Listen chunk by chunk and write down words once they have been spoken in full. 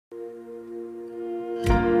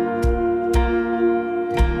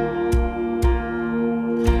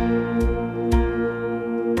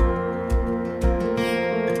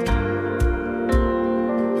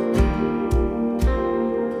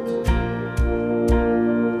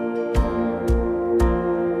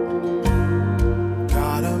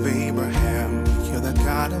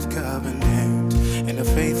Covenant and the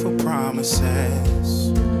faithful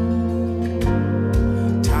promises.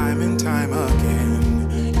 Time and time again,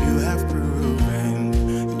 you have proven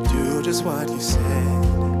you do just what you said.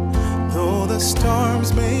 Though the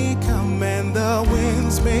storms may come and the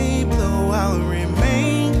winds may blow, I'll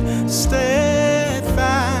remain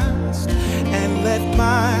steadfast and let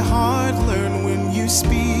my heart learn when you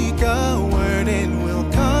speak a word, it will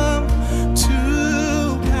come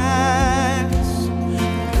to pass.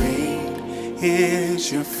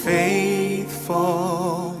 Is your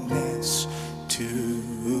faithfulness to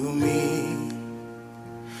me?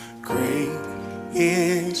 Great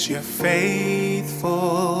is your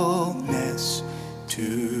faithfulness to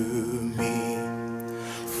me.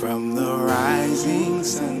 From the rising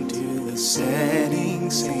sun to the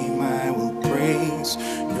setting same, I will praise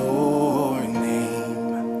your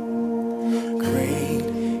name. Great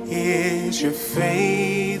is your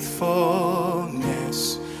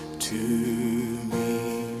faithfulness to me.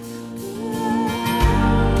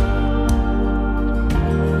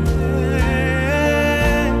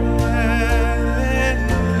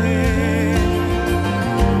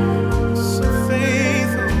 So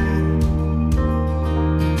faithful.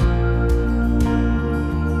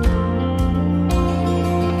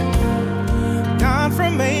 God,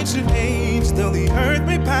 from age to age, though the earth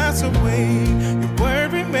may pass away, your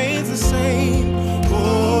word remains the same.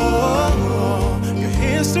 Oh, your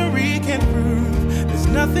history can prove there's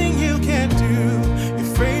nothing you can't do.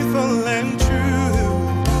 You're faithful and true.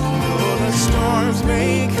 Though the storms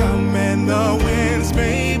may come and the winds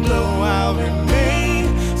may blow, I'll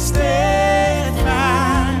remain steadfast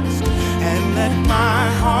and let my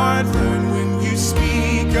heart learn when you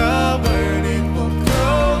speak a word, it will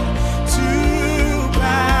come to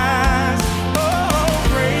pass. Oh,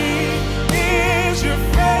 great is your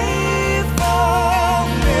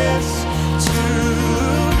faithfulness to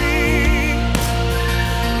me.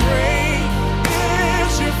 Great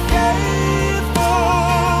is your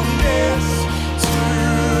faithfulness to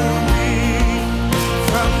me.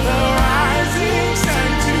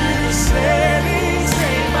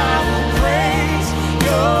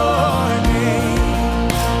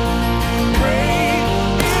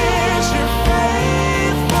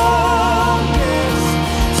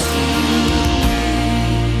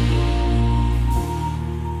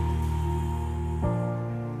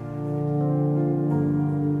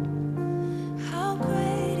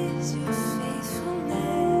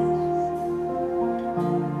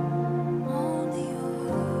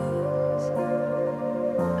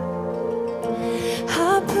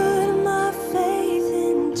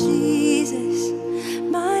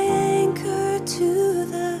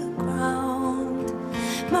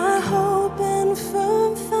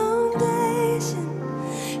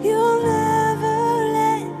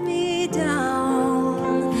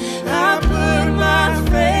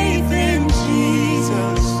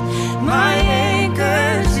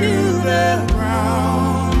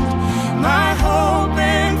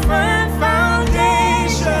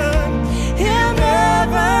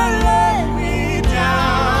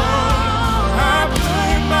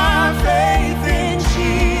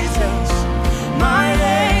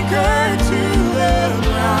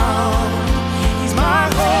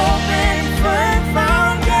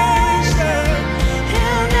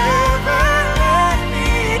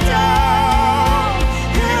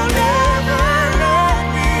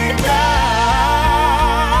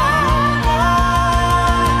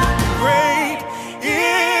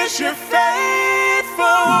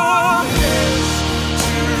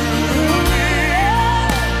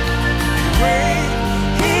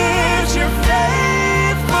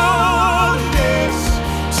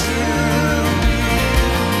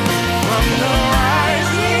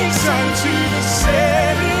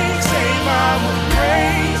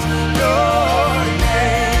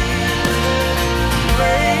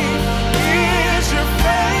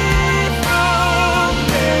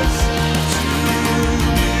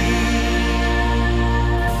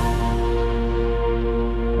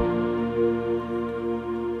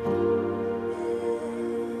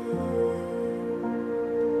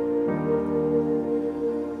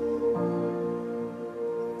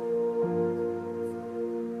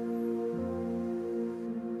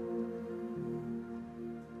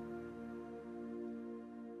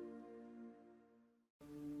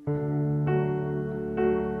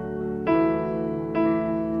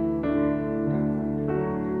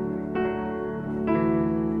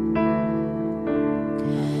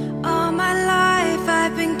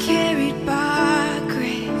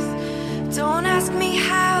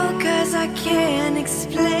 I can't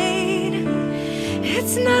explain.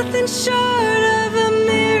 It's nothing short of a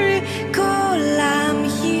miracle I'm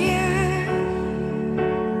here.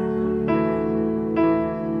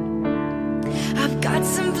 I've got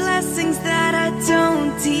some blessings that I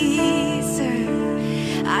don't deserve.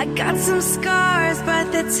 I got some scars,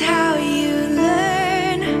 but that's how you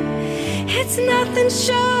learn. It's nothing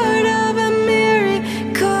short of a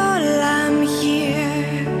miracle I'm here.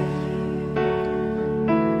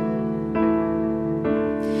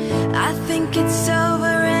 I think it's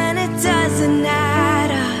over and it doesn't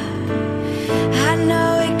add up. I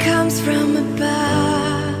know it comes from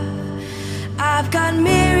above. I've got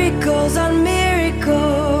miracles on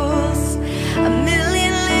miracles, a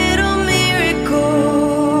million little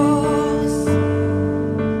miracles.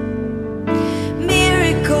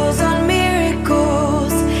 Miracles on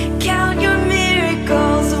miracles, count your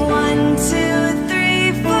miracles. 1, 2,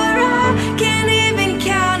 3, 4, I can't even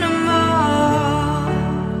count them all.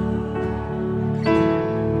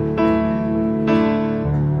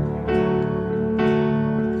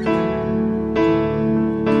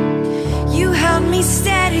 You held me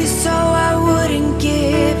steady so I wouldn't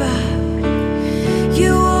give up.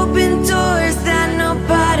 You opened doors that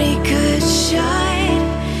nobody could shut.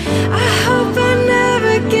 I hope I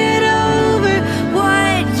never get over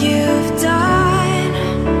what you've done.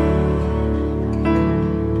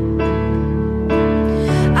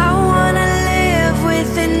 I wanna live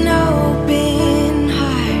with an open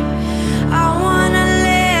heart. I wanna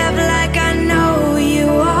live like I know you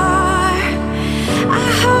are. I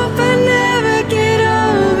hope I never get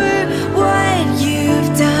over what you've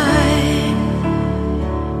done.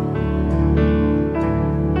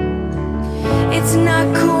 It's not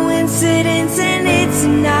coincidence and it's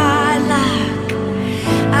not luck.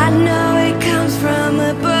 I know it comes from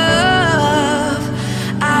above.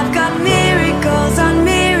 I've got miracles on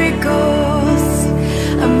miracles,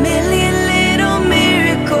 a million little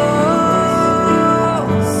miracles.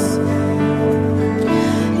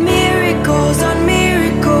 Miracles on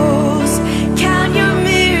miracles, count your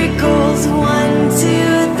miracles. 1,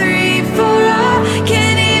 2, 3, 4, I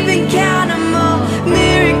can't even count them all.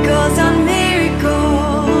 Miracles on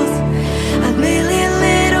miracles, a million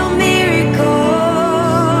little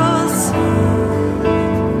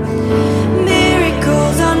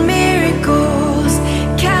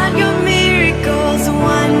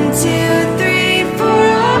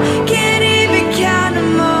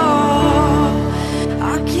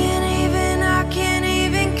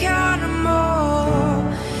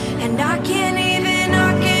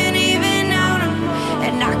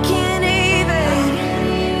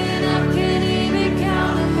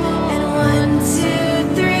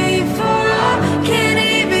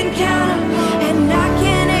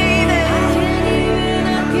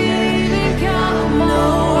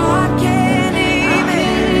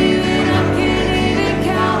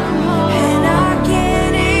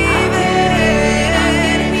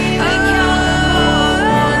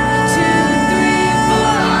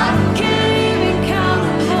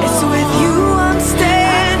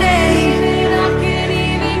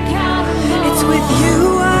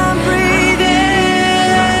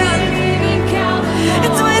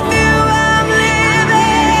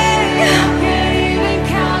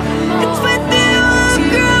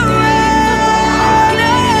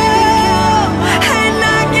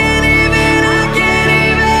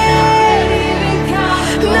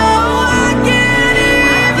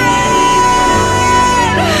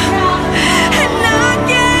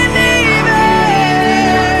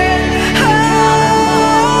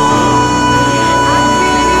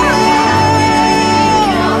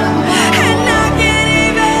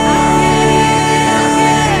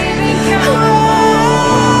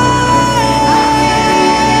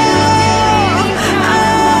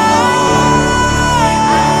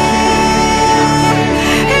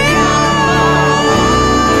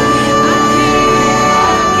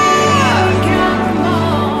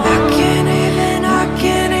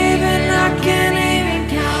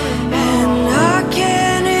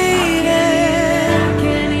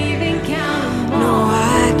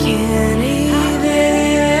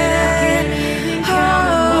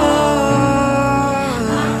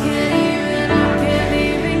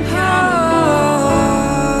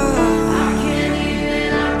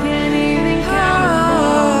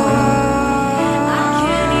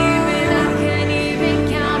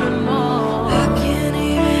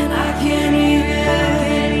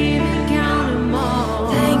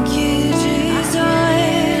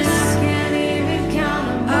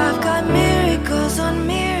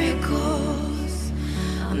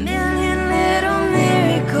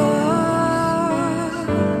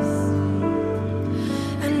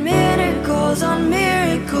miracles on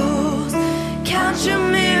miracles. Count your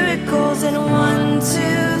miracles and 1,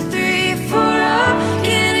 2, 3, 4. I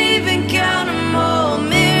can't even count them all.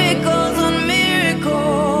 Miracles on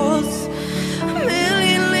miracles, a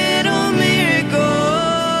million little miracles.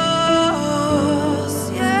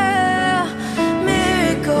 Yeah,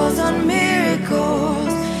 miracles on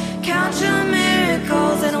miracles. Count your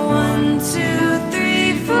miracles and 1, 2,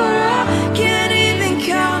 3, 4. I can't even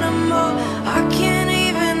count them all. I can't even.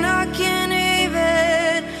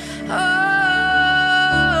 Oh,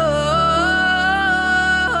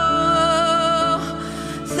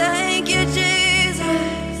 thank you,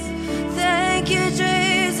 Jesus. Thank you,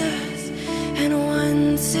 Jesus. And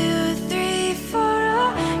 1, 2, 3, 4.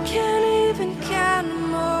 I can't even count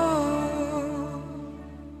them all.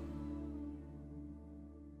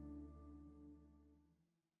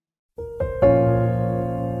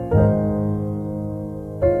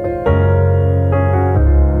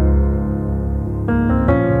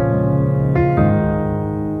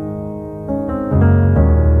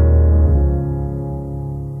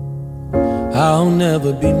 I'll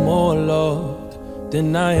never be more loved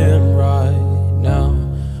than I am right now.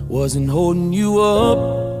 Wasn't holding you up,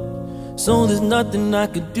 so there's nothing I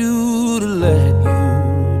could do to let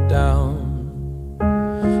you down.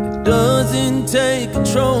 It doesn't take a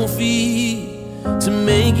trophy to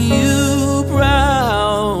make you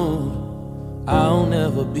proud. I'll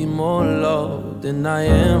never be more loved than I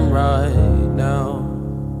am right now.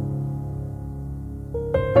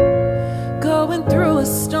 Going through a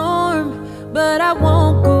storm, but I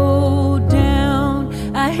won't go down.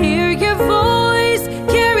 I hear your voice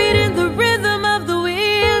carried in the rhythm of the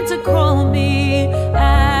wind to call me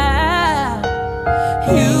out.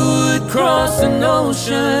 You would cross an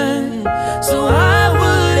ocean so I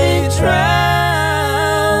wouldn't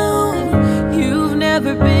drown. You've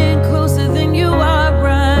never been closer than you are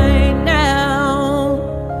right now.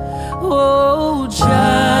 Oh,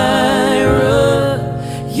 Jireh,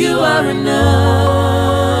 you are enough.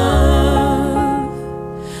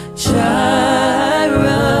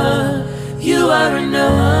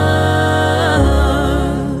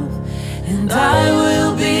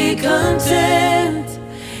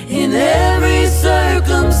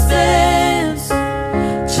 Circumstance,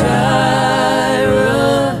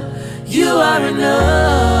 Jireh, you are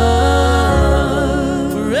enough.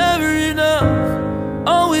 Forever enough,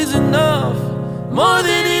 always enough, more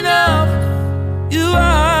than enough. You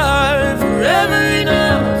are forever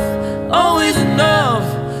enough, always enough,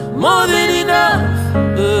 more than enough.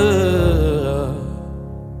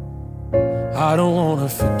 I don't wanna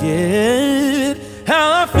forget how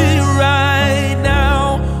I feel right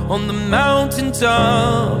now on the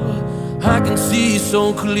mountaintop. I can see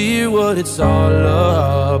so clear what it's all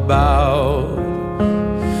about.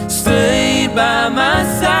 Stay by my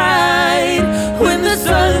side when the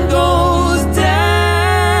sun goes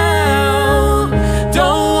down.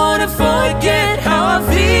 Don't wanna forget how I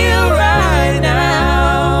feel right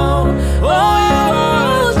now.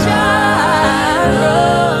 Oh, Jireh,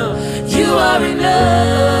 you are enough.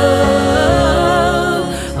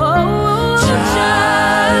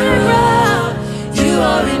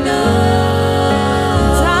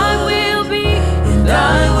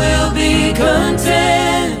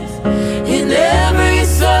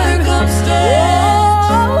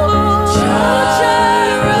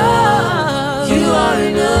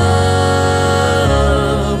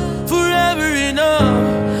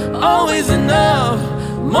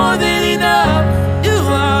 More than enough, you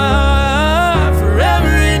are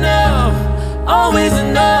forever enough, always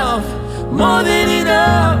enough, more than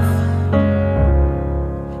enough.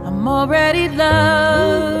 I'm already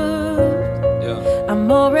loved, yeah. I'm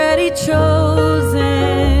already chosen.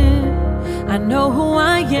 I know who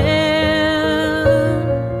I am,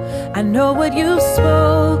 I know what you've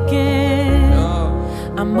spoken,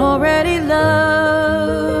 yeah. I'm already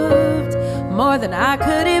loved, more than I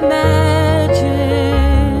could imagine.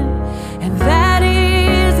 That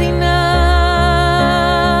is enough.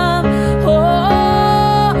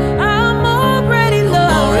 Oh, I'm already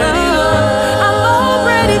loved. I'm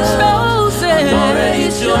already chosen. I'm already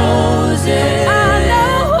chosen. I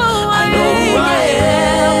know who I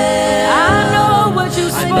am. I know what you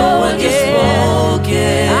spoken.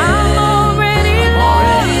 I'm already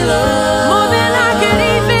loved. More than I could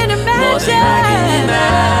even imagine.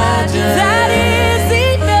 That is enough.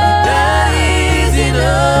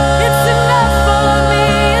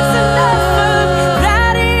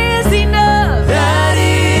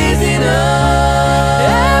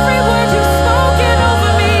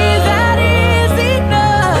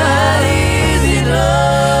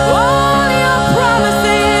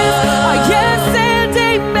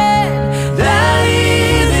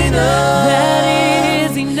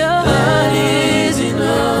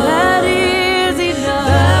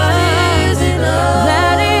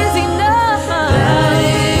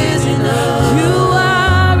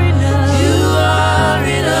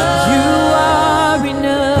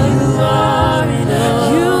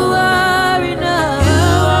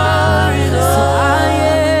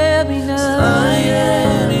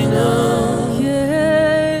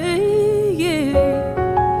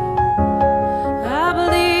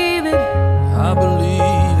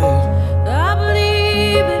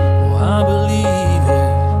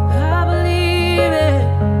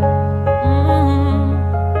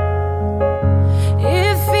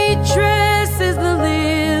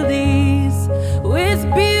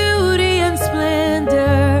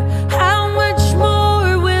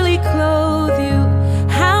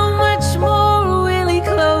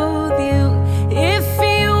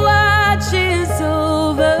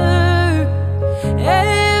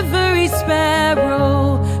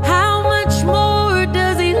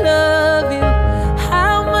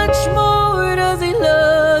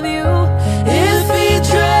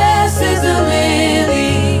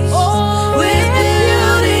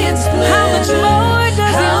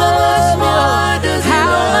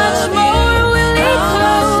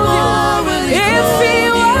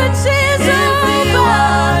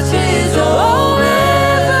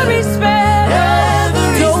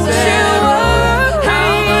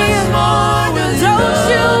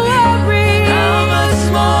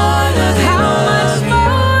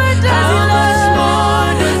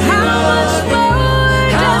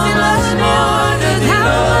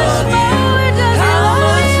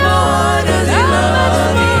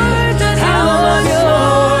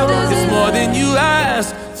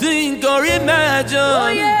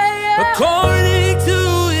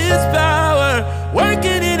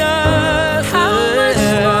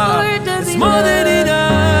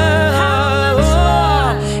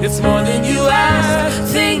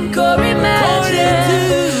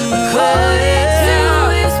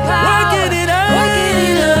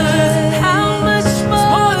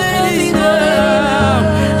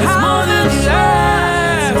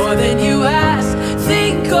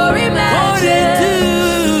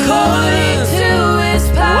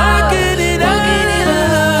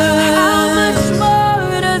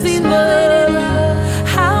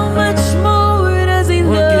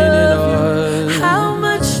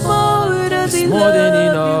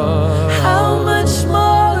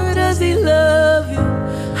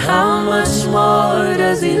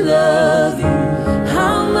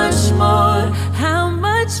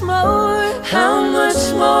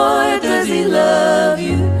 more does he love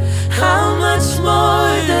you? How much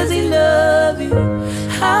more does he love you?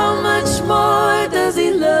 How much more does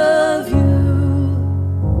he love you?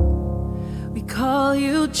 We call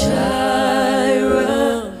you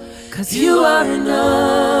Jireh, 'cause you are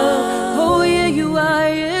enough. Oh yeah, you are,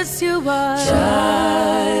 yes you are.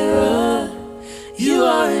 Jireh, you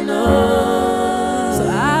are enough. So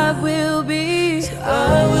I will be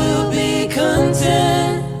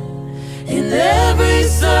content in every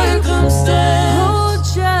circumstance. Oh,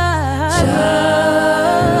 Jireh,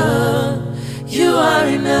 you are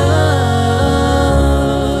enough.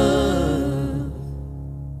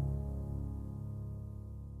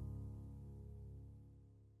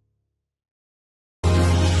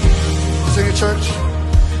 Sing it, church.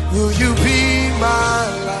 Will you be my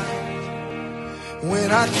light when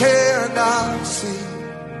I cannot see?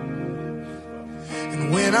 And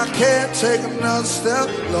when I can't take another step,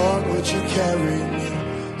 Lord, would you carry me?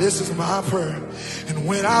 This is my prayer. And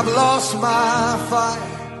when I've lost my fight,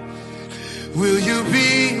 will you be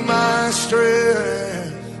my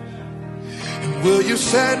strength? And will you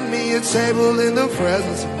set me a table in the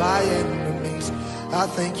presence of my enemies? I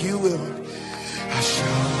think you will. I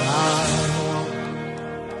shall not want.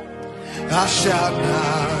 I shall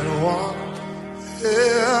not want.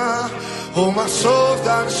 Yeah. Oh, my soul's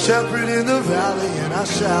got a shepherd in the valley, and I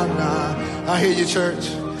shall not. I hear you, church.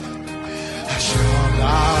 I shall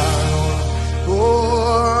not want.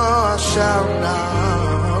 Oh, I shall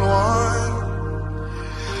not want.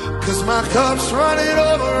 'Cause my cup's running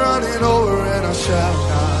over, and I shall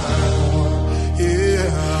not want.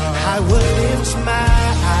 Yeah. I will lift my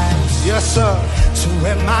eyes, Yes, sir. to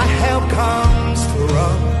where my help comes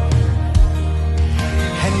from.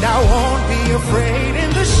 And I won't be afraid in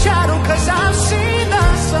the shadow, 'cause I've seen the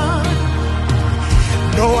sun.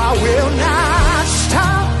 No, I will not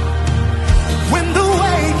stop when the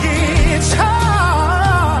way gets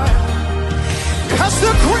hard, 'cause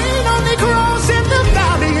the green only grows in the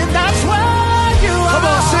valley, and that's where you are. Come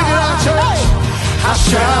on, sing it out, church. I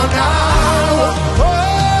shall not walk.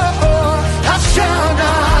 I shall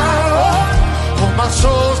not walk. Oh, my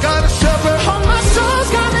soul's got a shepherd. Oh, my soul's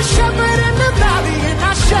got a shepherd in the valley, and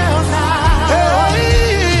I shall not. Hey,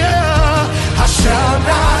 yeah. I shall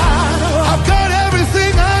not. I've got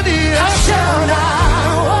everything I need. I shall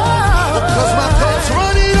not. Because my cup's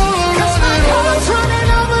running over, running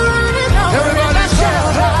over. Everybody, I shall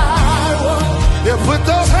not. Yeah, put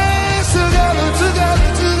those hands together, together,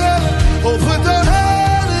 together. Oh, put those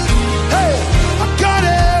hands. Hey, I got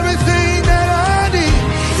everything that I need.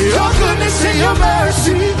 Your goodness and your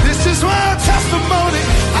mercy. This is my testimony.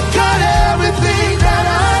 I got everything that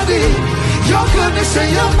I need. Your goodness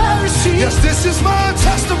and your mercy. Yes, this is my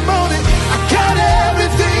testimony. I got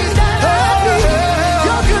everything that I need.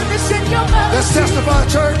 Your goodness and your mercy. Let's testify,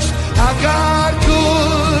 church. I got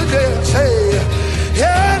goodness. Hey,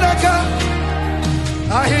 yeah, and I got.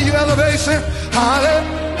 I hear you, elevation. Hallelujah.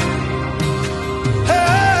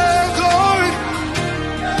 Hey, glory.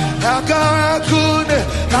 I got goodness.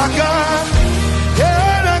 I got.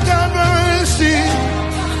 Yeah, and I got mercy.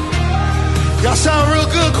 Y'all sound real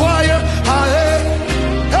good, choir.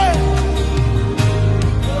 Hallelujah. Hey.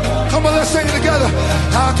 Come on, let's sing it together.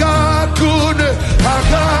 I got goodness. I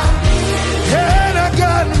got. Yeah, and I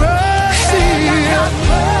got mercy.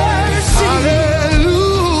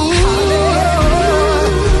 Hallelujah.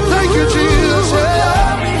 Thank you, Jesus.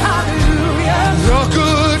 Hallelujah. Your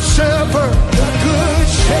good shepherd. Good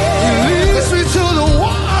shepherd. He leads me to the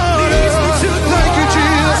water. Leads me to the Thank you,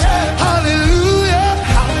 Jesus. Hallelujah.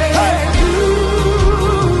 Hallelujah.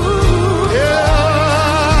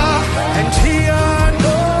 Yeah. And he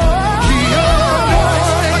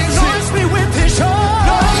anoints me with his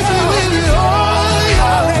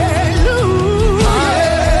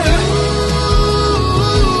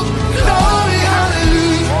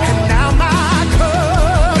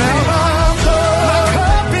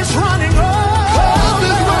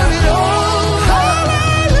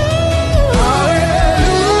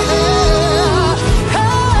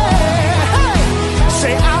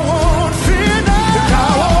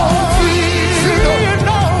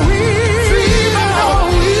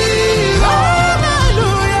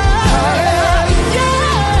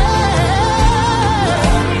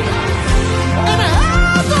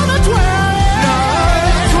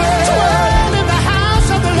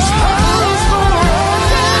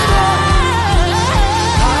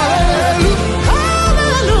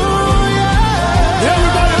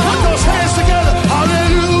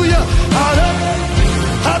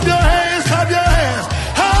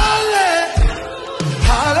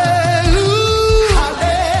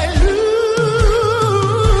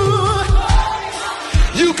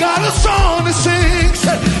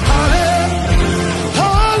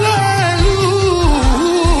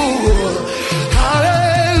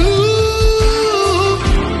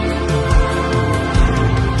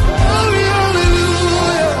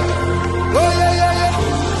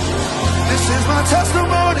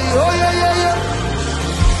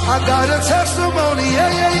got a testimony, yeah,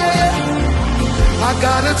 yeah, yeah, yeah. I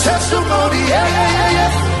got a testimony, yeah, yeah, yeah,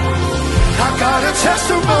 yeah. I got a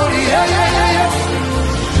testimony, yeah, yeah, yeah, yeah.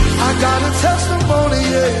 I got a testimony,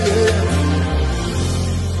 yeah, yeah.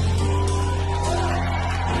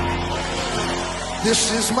 This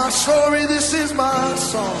is my story, this is my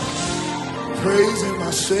song, praising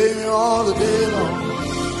my Savior all the day long.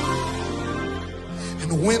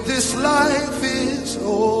 And when this life is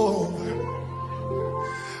over,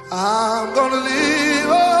 I'm gonna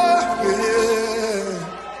live again.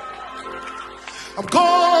 I'm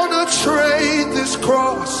gonna trade this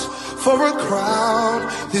cross for a crown.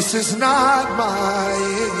 This is not my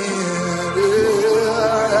end.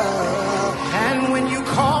 And when you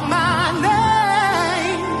call my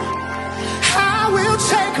name, I will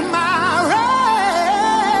take my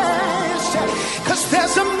rest. 'Cause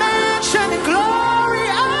there's a mansion in glory,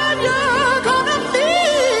 and you're gonna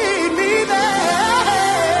meet me there.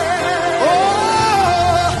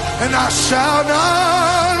 Oh, and I shall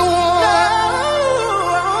not want.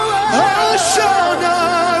 I shall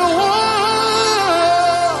not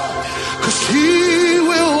want. 'Cause he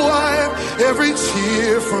will wipe every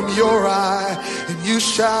tear from your eye, and you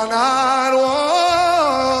shall not want.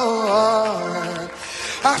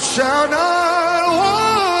 I shall not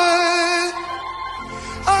want.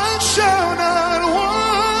 I shall not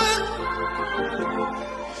want.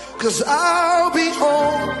 'Cause I'll be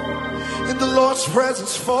home in the Lord's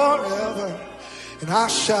presence forever, and I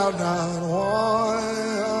shall not want.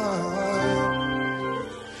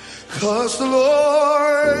 'Cause the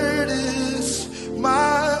Lord is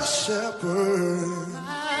my shepherd.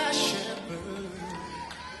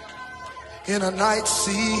 In a night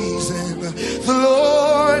season, the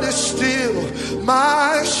Lord is still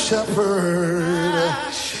my shepherd.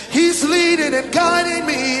 He's leading and guiding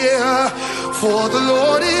me, for the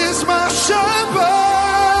Lord is my shepherd.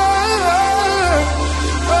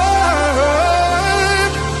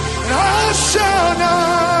 And I shall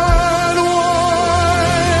not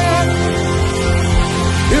want.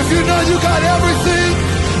 If you know you got everything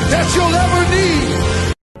that you'll ever need,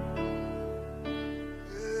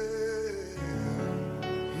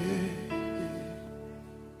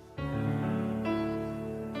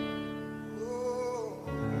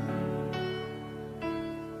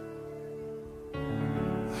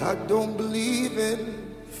 I don't believe in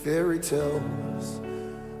fairy tales.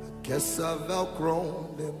 I guess I've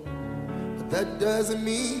outgrown them. But that doesn't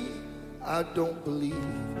mean I don't believe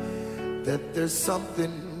that there's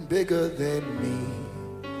something bigger than me.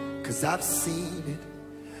 'Cause I've seen it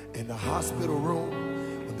in the hospital room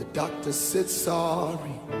when the doctor said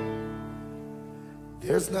sorry.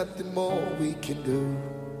 There's nothing more we can do.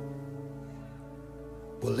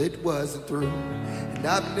 Well, it wasn't through. And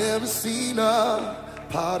I've never seen a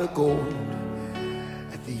pot of gold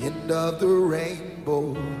at the end of the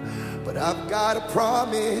rainbow, but I've got a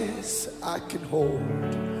promise I can hold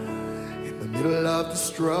in the middle of the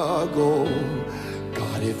struggle.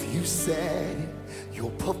 God, if you said it,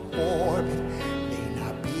 you'll perform it. May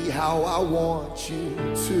not be how I want you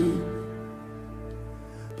to,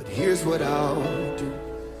 but here's what I'll do.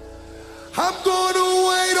 I'm gonna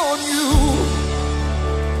wait on you.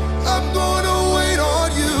 I'm gonna wait on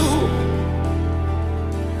you.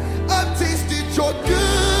 I've tasted your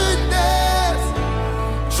goodness,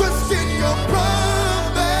 trust in your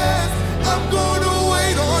promise. I'm gonna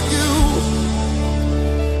wait on you.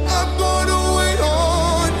 I'm gonna wait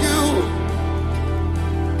on you.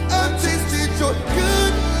 I've tasted your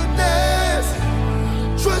goodness,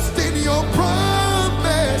 trust in your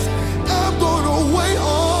promise. I'm gonna wait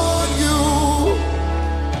on you.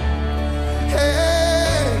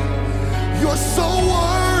 Hey, you're so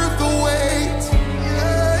worth the wait.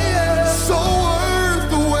 So worth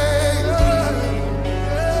the wait.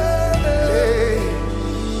 Hey,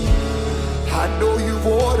 I know you've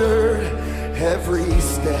ordered every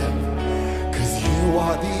step, 'cause you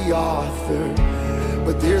are the author,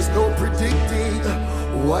 but there's no predicting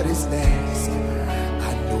what is next.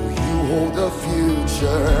 I know you hold the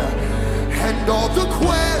future, and all the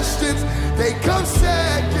questions, they come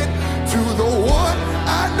second to the one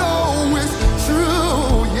I know is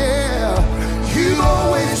true. Yeah, you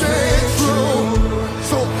always been true,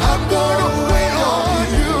 so I'm gonna wait on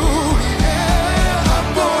you. Yeah, I'm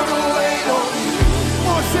gonna wait on you.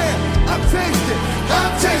 More say, I'm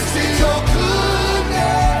tasting your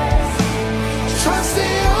goodness,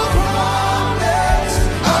 trusting your promise.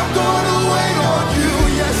 I'm gonna wait on you.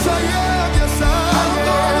 Yes, I am. Yes, I am. I'm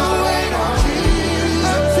gonna wait on you.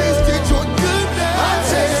 I've tasted your goodness. I've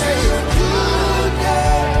tasted your goodness.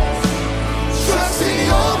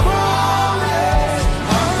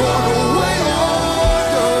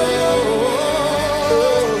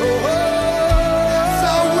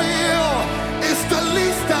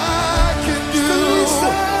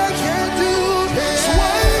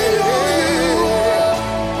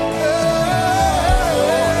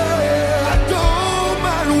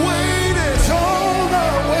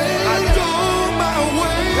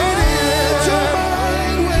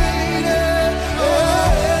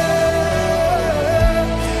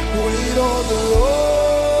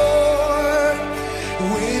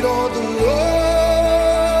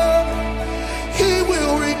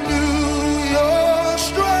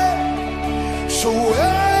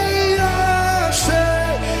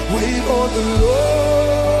 Wait on the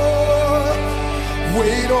Lord.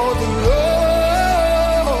 Wait on the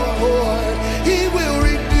Lord. He will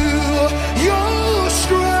renew your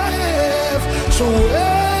strength. So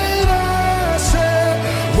wait, I said,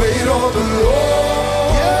 wait on the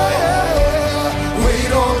Lord. Yeah,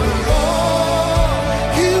 wait on the Lord.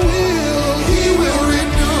 He will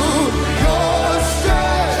renew your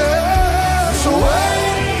strength. So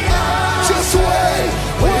wait, just wait.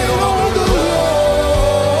 Wait on the Lord.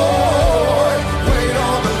 Wait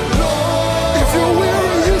on the Lord. If you're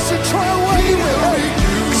weary, you should try and wait.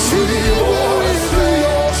 He will renew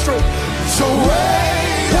your strength. So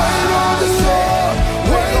wait on the Lord.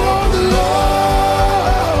 Wait on the Lord.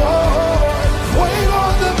 Wait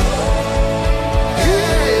on the Lord. He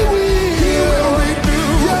will renew.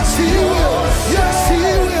 Yes, He will. Yes, He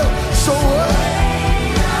will. So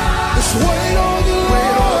just wait on the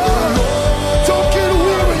Lord. Don't get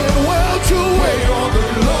weary and well to wait on the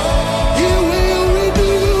Lord. He will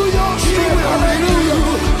renew your strength. Hallelujah.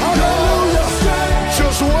 Hallelujah.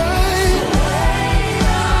 Just wait.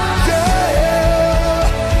 Yeah.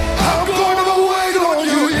 I'm gonna wait on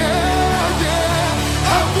you. Yeah,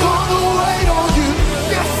 yeah. I'm gonna wait on you.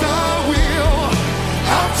 Yes, I will.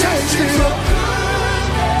 I'm tasting your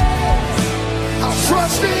goodness. I'm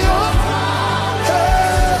trusting you.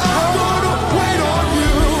 Hey, I'm gonna wait on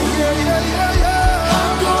you. Yeah, yeah, yeah, yeah.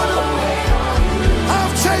 I'm gonna wait on you.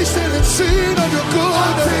 I've tasted and seen of your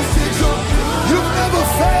goodness. You've never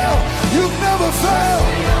failed. You've never failed.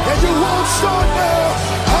 And you won't start now.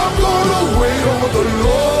 I'm gonna wait on the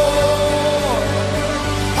Lord.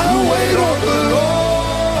 I'll wait on the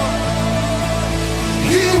Lord.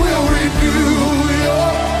 He will renew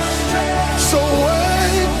your strength. So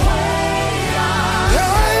wait.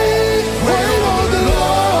 Hey, wait on the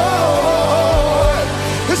Lord.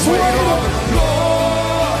 Let's wait on the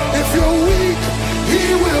Lord. If you're weak, He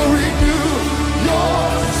will renew your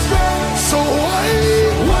strength. So wait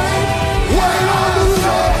on the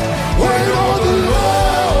Lord. Wait on the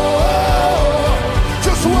Lord.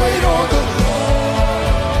 Just wait on the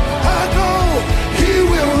Lord. I know He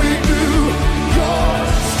will renew your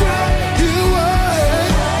strength. You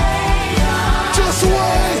wait. Just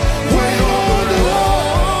wait. Wait on the Lord.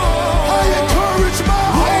 I encourage my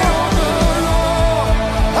heart.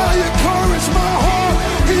 I encourage my heart.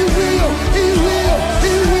 He will.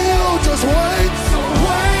 Just wait.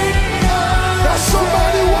 Now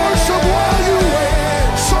somebody worship while you wait.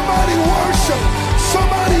 Somebody worship.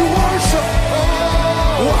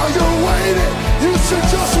 While you're waiting, you should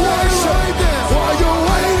just worship. While you're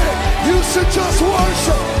waiting, you should just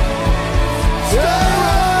worship.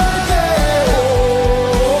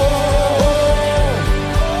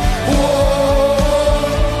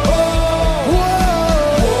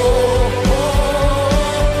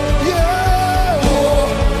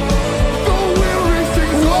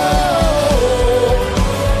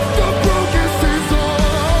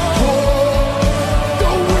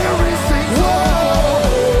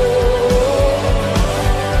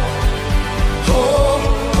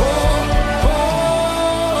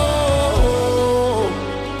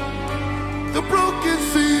 The broken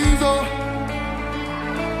sings, oh.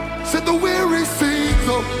 Said the weary sings,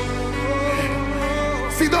 oh.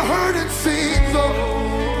 See the hurting sings, oh.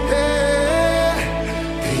 Yeah.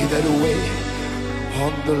 They that wait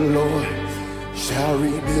on the Lord shall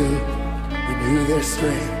renew their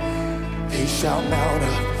strength. They shall mount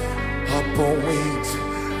up on wings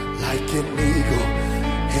like an eagle,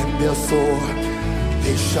 and they'll soar.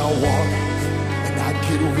 They shall walk and not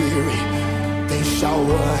get weary. They shall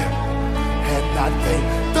run and not faint.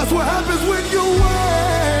 That's what happens when you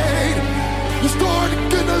wait. You start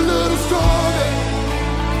getting a little stronger.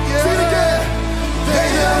 Yeah. See it again. They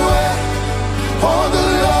that wait on the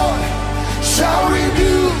Lord shall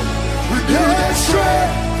renew their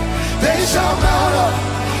strength. They shall mount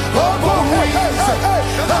up on wings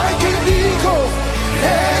like an eagle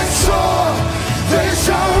and soar. They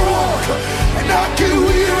shall walk and not get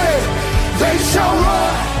weary. They shall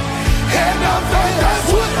run and not faint. That's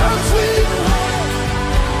what happens when you wait.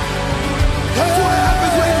 That's what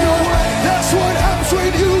happens when you wait. That's what happens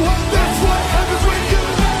when you wait. That's what happens when you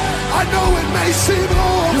wait. I know it may seem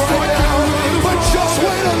long right now, but just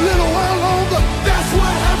wait a little while longer. That's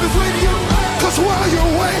what happens when you wait. Cause while you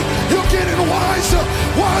wait, you're getting wiser.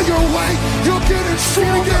 While you wait, you're getting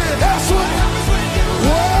stronger. That's what happens when you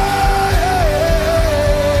wait.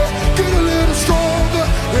 Get a little stronger.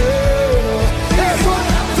 Yeah. That's what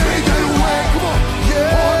happens when you wait. Come on.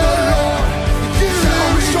 Yeah. On the Lord. Get a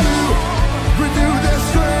little stronger. Renew their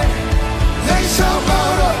strength. They shall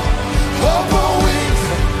mount up on wings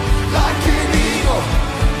like an eagle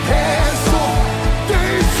and soar.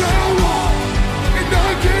 They shall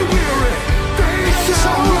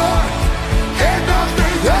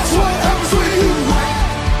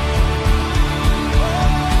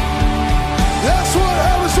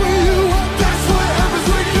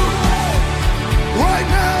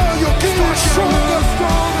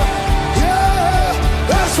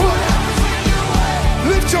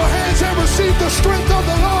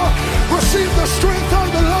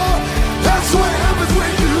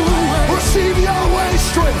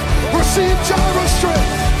receive Jireh's strength.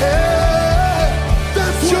 Hey,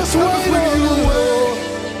 then just wait on the Lord.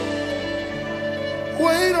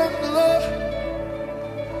 Wait on the Lord.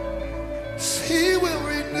 He will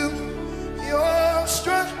renew your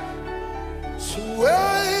strength. So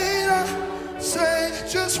wait, I say,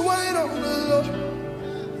 just wait on the Lord.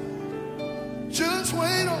 Just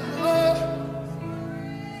wait on the Lord.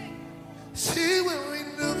 He will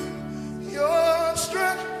renew your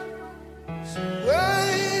strength. So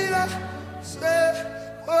wait, I say,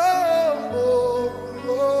 oh, oh,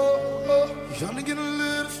 oh, oh. Y'all are getting a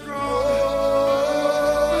little stronger.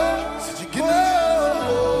 Said you're getting a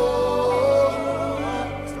little,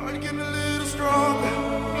 started getting a little stronger.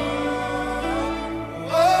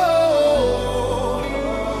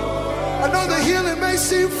 I know the healing may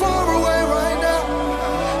seem far away right now.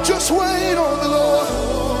 Just wait on the Lord.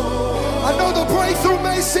 I know the breakthrough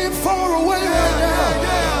may seem far away right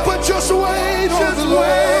now, but just wait on the Lord.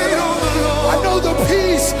 I know the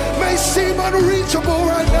peace may seem unreachable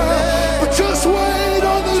right now, but just wait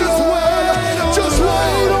on the Lord. Just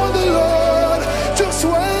wait on the Lord. Just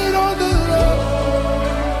wait on the Lord.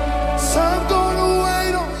 So I'm gonna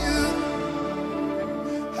wait on you.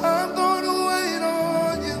 I'm gonna wait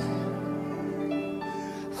on you.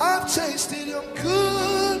 I've tasted your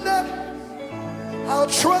goodness. I'll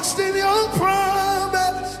trust in your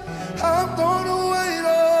promise. I'm gonna wait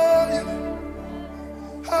on you.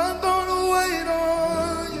 I'm gonna wait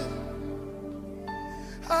on you.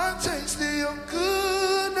 I've tasted your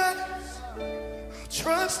goodness. I'll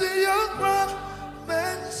trust in your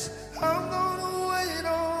promise. I'm gonna wait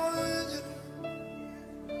on you.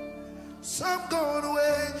 So I'm gonna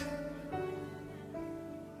wait.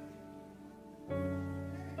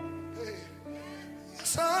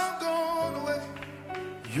 Yes, I'm gonna wait.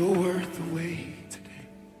 You're worth the wait today.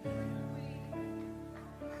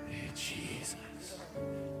 Hey, Jesus.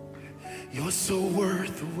 You're so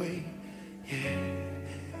worth the wait. Yeah.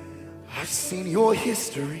 I've seen your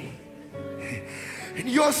history. And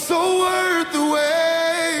you're so worth the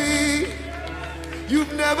wait.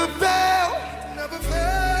 You've never failed. Never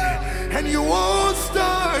failed. And you won't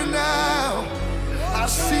start now. I've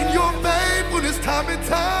seen your faithfulness time and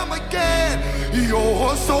time again.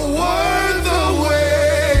 You're so worth the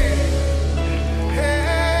wait. Hey,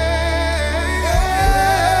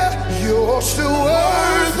 you're still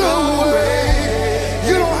worth the wait.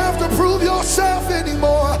 You don't have to prove yourself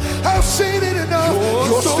anymore. I've seen it enough.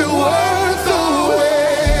 You're still worth the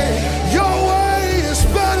wait. Your way is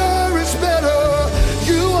better, it's better.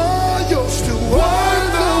 You're still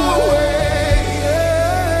worth the wait.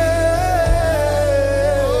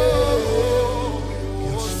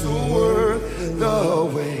 You're still worth the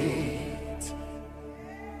wait.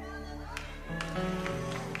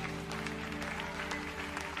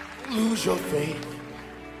 Don't lose your faith.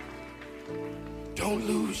 Don't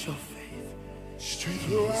lose your faith.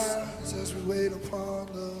 Strengthen your eyes as we wait upon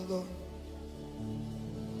the Lord.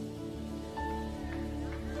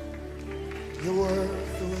 You're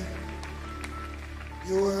worth the wait.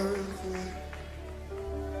 You're worth the wait.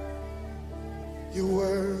 You're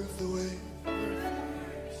worth the wait.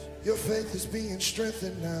 Your faith is being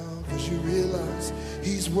strengthened now because you realize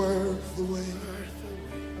He's worth the wait.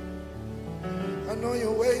 I know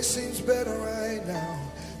your way seems better right now,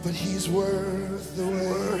 but He's worth the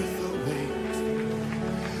wait.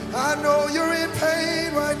 I know you're in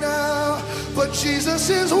pain right now, but Jesus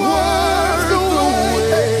is worth the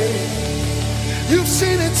wait. You've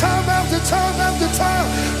seen it time after time after time.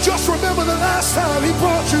 Just remember the last time He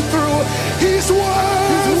brought you through. He's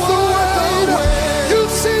worth the wait.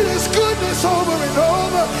 You've seen His goodness over and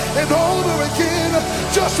over and over again.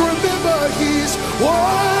 Just remember He's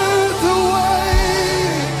worth the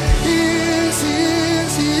wait. He is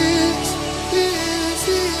worth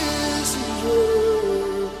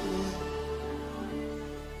the wait.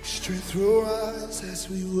 Strength through our eyes as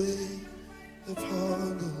we wait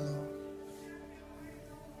upon the Lord.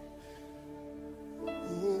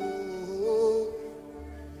 Oh,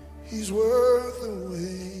 He's worth the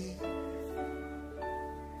wait.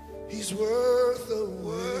 He's worth the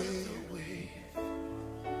wait.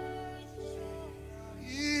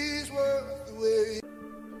 He's worth the wait.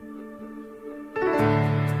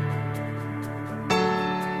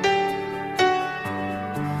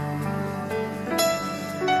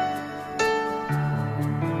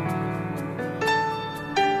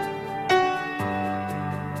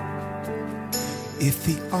 If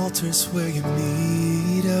the altar's where you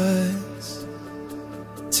meet us,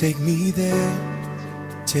 take me there,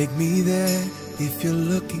 take me there. If you're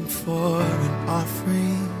looking for an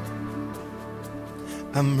offering,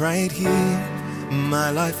 I'm right here,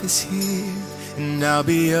 my life is here. and I'll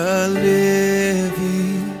be a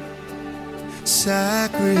living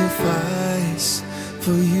sacrifice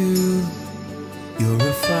for you. You're a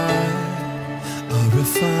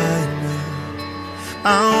refiner.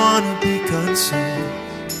 I wanna be consumed.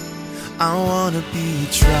 I wanna be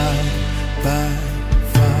tried by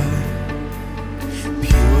fire,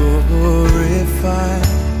 purified.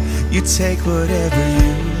 You take whatever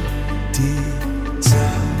you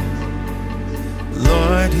desire.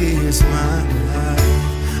 Lord, here's my life.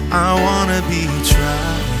 I wanna be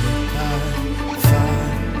tried by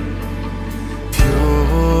fire,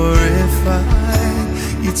 purified.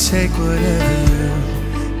 You take whatever you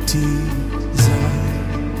desire.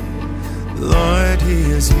 Lord,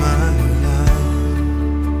 here's my life.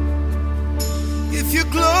 If your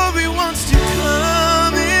glory wants to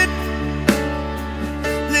come in,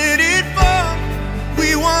 let it fall.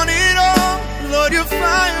 We want it all. Lord, your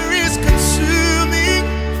fire is consuming.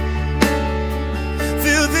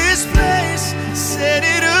 Fill this place, set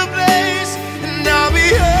it ablaze, and I'll be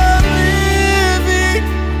a living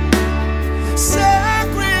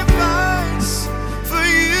sacrifice for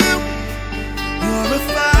you. You're a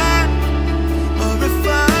fire, a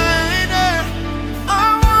refiner. I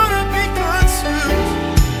wanna be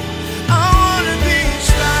consumed. I wanna be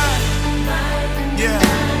tried. Yeah.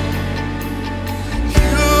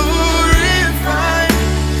 Purified.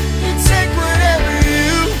 You take whatever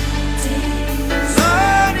you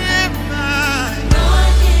Lord, here's mine.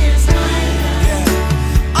 Lord, here's mine.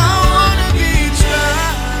 Yeah. I wanna be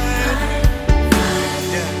tried.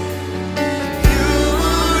 Yeah.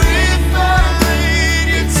 Purified.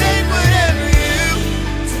 You take whatever you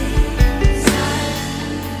desire.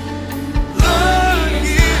 Lord,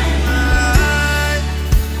 here's mine.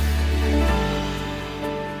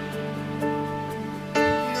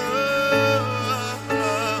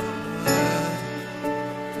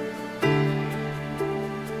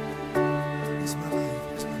 It's my life. It's my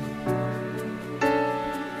life.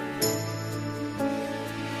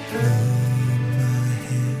 Clean my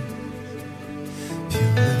hands,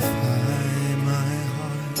 purify my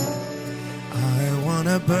heart. I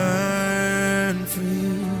wanna burn for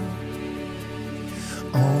you,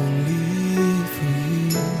 only for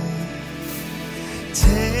you.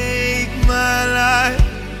 Take my life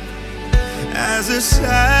as a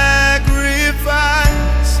sacrifice.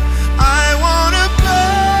 I wanna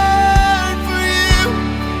burn for you,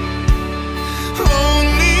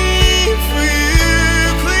 only for you.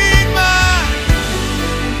 Clean my,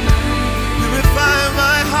 purify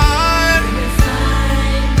my heart.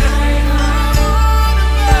 I wanna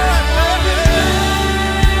burn,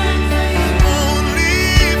 only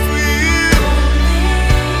for you.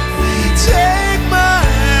 Take my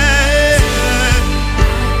hand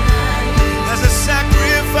as a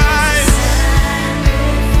sacrifice.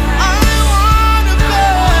 I wanna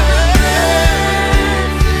burn,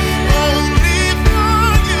 only for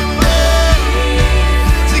you.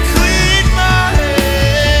 To clean my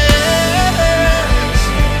hands,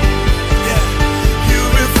 yeah.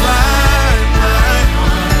 Purify my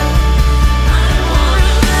heart. I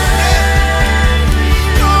wanna burn,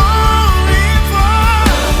 only for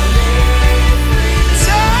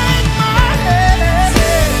take my hands,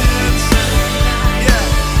 yeah.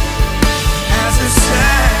 As a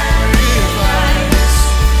sacrifice,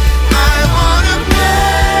 I wanna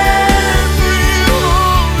burn for you,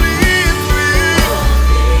 only for you.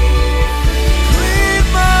 Clean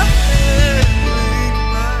my hands, clean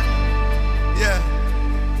my, yeah.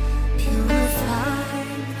 Purify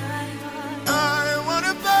my heart. I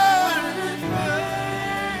wanna burn,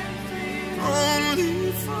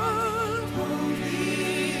 only for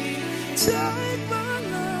take my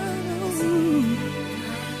life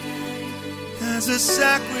as a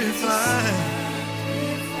sacrifice.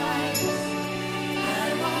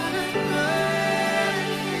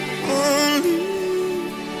 Only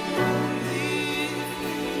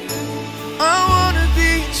I wanna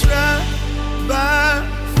be tried by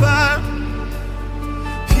fire,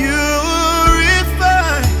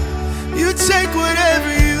 purified. You take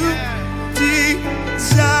whatever you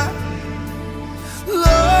desire.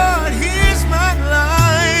 Lord, here's my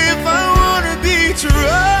life. I wanna be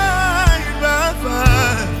tried by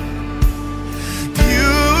fire,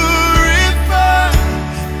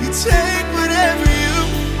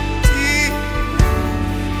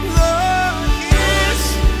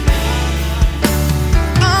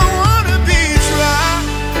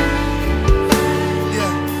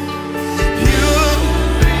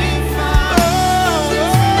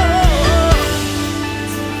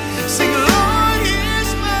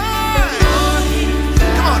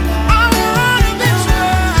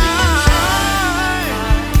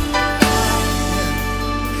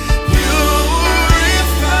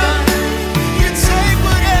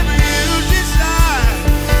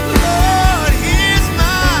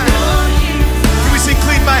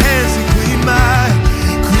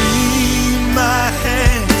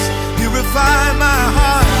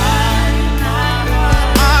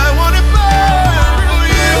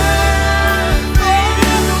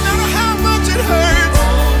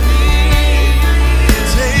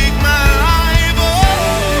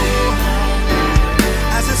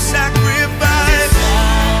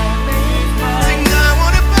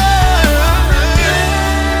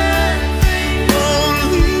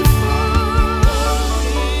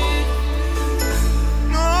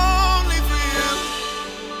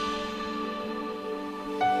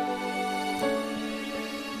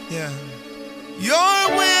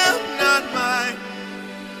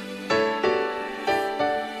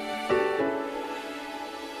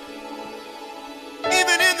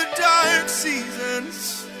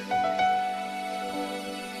 seasons.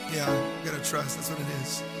 Yeah, gotta trust, that's what it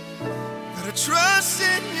is. Gotta trust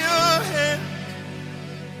in your hand.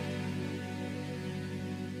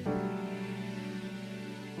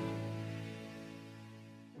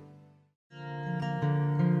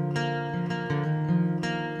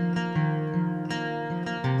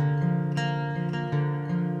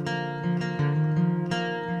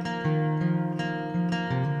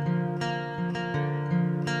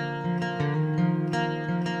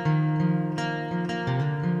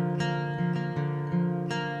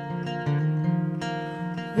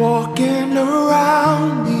 Walking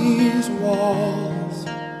around these walls,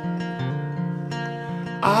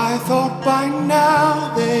 I thought by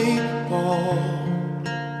now they'd fall,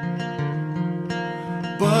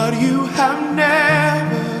 but you have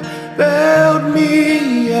never failed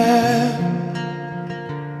me yet.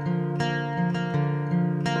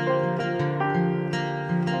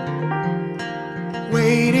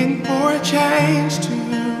 Waiting for a change to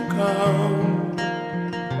come,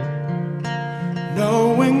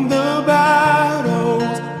 knowing the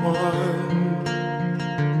battle's won.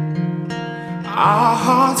 Our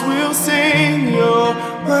hearts will sing your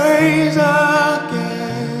praise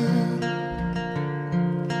again.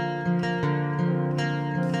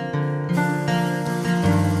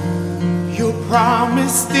 Your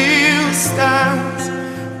promise still stands.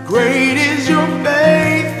 Great is your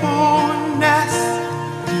faithfulness,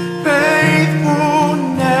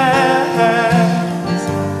 faithfulness.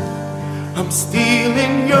 I'm still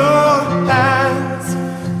in your hands.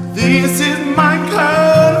 This is my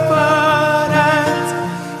confidence.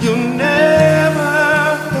 You'll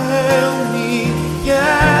never fail me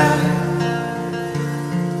yet.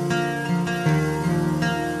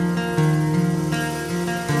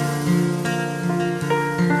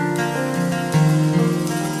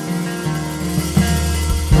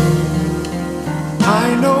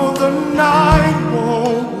 I know the night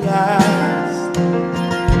won't last.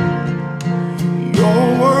 Your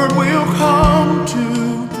word will come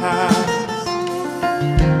to pass,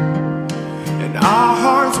 and our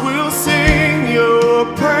hearts will sing your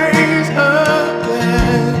praise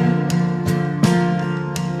again.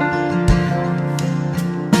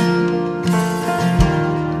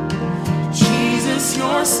 Jesus,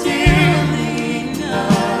 you're still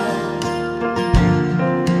enough.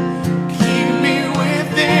 Keep me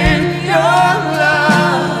within your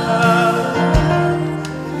love,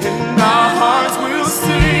 and our hearts will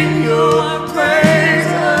sing your praise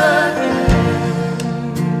again.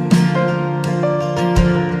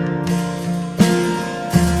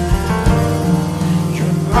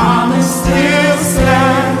 Your promise still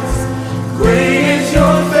stands. Great is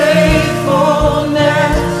your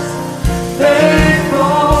faithfulness,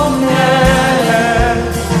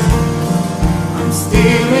 faithfulness. I'm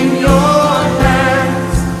still in your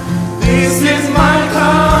hands. This is my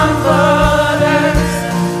confidence.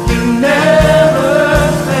 You never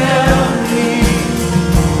fail me.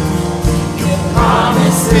 Your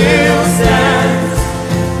promise still stands.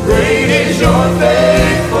 Great is your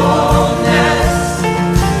faithfulness,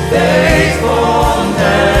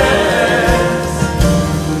 faithfulness.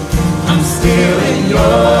 I'm still in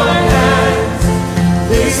your hands.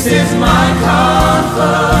 This is my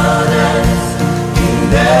confidence. You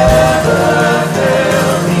never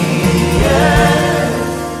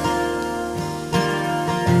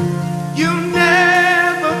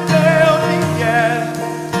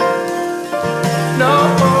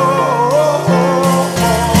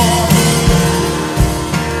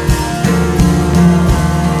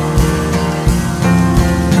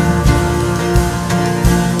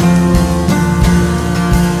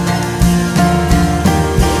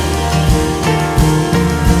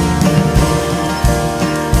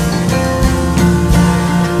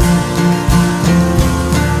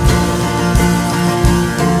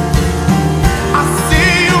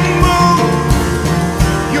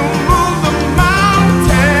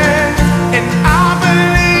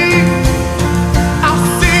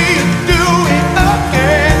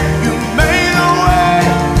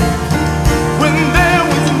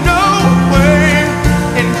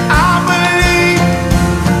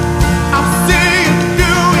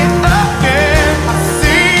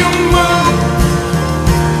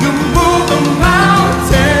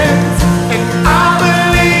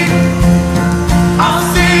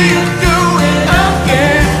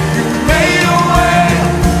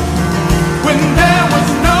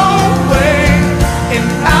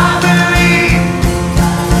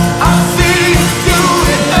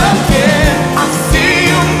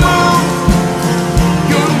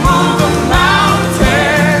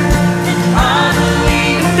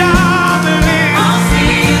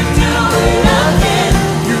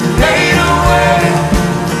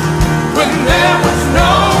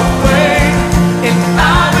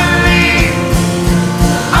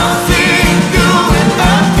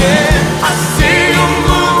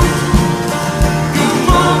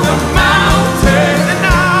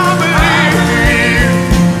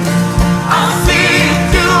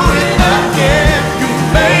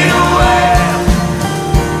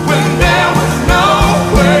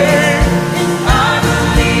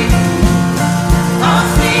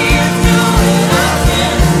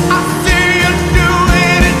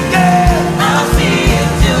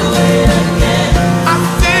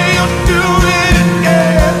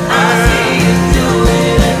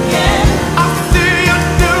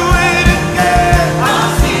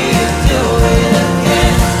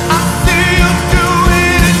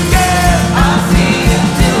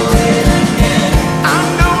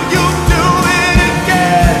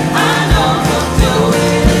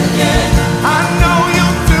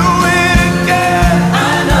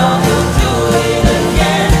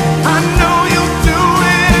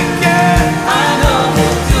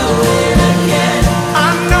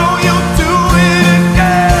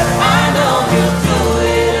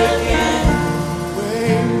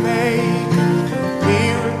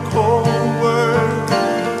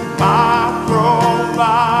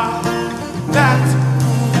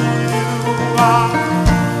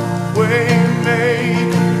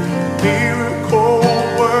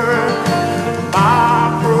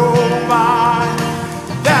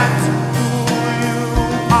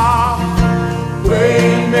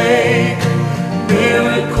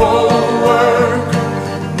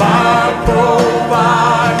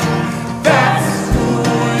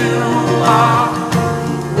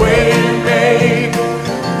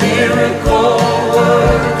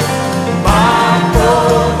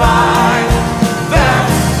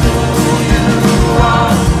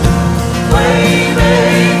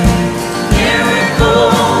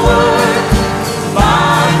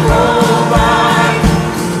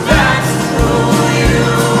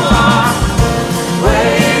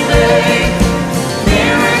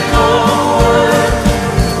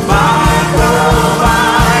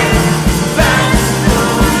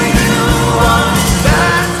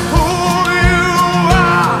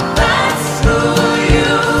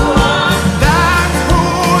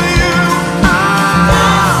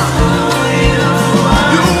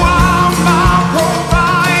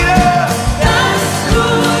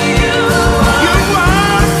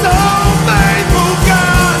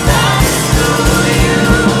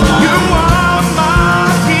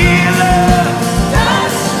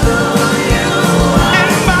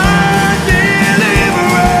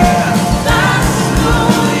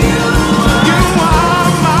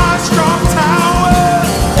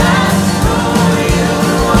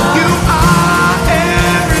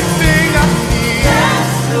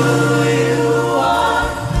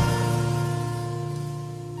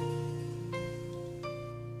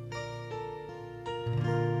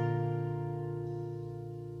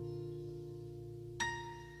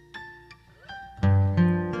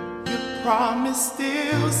promise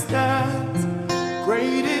still stands.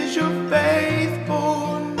 Great is your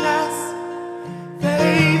faithfulness,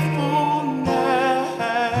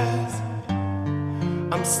 faithfulness.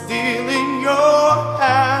 I'm still in your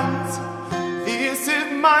hands. This is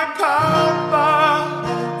my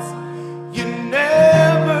confidence. You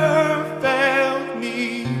never failed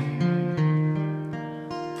me.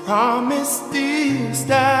 Promise still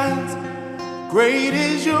stands. Great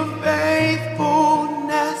is your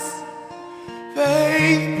faithfulness,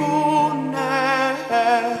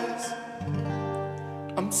 faithfulness.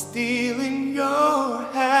 I'm still in your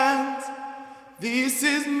hands. This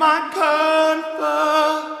is my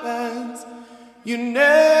confidence. You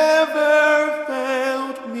never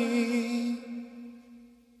failed me.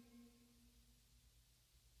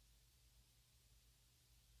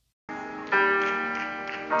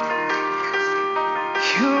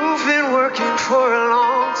 You've been working for a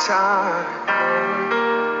long time.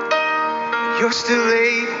 You're still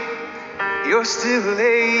able. You're still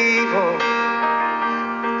able.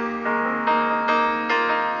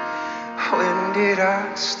 When did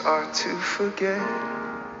I start to forget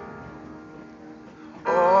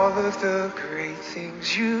all of the great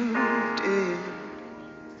things you did?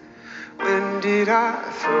 When did I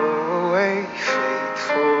throw away faith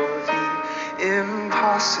for the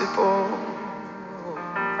impossible?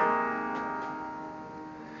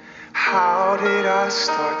 How did I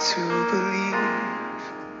start to believe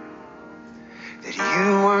that you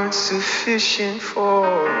weren't sufficient for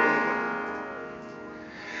me?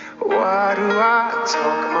 Why do I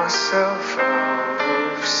talk myself out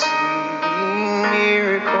of seeing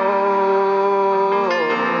miracles?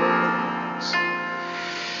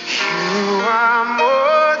 You are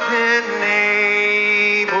more than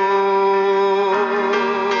able.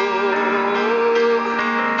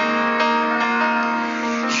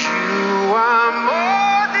 You are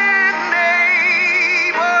more than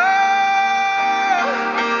able.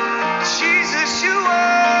 Jesus, you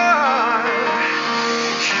are.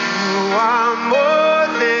 You are more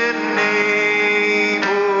than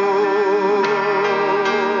able.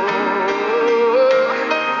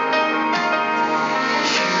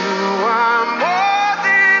 You are more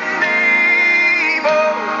than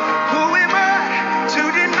able. Who am I to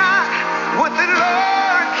deny what the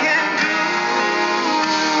Lord can do?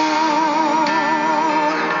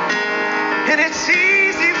 And it's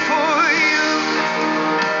easy for you.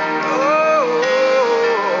 Oh.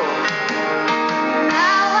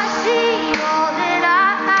 Now I see all that I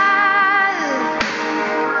have,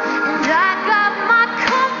 and I got my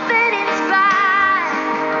confidence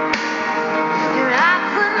back. And I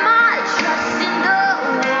put my trust in the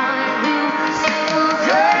one who still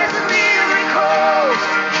does miracles.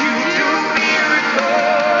 You do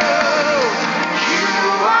miracles. You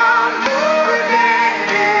are more than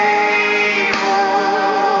able.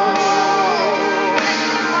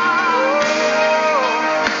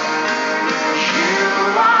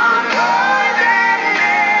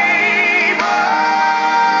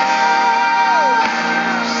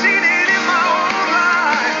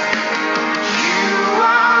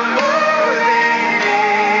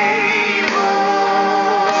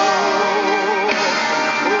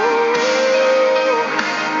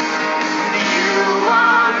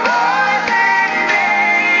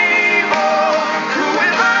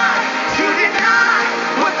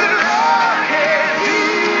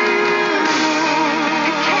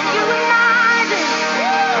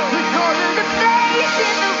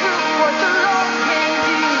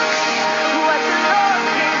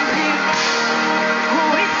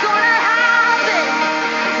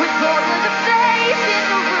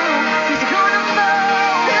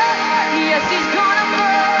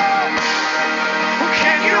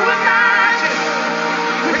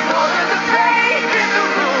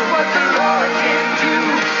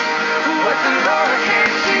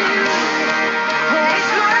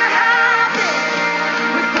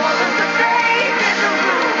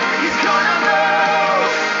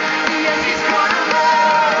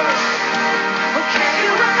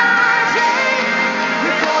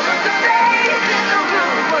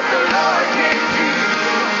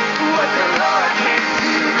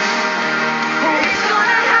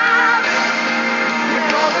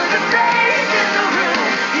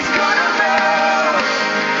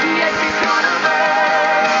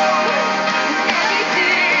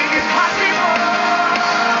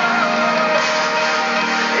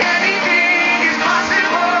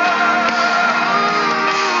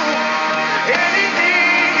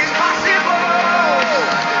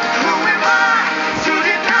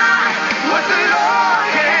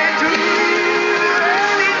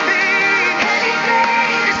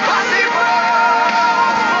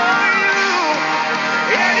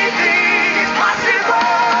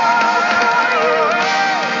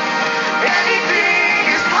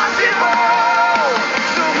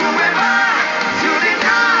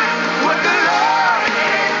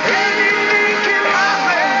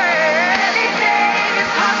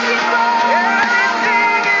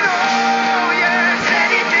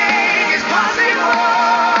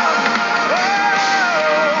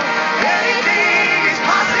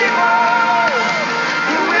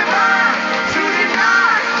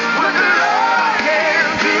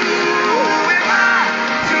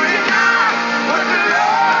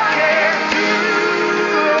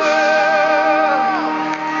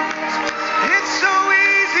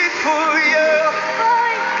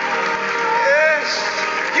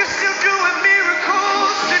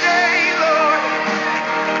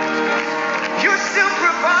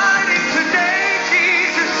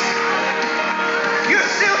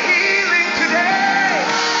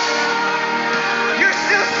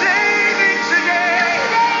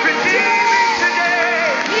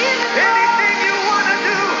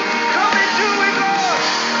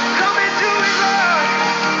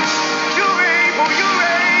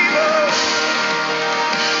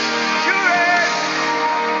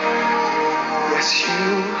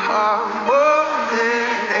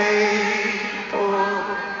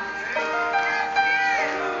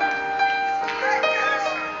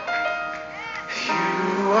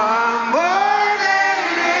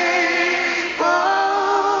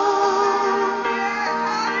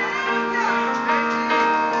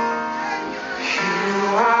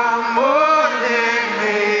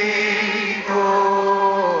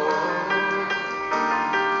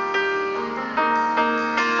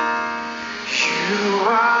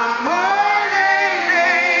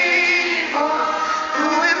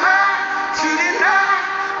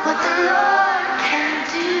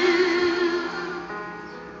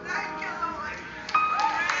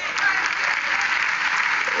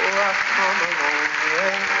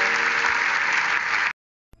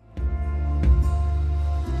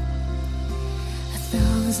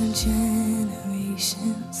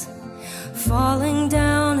 falling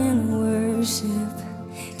down in worship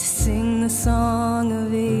to sing the song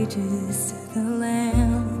of ages to the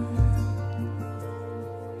Lamb.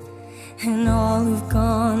 And all who've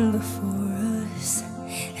gone before us,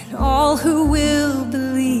 and all who will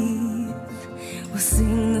believe, will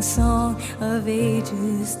sing the song of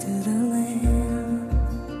ages to the Lamb.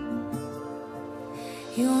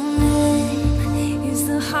 Your name is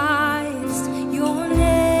the highest, your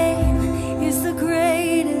name is the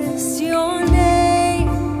greatest, your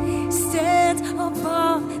name stands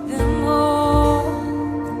above them all,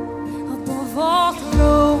 above all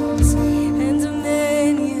thrones and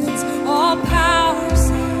dominions, all powers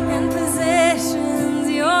and possessions.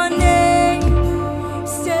 Your name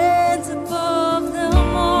stands above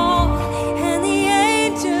them all, and the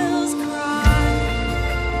angels cry,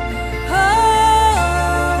 holy.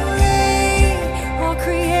 All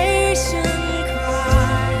creation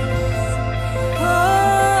cries,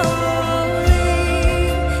 holy.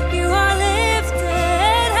 You are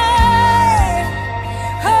lifted high,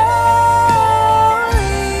 holy,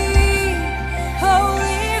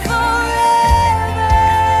 holy forever.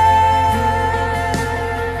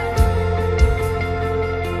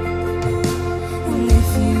 And if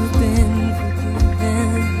you've been forgiven,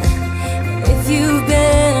 and if you've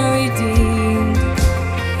been redeemed,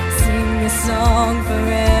 sing the song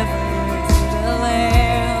forever to the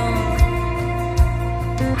Lamb.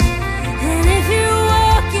 And if you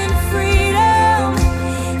walk in freedom,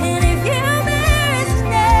 and if you bear His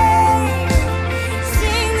name,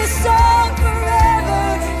 sing the song forever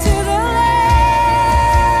to the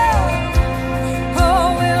Lamb. Oh,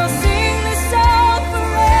 we'll sing the song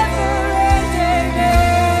forever and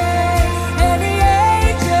amen. And the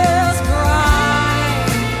angels cry,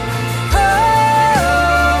 holy.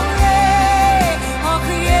 All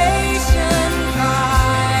creation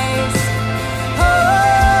cries, holy.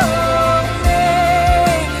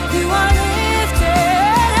 You are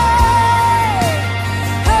lifted high,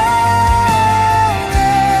 holy,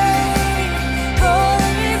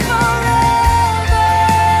 holy forever.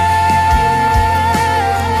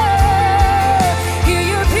 Hear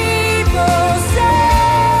your people say,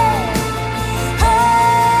 holy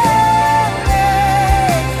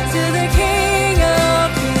to the King of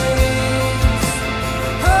Kings.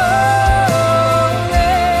 Holy,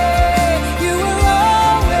 you will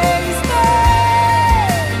always be.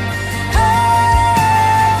 Holy,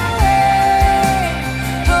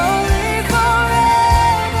 holy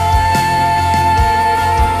forever.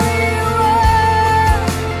 You are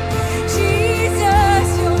Jesus.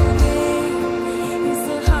 Your name is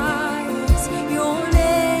the highest. Your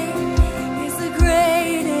name is the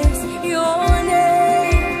greatest. Your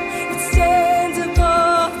name, it stands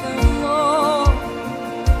above them all,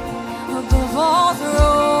 above all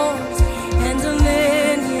thrones and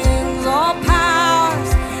dominions, all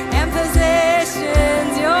powers and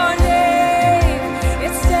possessions. Your name,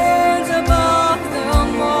 it stands above them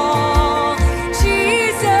all.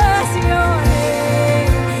 Jesus, your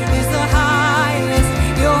name is the highest.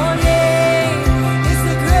 Your name is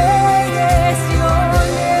the greatest. Your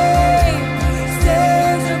name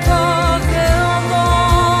stands above them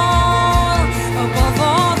all, above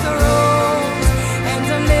all thrones and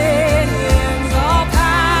dominions, all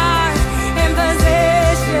powers and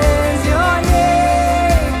possessions. Your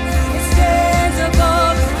name, it stands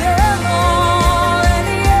above them all, and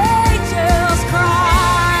the angels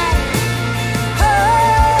cry,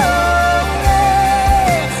 holy.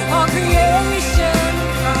 All creation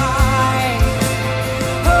cries,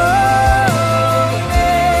 holy.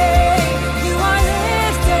 You are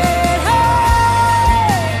lifted high,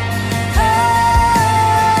 holy,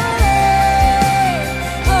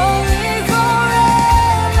 holy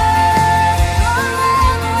forever.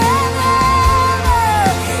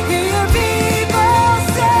 Hear your people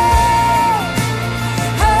say,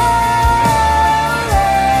 holy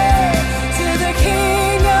to the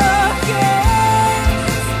King of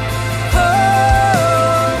Kings.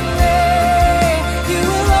 Holy, you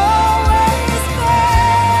will always be.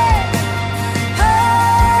 Holy,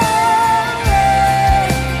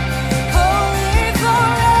 holy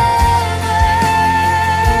forever.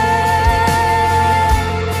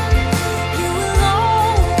 You will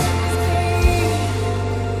always be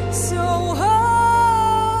so holy,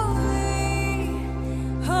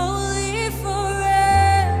 holy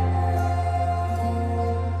forever.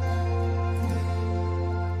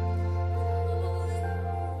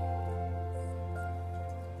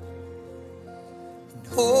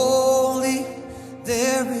 Holy,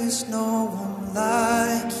 there is no one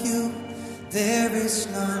like you. There is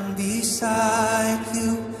none beside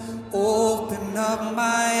you. Open up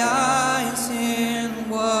my eyes in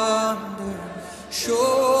what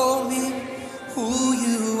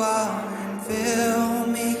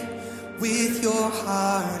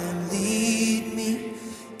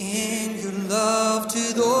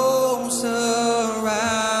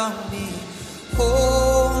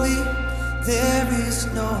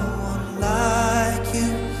no one like you.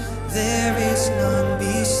 There is none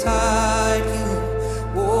beside you.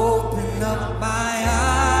 Open up my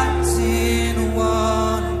eyes in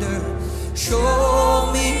wonder.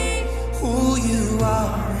 Show me who you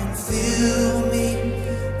are and fill me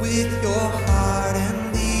with your heart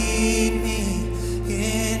and lead me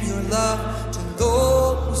in your love to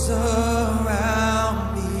those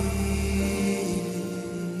around me.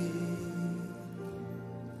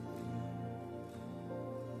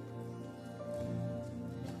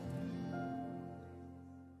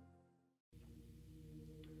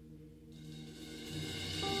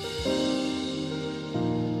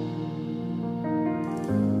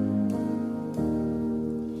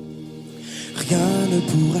 Rien ne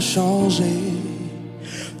pourra changer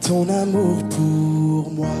ton amour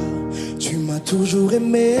pour moi. Tu m'as toujours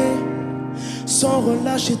aimé, sans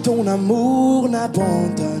relâcher ton amour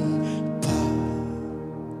n'abandonne pas.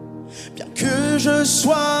 Bien que je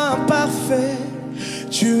sois imparfait,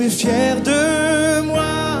 tu es fier de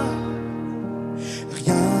moi.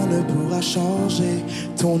 Rien ne pourra changer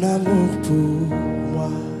ton amour pour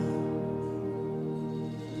moi.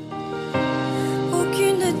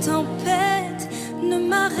 Aucune tempête ne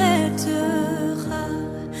m'arrêtera.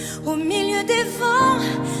 Au milieu des vents,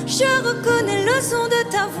 je reconnais le son de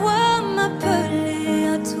ta voix m'appeler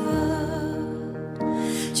à toi.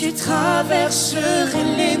 Tu traverserais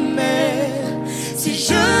les mers si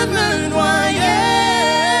je me noyais.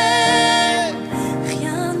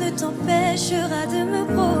 Rien ne t'empêchera de me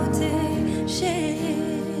protéger.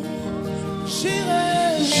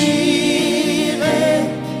 J'irai,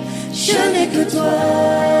 je n'ai que toi.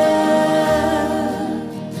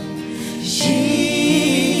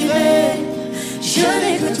 J'irai, je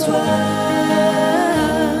n'ai que toi.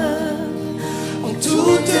 En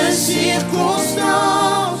toutes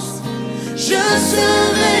circonstances, je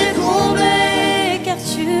serai comblé car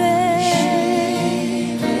tu es.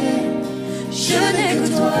 Je n'ai que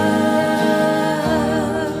toi.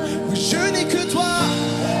 Je n'ai que toi,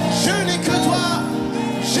 je n'ai que toi,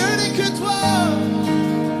 je n'ai que toi.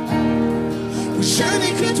 Je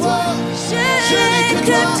n'ai que toi, je n'ai que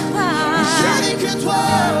toi, je n'ai que toi.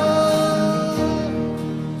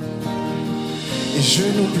 Et je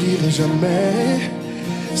n'oublierai jamais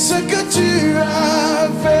ce que tu as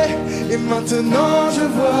fait. Et maintenant je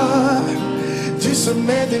vois du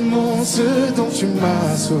sommet des monts ce dont tu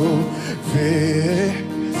m'as sauvé.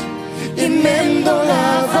 Et même dans la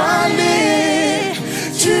vallée,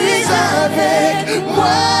 tu es avec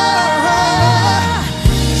moi.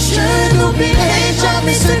 Je n'oublierai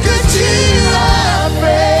jamais ce que tu as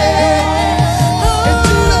fait. Et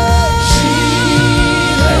tout le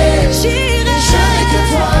j'irai, je n'ai que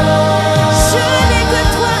toi. Je n'ai que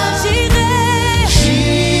toi, j'irai.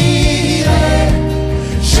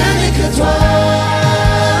 Je n'ai que toi.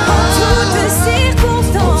 En toutes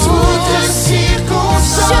circonstances,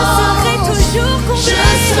 je serai toujours comblé. Je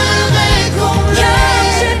serai comblé. Car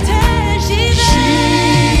je t'aime,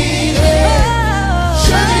 j'irai.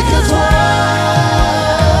 Je n'ai que toi.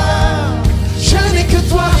 Je n'ai que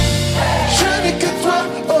toi. Je n'ai que toi.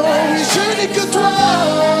 Oh oui, je n'ai que toi.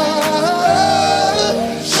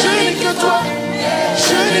 Je n'ai que toi.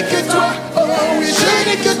 Je n'ai que toi. Oh oui, je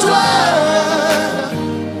n'ai que toi.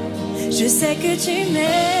 Je sais que tu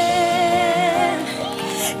m'aimes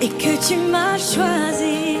et que tu m'as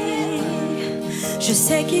choisi. Je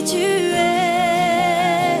sais qui tu es,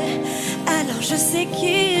 alors je sais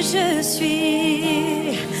qui je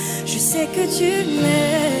suis. Je sais que tu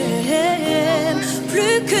m'aimes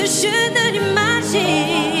plus que je ne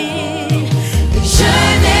l'imagine. Je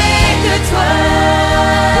n'ai que toi.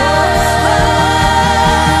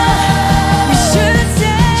 Je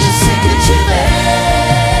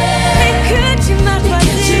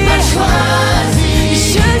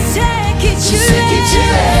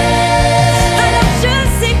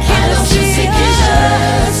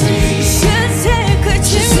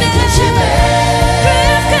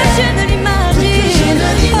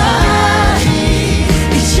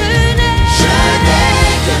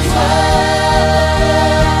n'ai que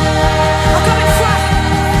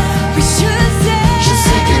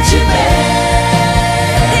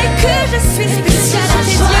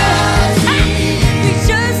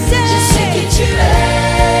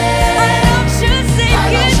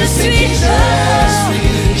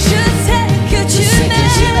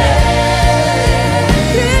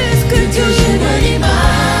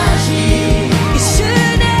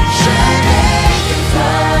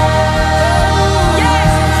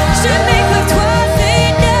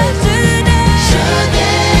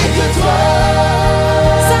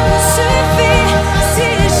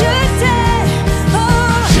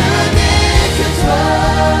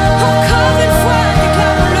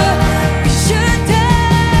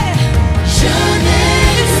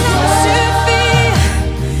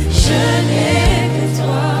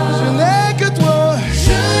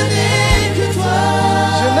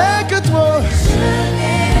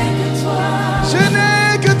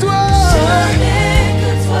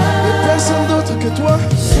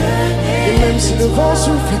vent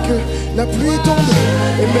souffle et que la pluie tombe,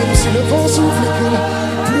 et même si le vent souffle et que la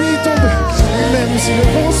pluie tombe, et même si le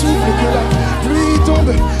vent souffle et que la pluie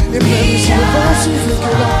tombe, et même si le vent souffle et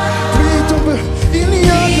que la pluie tombe, il n'y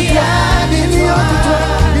a que toi, il n'y a que toi,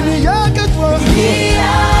 il n'y a que toi,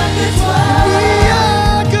 il n'y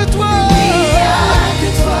a que toi, il n'y a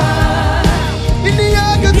que toi, il n'y a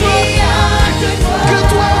que toi, que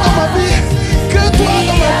toi dans ma vie, que toi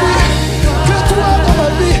dans ma vie, que toi dans ma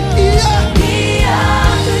vie, il n'y a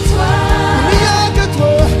que toi, il n'y a que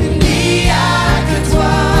toi, il n'y a que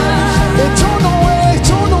toi, et ton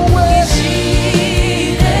nom est,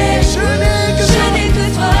 Jireh, je n'ai que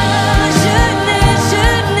toi, Je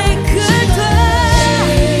n'ai que toi.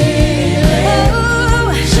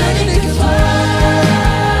 Oh, je n'ai que toi,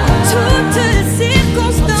 toutes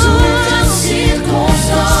circonstances,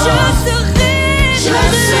 je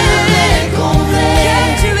serai comblé. Car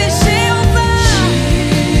tu es Jéhovah.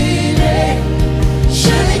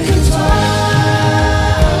 je n'ai que toi.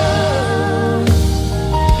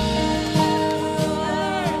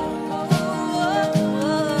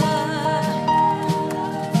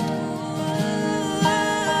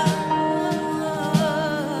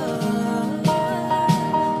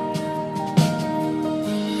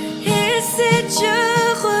 Et si Dieu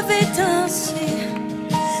revêt ainsi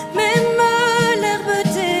même l'herbe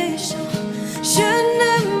des champs, je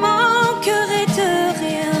ne manquerai de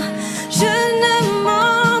rien, je ne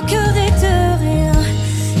manquerai de rien.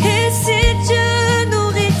 Et si Dieu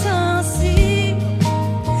nourrit ainsi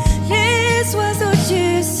les oiseaux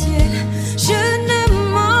du ciel, je ne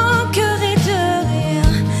manquerai de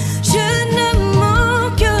rien, je ne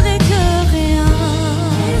manquerai de rien.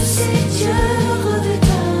 Et si Dieu revêt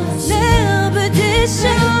ainsi l'herbe des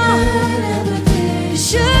champs,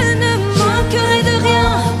 je ne manquerai de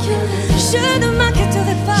rien, je ne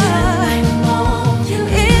m'inquiéterai pas.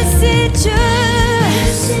 Et si Dieu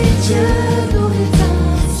nourrit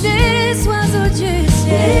les oiseaux du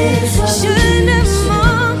ciel, je ne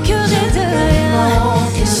manquerai de rien,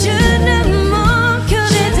 je ne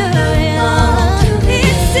manquerai de rien.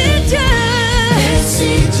 Et si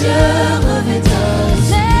Dieu revêt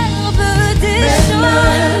l'herbe des champs,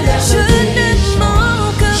 je ne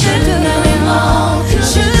manquerai de rien,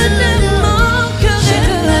 je ne manquerai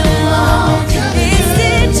de rien. Et si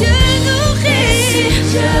Dieu nourrit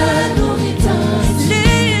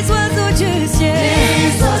les oiseaux du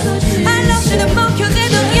ciel, alors je ne manquerai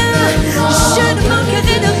de rien, je ne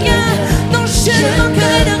manquerai de rien, non je ne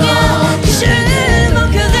manquerai de rien, je ne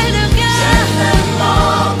manquerai de rien,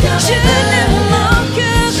 je ne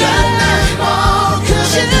manquerai, je ne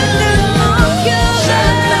manquerai,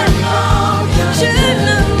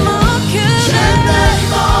 je ne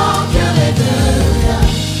manquerai de rien,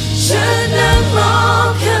 je ne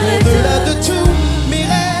manquerai de Au-delà de tous mes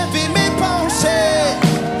rêves et mes pensées,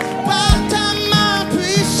 par ta main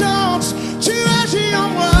puissante, tu agis en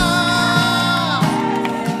moi.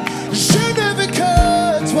 Je ne veux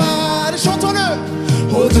que toi, chantons-le.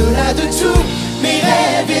 Au-delà de tous mes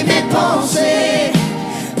rêves et mes pensées,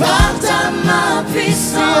 par ta main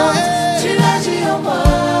puissante, tu agis en moi.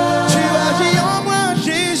 Tu agis en moi,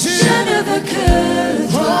 Jésus. Je ne veux que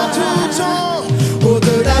toi. En tout temps,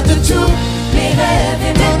 au-delà de tout, Mes rêves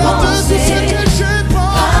et mes au-delà de tout ce pensées, que je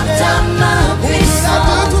pense, par ta main au-delà de tout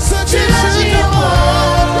puissante, ce que tu agis en moi.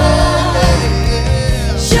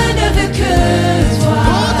 je Je ne veux que toi.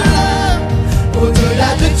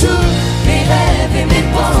 au-delà de tout, Mes rêves et mes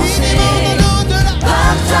pensées, au-delà,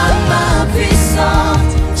 par ta main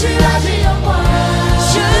puissante, tu agis en moi.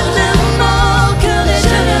 Je ne manquerai,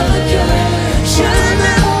 je ne veux que, je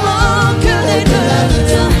ne manquerai de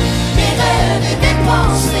rien. Mes rêves et mes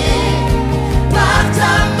pensées, par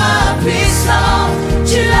ta main puissante,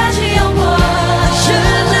 tu agis en moi. Je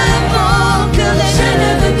ne manquerai, je ne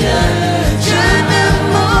veux que, je ne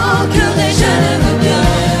manquerai, je ne veux que,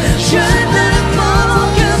 je ne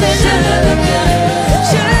manquerai, je ne veux que,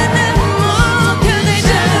 je ne manquerai,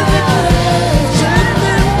 je ne veux que, je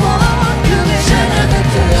ne manquerai, je ne veux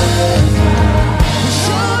que.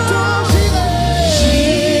 chantons,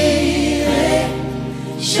 Jireh,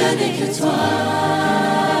 je n'ai que toi.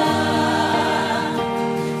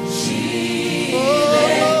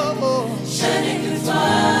 Jireh, je n'ai que toi.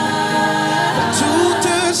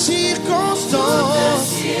 toutes circonstances,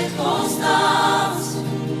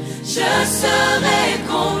 Je serai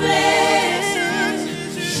comblé.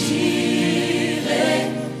 Jireh,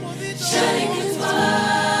 je n'ai que toi.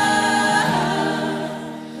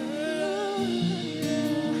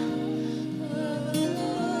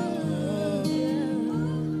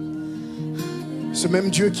 ce même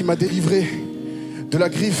Dieu qui m'a délivré de la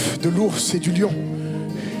griffe de l'ours et du lion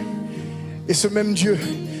et ce même Dieu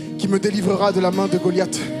qui me délivrera de la main de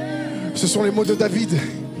Goliath. Ce sont les mots de David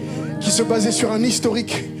qui se basaient sur un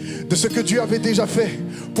historique de ce que Dieu avait déjà fait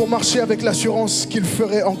pour marcher avec l'assurance qu'il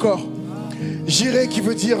ferait encore. Jireh, qui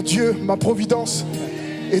veut dire Dieu, ma providence,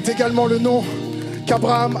 est également le nom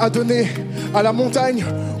qu'Abraham a donné à la montagne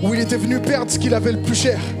où il était venu perdre ce qu'il avait le plus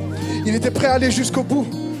cher. Il était prêt à aller jusqu'au bout,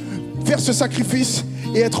 faire ce sacrifice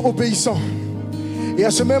et être obéissant. Et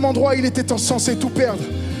à ce même endroit, il était censé tout perdre.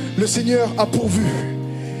 Le Seigneur a pourvu.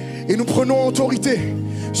 Et nous prenons autorité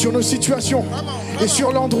sur nos situations et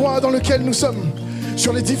sur l'endroit dans lequel nous sommes,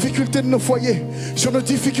 sur les difficultés de nos foyers, sur nos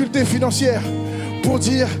difficultés financières, pour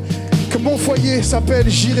dire que mon foyer s'appelle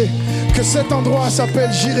Jireh, que cet endroit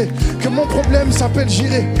s'appelle Jireh, que mon problème s'appelle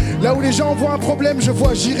Jireh. Là où les gens voient un problème, je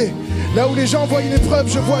vois Jireh. Là où les gens voient une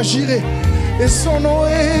épreuve, je vois Jireh. Et son nom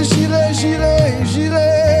est Jireh, Jireh,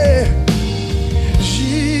 Jireh.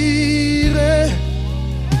 Jireh,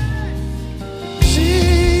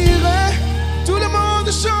 Jireh. Tout le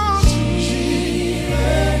monde chante.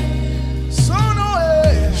 Jireh. Son nom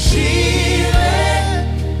est Jireh,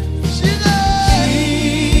 Jireh,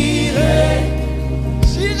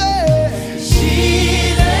 Jireh, Jireh.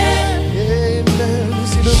 Et même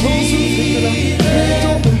si le vent souffle et que la pluie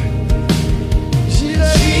tombe,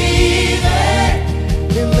 Jireh.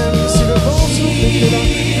 Et même si le vent souffle et que la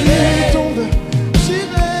pluie tombe,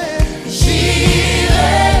 Jireh,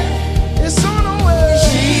 Jireh. Et son nom est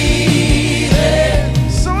Jireh,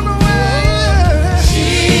 son nom est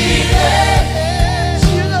Jireh,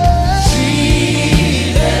 Jireh,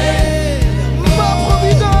 Jireh. Ma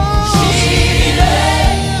providence, Jireh.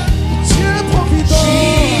 Dieu providence,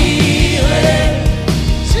 Jireh,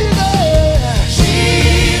 Jireh,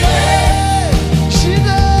 Jireh,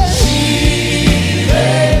 Jireh, Jireh.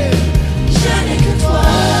 Je n'ai que toi.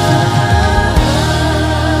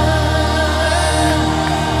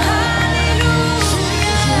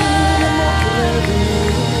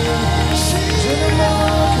 Je ne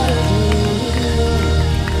manquerai de rien.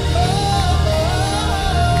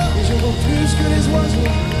 Et je vaux plus que les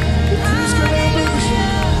oiseaux, et plus que l'herbe du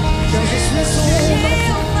champ, car je suis son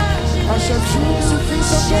enfant. À chaque jour suffit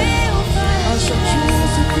sa peine, à chaque jour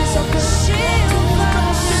suffit sa peine.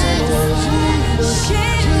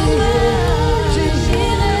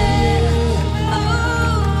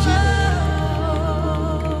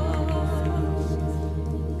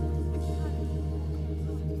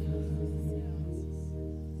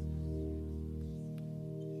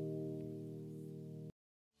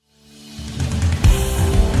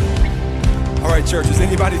 All right, church, is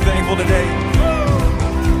anybody thankful today?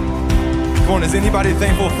 Come on, is anybody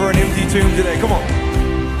thankful for an empty tomb today? Come on.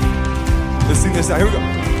 Let's sing this out. Here we go.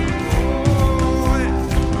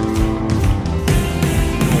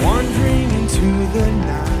 Wandering into the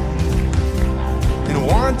night and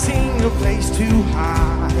wanting a place to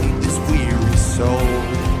hide this weary soul.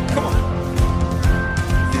 Come on.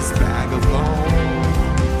 This bag of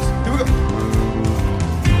bones. Here we go.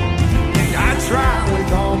 And I try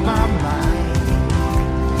with all my might,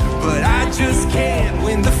 but I just can't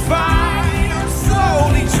win the fight. I'm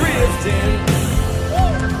slowly drifting,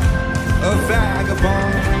 a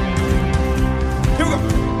vagabond. Here we go.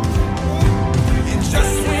 And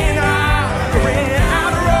just when I ran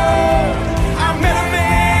out of road, I met a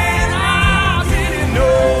man I didn't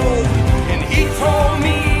know, and he told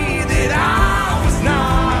me that I was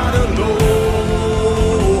not alone.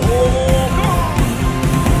 Come on.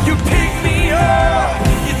 You picked me up,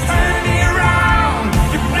 you turned me around,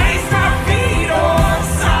 you placed my feet on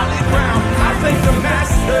solid ground. I thank the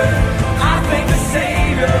Master, I thank the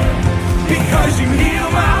Savior, because you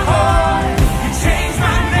healed my heart, you changed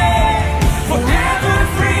my name, forever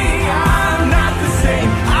free. I'm not the same.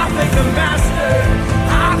 I thank the Master,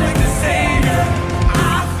 I thank the Savior,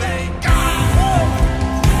 I thank God.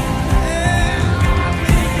 Yeah, I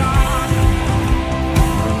thank God.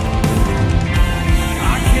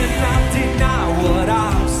 I cannot deny what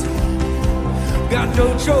I've seen. Got no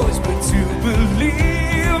choice but to believe.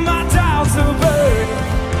 My doubts are burning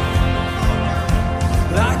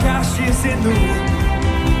like ashes in the wind.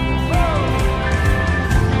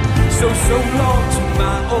 So long to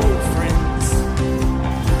my old friends,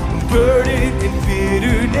 burden and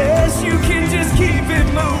bitterness. You can just keep it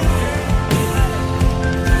moving.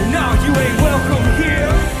 No, you ain't welcome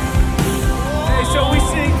here. Hey, shall we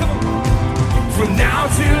sing? Come on. From now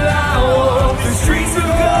till I walk the streets of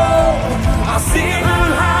gold, I'll sing of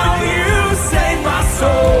how you saved my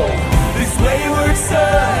soul. This wayward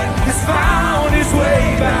son has found his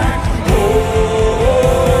way back home.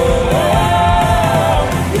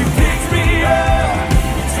 You picked me up,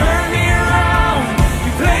 you turned me around,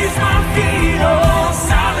 you placed my feet on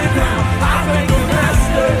solid ground. I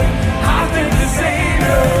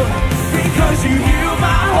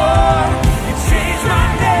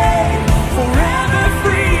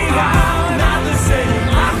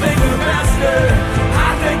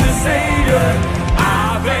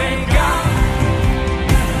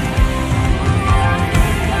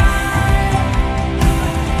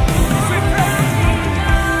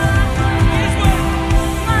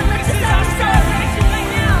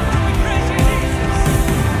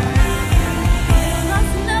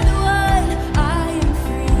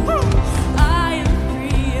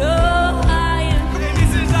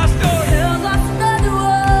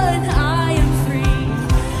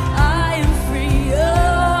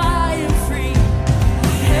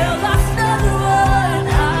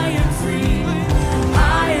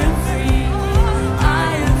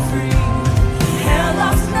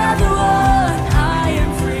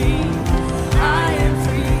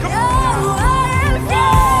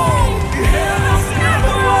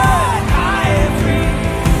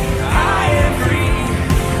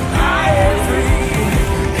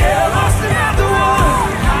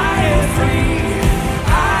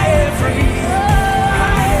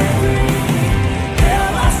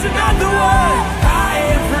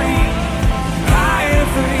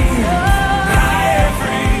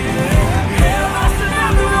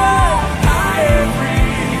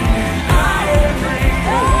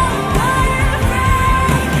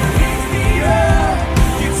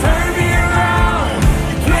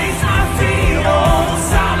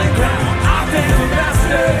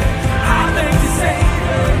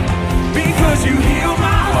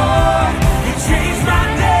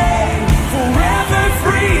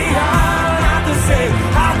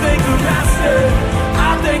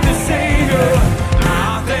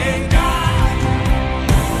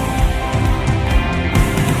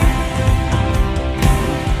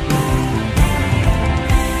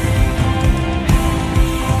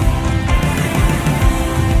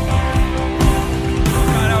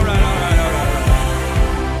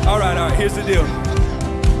here's the deal.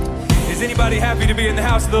 Is anybody happy to be in the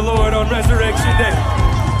house of the Lord on Resurrection Day?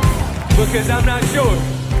 Because I'm not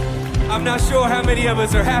sure how many of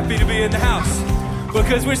us are happy to be in the house.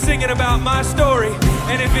 Because we're singing about my story.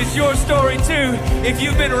 And if it's your story too, if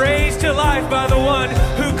you've been raised to life by the one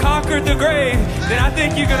who conquered the grave, then I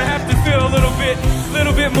think you're gonna have to feel a little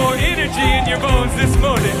bit more energy in your bones this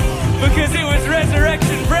morning. Because it was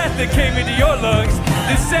resurrection breath that came into your lungs.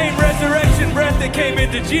 The same resurrection breath that came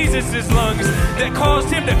into Jesus' lungs that caused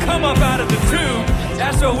him to come up out of the tomb.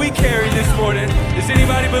 That's what we carry this morning. Does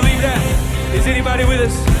anybody believe that? Is anybody with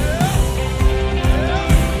us?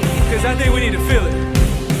 Because I think we need to feel it.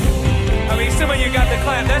 I mean, some of you got the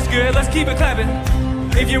clap. That's good. Let's keep it clapping.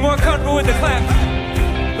 If you're more comfortable with the clap.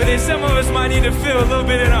 But then some of us might need to feel a little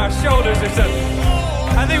bit in our shoulders or something.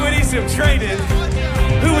 I think we need some training.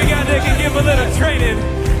 Who we got that can give a little training?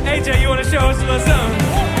 AJ, you want to show us a little something? You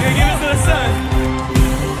gonna give us a little something?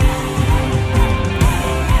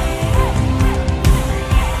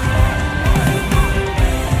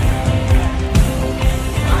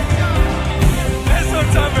 That's what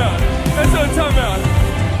I'm talking about. That's what I'm talking about.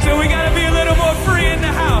 So we got to be a little more free in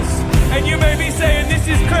the house. And you may be saying, this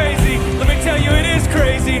is crazy. Let me tell you, it is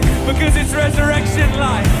crazy because it's resurrection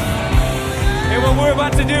life. And what we're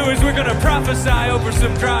about to do is we're going to prophesy over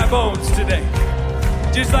some dry bones today.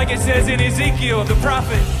 Just like it says in Ezekiel, the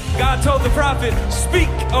prophet, God told the prophet, speak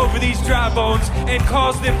over these dry bones and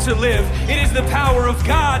cause them to live. It is the power of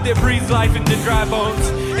God that breathes life into dry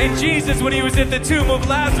bones. And Jesus, when he was at the tomb of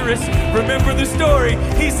Lazarus, remember the story,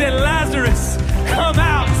 he said, Lazarus, come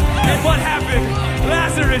out. And what happened?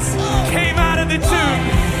 Lazarus came out of the tomb,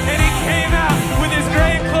 and he came out with his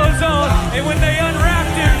grave clothes on. And when they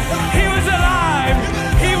unwrapped him, he was alive.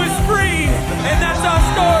 He was free. And that's our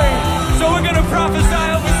story. So we're going to prophesy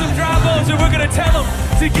over some dry bones, and we're going to tell them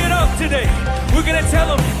to get up today. We're going to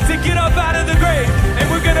tell them to get up out of the grave. And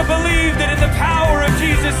we're going to believe that in the power of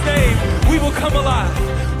Jesus' name, we will come alive.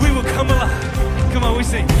 We will come alive. Come on, we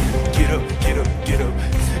sing. Get up, get up, get up.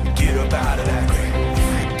 Get up out of that grave.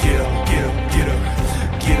 Get up, get up, get up.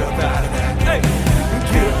 Get up out of that. Hey,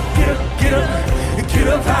 get up, get up, get up. Get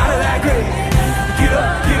up out of that grave. Get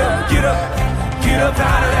up, get up, get up. Get up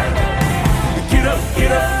out of that. Get up,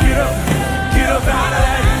 get up, get up. Get up out of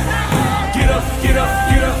that. Get up, get up,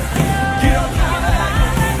 get up. Get up out of that.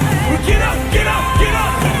 Get up, get up, get up.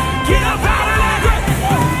 Get up out of that grave.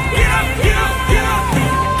 Get up, get up, get up. Get up out of that. Get up, get up, get up.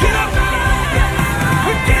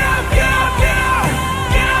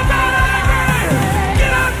 Get up out of that grave.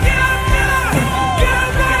 Get up, get up, get up. Get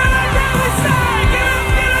up out of that grave. We say, get up,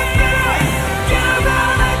 get up, get up. Get up out of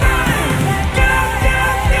that grave. Get up, get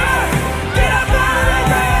up, get up. Get up out of that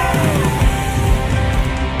grave.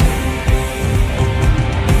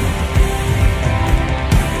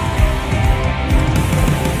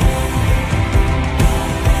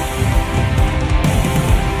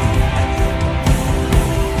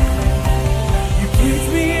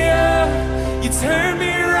 Turn me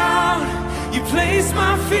around, you place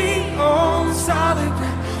my feet on solid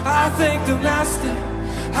ground. I thank the Master,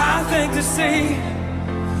 I thank the Savior,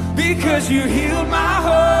 because you healed my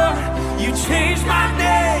heart, you changed my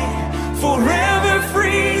name, forever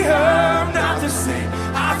free. I'm not the same.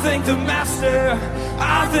 I thank the Master,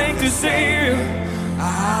 I thank the Savior,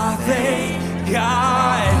 I thank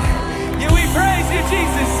God. Yeah, we praise you,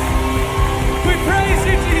 Jesus. We praise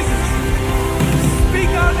you, Jesus. Speak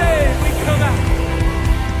our name, we come out.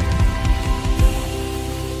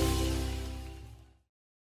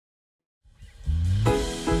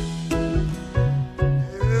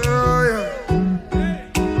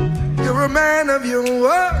 Man of your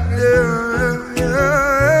word,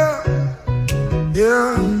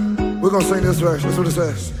 yeah. We're gonna sing this verse. That's what it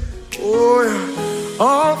says. Oh yeah.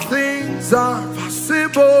 All things are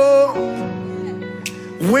possible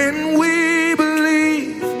when we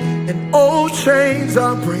believe, and old chains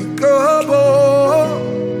are breakable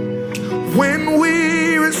when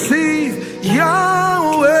we receive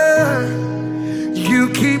Yahweh. You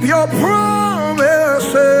keep your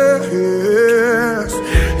promises.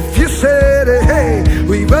 You said it, hey,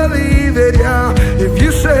 we believe it, yeah. If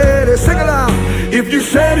you said it, sing aloud. If you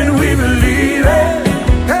said it, we believe it.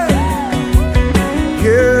 Hey,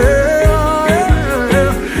 yeah.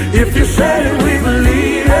 If you said it, we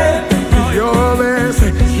believe it. You're a man,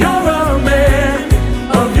 say, you're a man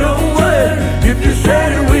of your word. If you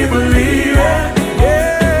said it, we believe it.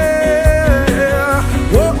 Yeah.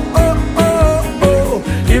 Whoa, oh, oh, oh.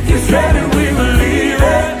 If you said it, we believe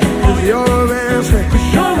it. You're a man, say,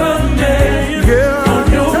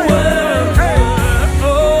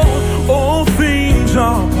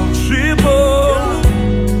 are possible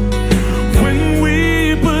when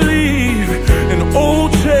we believe,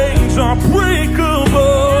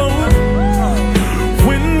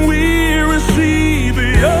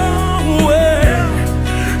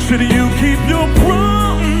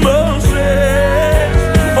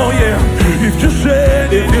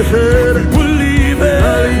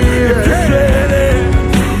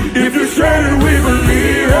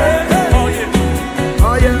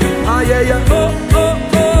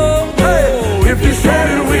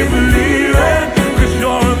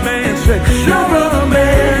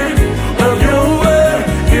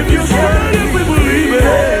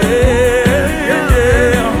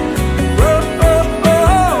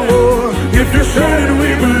 we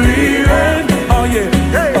believe it. Oh yeah.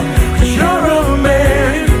 Hey. 'Cause you're a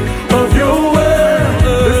man of your word.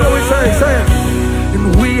 That's what we say it. And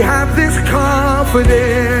we have this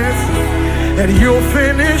confidence that you'll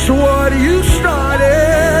finish what you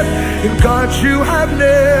started. And God, you have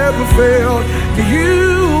never failed. You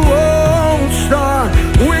won't start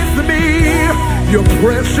with me. You're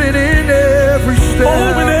present in every step.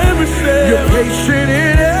 You're patient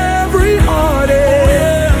in every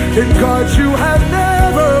heartache. And God, you have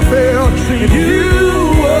never failed. And you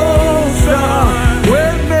won't start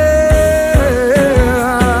with me.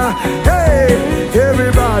 Hey,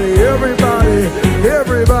 everybody,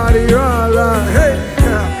 all right. Hey,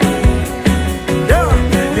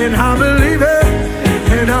 yeah. And I believe it.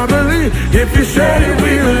 And I believe if you said it,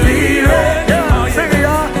 we believe it. Yeah, sing it,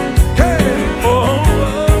 y'all. Hey,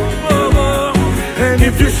 and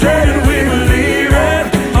if you said it, we believe it.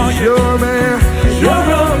 You're a man. You're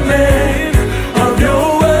a man of your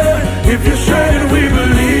word. If you said it, we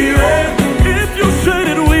believe it. If you said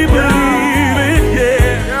it, we believe it.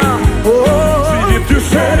 Yeah. Oh, if you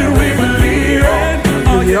said it, we believe it.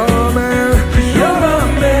 You're a man. You're a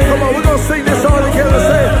man. Come on, we're gonna sing this all together.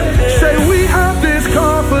 Say we have this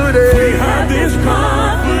confidence. We have this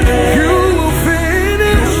confidence. You will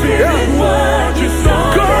finish what you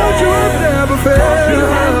started. God, you have never failed.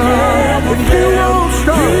 And you won't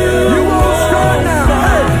stop. You won't stop now.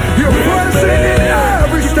 Hey, you're present in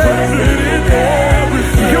every step.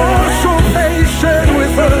 You're so patient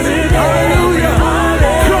with us. Hallelujah.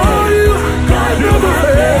 God, you never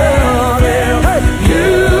fail. Hey, you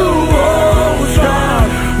won't stop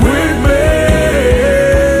with me.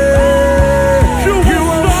 You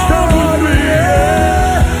won't stop with me.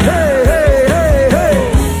 Hey, hey, hey, hey,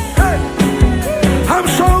 hey. I'm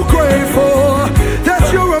so grateful that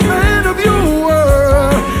you're a man of your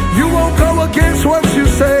word. You won't go against what you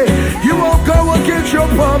say. You won't go against your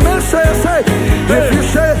promises. Hey,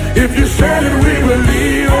 if you said it, we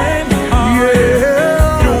believe it.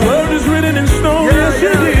 Yeah. Your word is written in stone. Yes,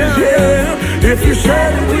 it is. Yeah. If you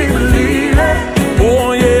said it, we believe it.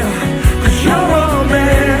 Oh yeah. 'Cause you're a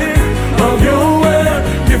man of your word.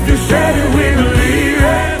 If you said it, we believe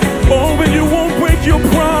it. Oh, and you won't break your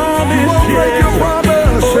promise. You won't break your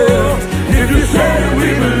promise. Oh, if you said it, we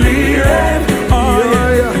believe it. Oh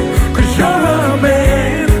yeah. 'Cause you're a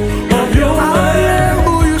man of your word. I am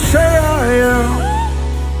who you say I am.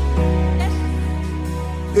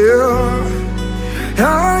 Yeah.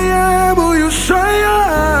 I am who you say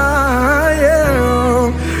I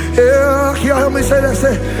am. Yeah. Can y'all help me say that?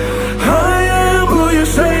 Say, I am who you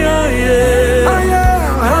say I am.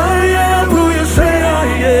 I am who you say I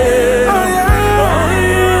am. I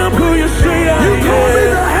am who you say I am. You call me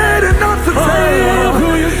the head and not the tail. I am who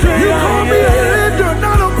you say I am. You call me a lender,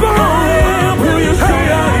 not a borrower. I am who you say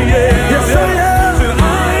I am. Yes, I am. Said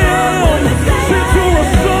I am. Said you're a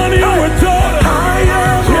son, you're a daughter. I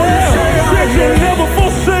am who you say I am. Said you'll never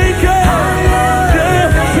forsake us. I am. Yeah.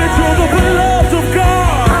 Said you're the beloved of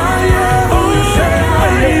God. I am who you say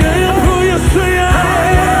I am. I am who you say I am. I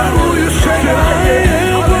am who you say I am. I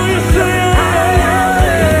am who you say I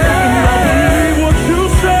am. I believe what you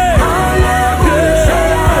say. I am who you say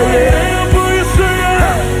I am. I am who you say I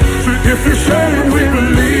am. So if you say it, we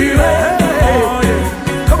believe it. Oh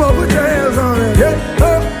yeah. Come on, put your hands on it. Yeah.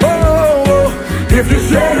 Oh, oh, oh. If you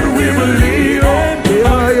say it, we believe it.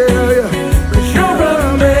 Yeah, yeah, yeah. 'Cause you're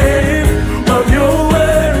a man of your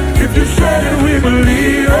word. If you say it, we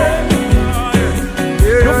believe it.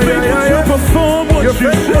 You're faithful to perform what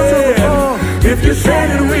you said. If you said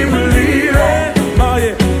it, we believe it. Oh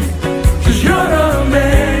yeah. 'Cause you're a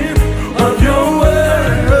man of your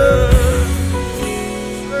word.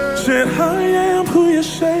 Said I am who you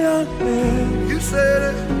say I am. You said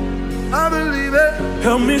it. I believe it.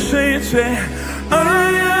 Help me say it. Say I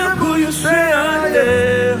am who you say I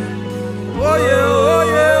am. Oh yeah, oh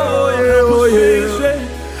yeah, oh yeah, oh yeah. Say,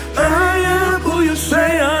 I am who you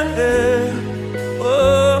say I am.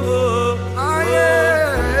 Oh, I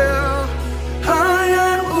am. I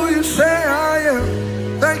am who you say I am.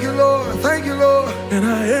 Thank you, Lord. Thank you, Lord. And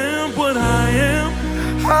I am what I am.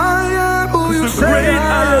 I am who you say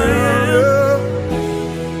I am.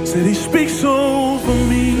 Said he speaks over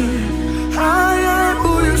me. I am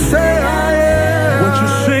who you say I am. What you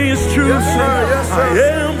say is true. Yes, sir. Yes, sir. I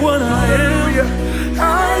am what I am.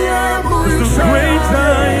 I am who you say great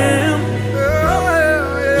I am.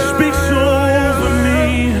 He speaks over me.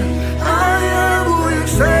 I am who you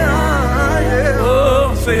say I am.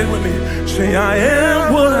 Oh, say it with me. Say I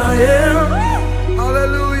am what I am.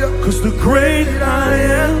 Hallelujah. 'Cause the great I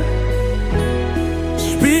am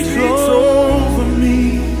speaks over me.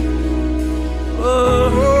 Oh,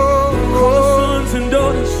 call the sons and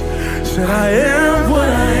I am what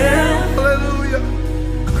I am. Hallelujah.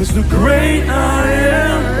 Cause the great I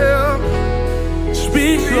am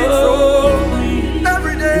speaks of me.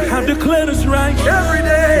 Every day. You have declared us right. Every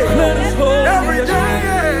day. Declared us holy. Every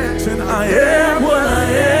day. Said I am what I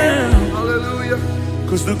am. Hallelujah.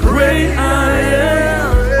 Cause the great I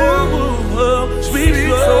am speaks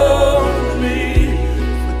of me.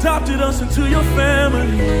 Adopted us into your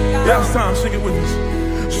family. Last time, sing it with us.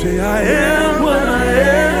 Say I am what I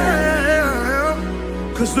am.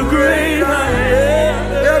 Cause the great I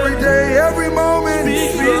am. Every day, every moment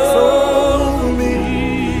speaks over me.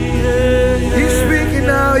 He's speaking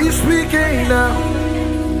now, he's speaking now.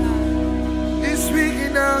 He's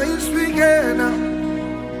speaking now, he's speaking now.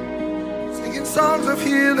 Singing songs of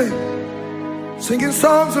healing, singing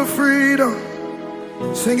songs of freedom,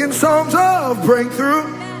 singing songs of breakthrough.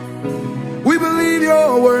 We believe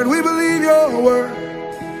your word, we believe your word.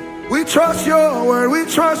 We trust your word, we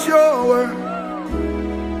trust your word.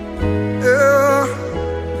 Yeah.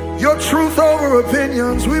 Your truth over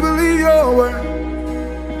opinions, we believe your word.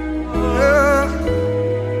 Yeah.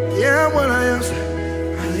 I am what I am.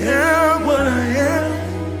 I am what I am.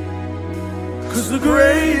 Cause the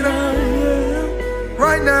great I am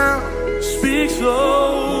right now speaks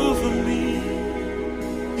over me.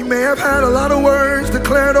 You may have had a lot of words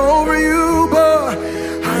declared over you, but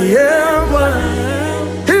I am what I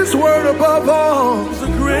am. His word above all. Cause the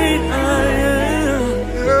great I am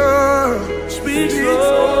speaks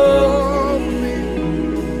over me.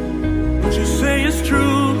 What you say is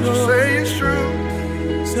true. What you say is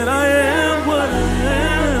true. Said I am what I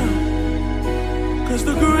am. Cause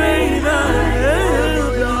the great I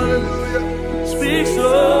am speaks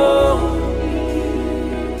over me.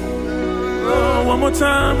 Oh, one more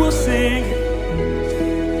time we'll sing.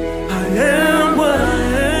 I am what I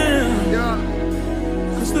am.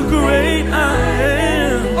 Cause the great I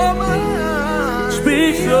am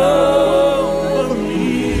speaks over me.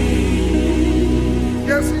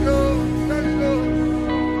 Yes, he knows. Yes, he knows.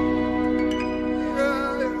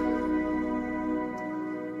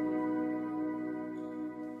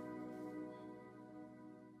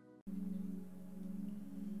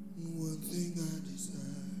 One thing I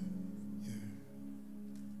desire,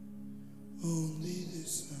 only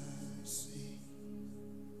this I see,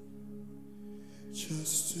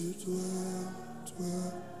 just to dwell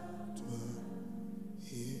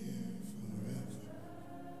here forever.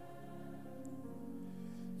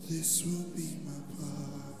 This will be my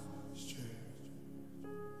posture,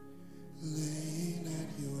 laying at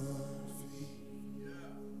your feet.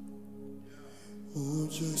 Oh,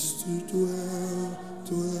 just to dwell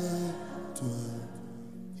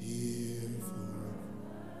here forever.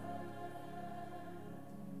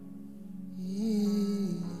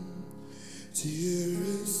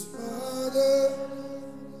 Dearest Father,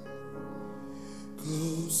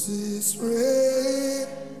 closest friend,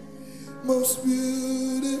 most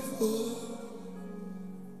beautiful,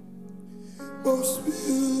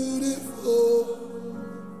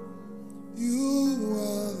 you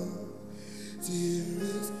are.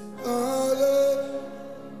 Dearest Father,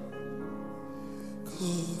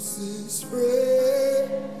 closest friend,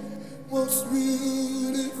 most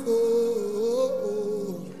beautiful,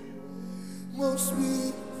 most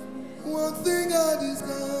beautiful. One thing I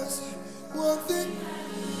desire, one thing,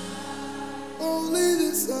 only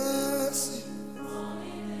this I see,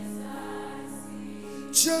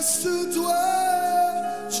 just to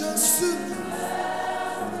dwell, just to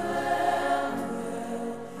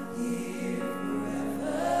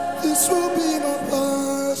this will be my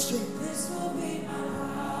posture,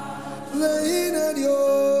 laying at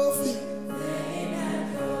your feet.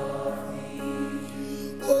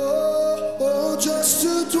 Oh, just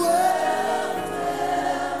to dwell.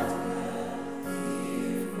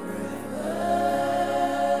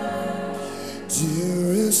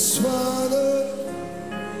 Dearest Father,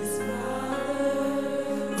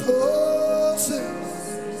 closest,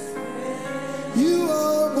 you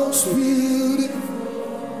are most beautiful.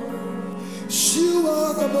 You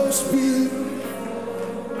are most beautiful.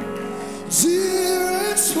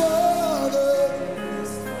 Dearest Father,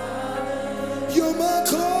 you're my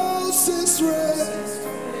closest friend.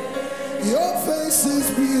 Your face is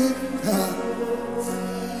beautiful.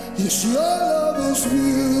 Yes, your love is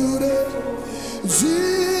beautiful.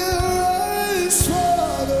 Dearest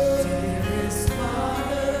Father,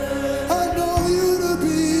 I know you to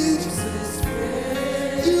be.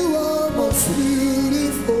 You are most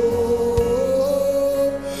beautiful,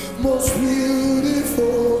 most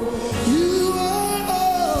beautiful. You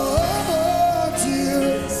are,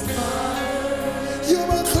 dearest. You're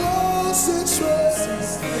my closest friend.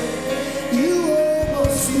 You are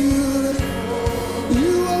most beautiful.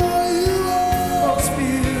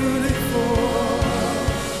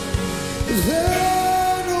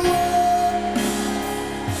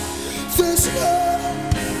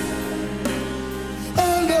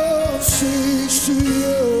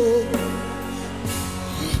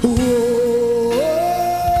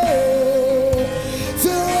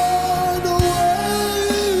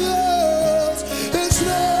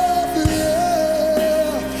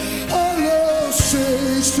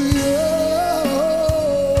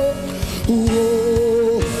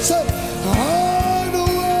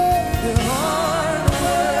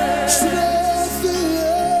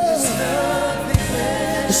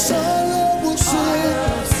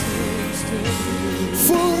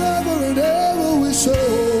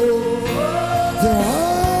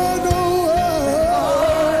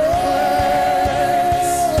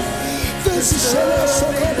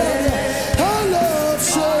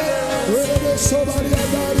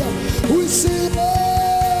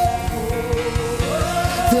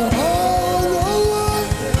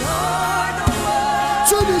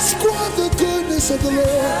 Of the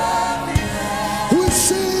Lord, we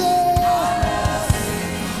sing,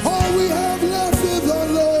 all we have left is our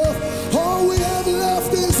love. All we have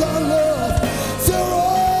left is our love. There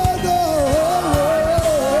are no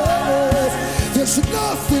words. There's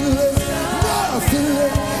nothing left, nothing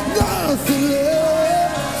left, nothing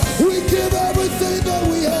left. We give everything that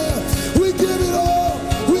we have. We give it all.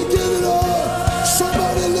 We give it all.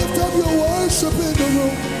 Somebody lift up your worship in the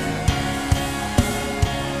room.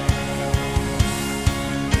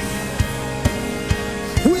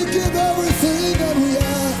 Everything that we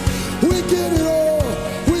have, we give it all.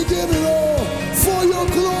 We give it all for your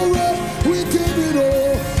glory. We give it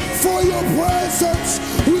all for your presence.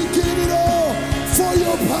 We give it all for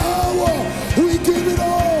your power. We give it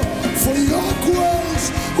all for your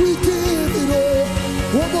grace. We give it all.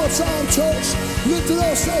 One more time, church. Lift it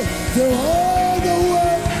up. Say, there are no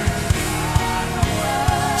words.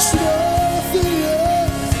 Nothing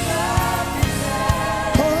left.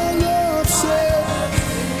 Our love says.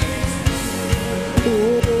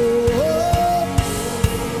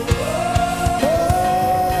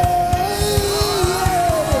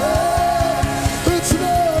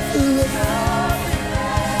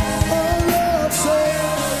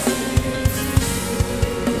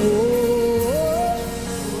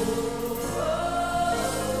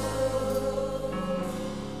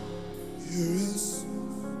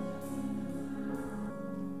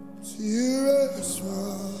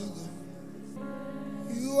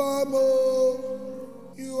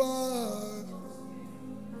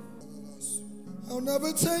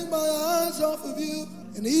 Take my eyes off of you,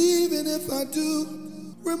 and even if I do,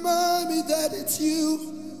 remind me that it's you.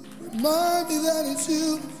 Remind me that it's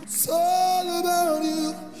you. It's all about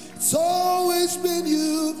you. It's always been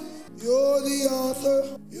you. You're the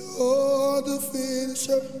author. You're the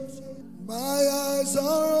finisher. My eyes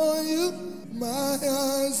are on you. My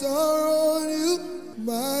eyes are on you.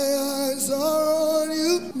 My eyes are on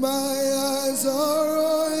you. My eyes are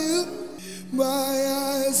on you. My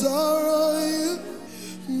eyes are on you.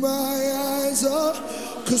 My eyes are,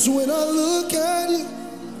 'cause when I look at you,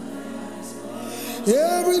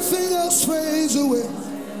 everything else fades away.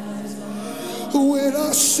 When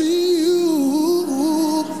I see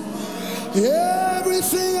you,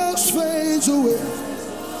 everything else fades away.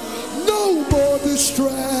 No more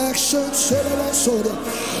distractions,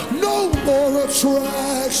 no more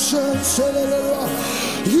attractions.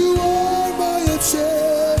 You are my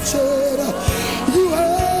attention. You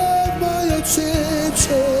have my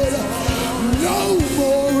attention. No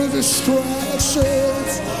more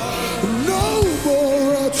distractions. No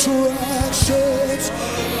more attractions.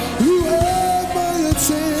 You have my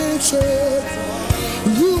attention.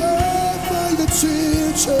 You have my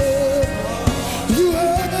attention. You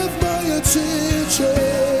have my attention.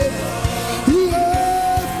 You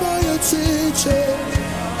have my attention.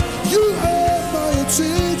 You have my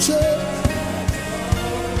attention.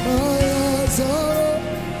 My eyes are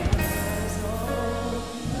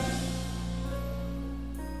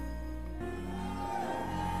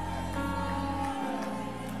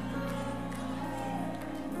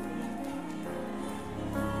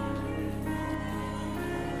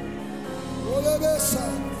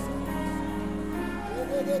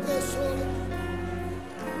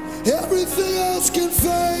everything else can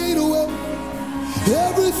fade away.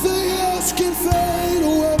 Everything else can fade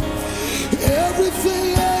away.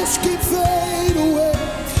 Everything else can fade away.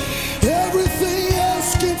 Everything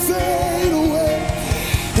else can fade away.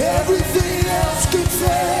 Everything else can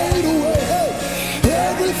fade away.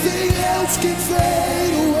 Everything else can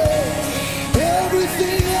fade away.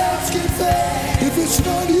 Everything else can fade. If it's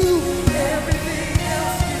not you,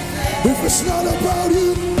 if it's not about you,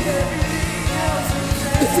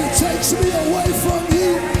 if it takes me away from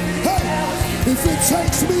you, hey, if it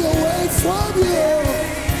takes me away from you,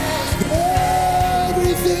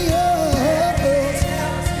 everything else,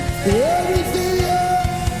 everything else.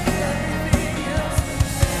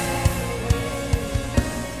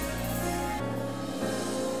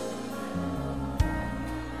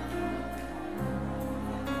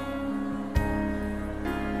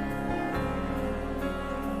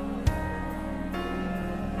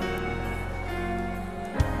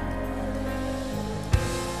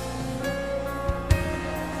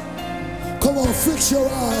 Come on, fix your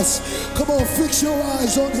eyes. Come on, fix your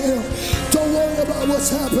eyes on him. Don't worry about what's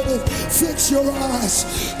happening. Fix your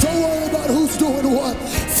eyes. Don't worry about who's doing what.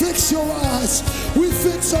 Fix your eyes. We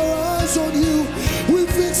fix our eyes on you. We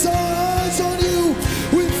fix our eyes on you.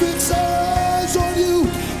 We fix our eyes on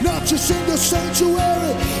you. Not just in the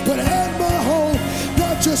sanctuary, but at my home.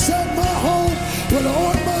 Not just at my home, but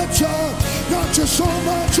on my job. Not just on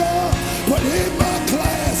my job, but in my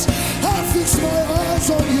class. I fix my eyes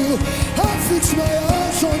on you. I fix my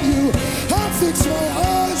eyes on you. I fix my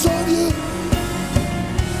eyes on you.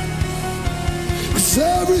 'Cause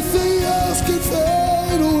everything else can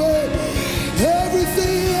fade away.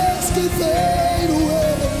 Everything else can fade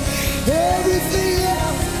away. Everything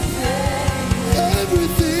else,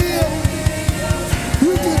 everything else.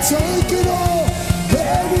 You can take it all.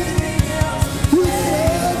 Everything else, you can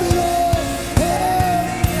have it all.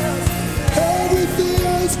 Everything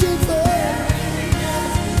else can fade.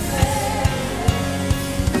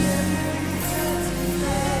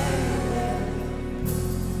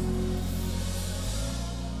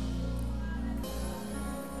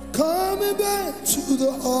 Coming back to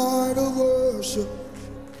the heart of worship.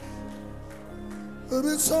 But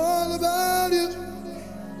it's all about you.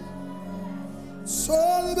 It's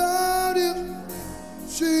all about you,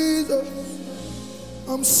 Jesus.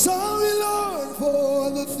 I'm sorry, Lord,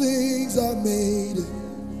 for the things I made.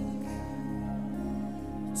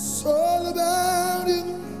 It's all about you.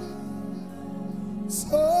 It's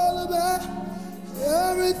all about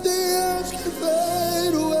everything else can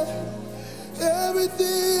fade away.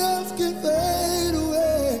 Everything else can fade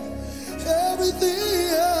away. Everything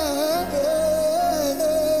else,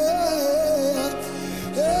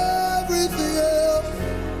 everything else.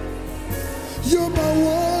 You're my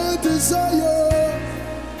one desire.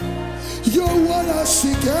 You're what I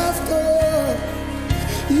seek after.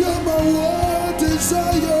 You're my one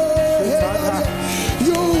desire.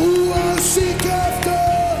 You're who I seek after.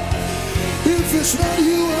 If it's not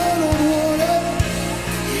you, I don't want it.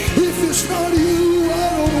 If it's not you, I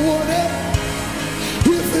don't want it.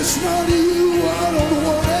 If it's not you, I don't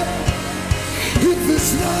want it. If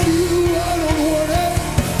it's not you, I don't want it.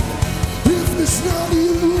 If it's not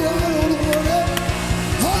you, I don't want it.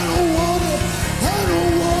 I don't want it. I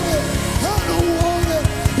don't want it. I don't want it.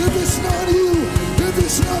 If it's not you, if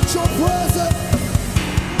it's not your presence.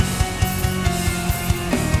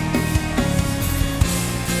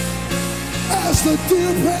 As the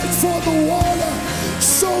deer pants for the water,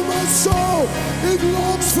 so my soul, it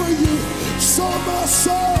longs for you. So my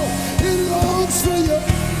soul, it longs for you.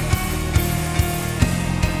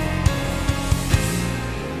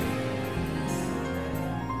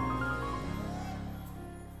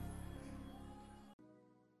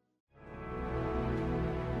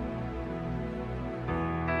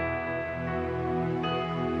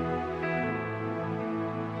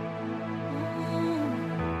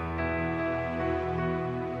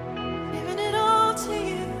 Giving it all to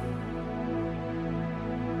you.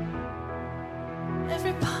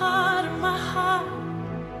 Every part of my heart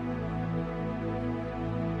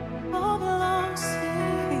all belongs to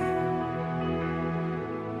you.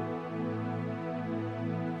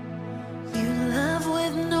 You love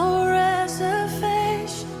with no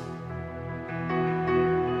reservation.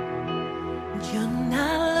 You're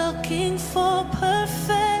not looking for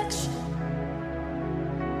perfection.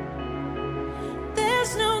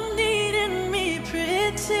 There's no need in me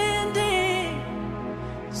pretending.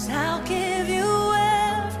 'Cause I'll give you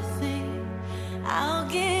everything. I'll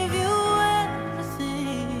give you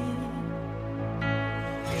everything.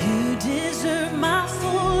 You deserve my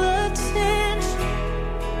full attention.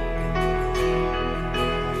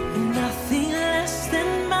 Nothing less than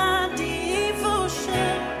my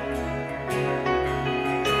devotion.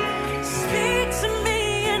 Speak to me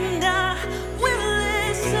and I will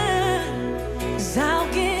listen. 'Cause I'll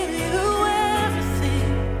give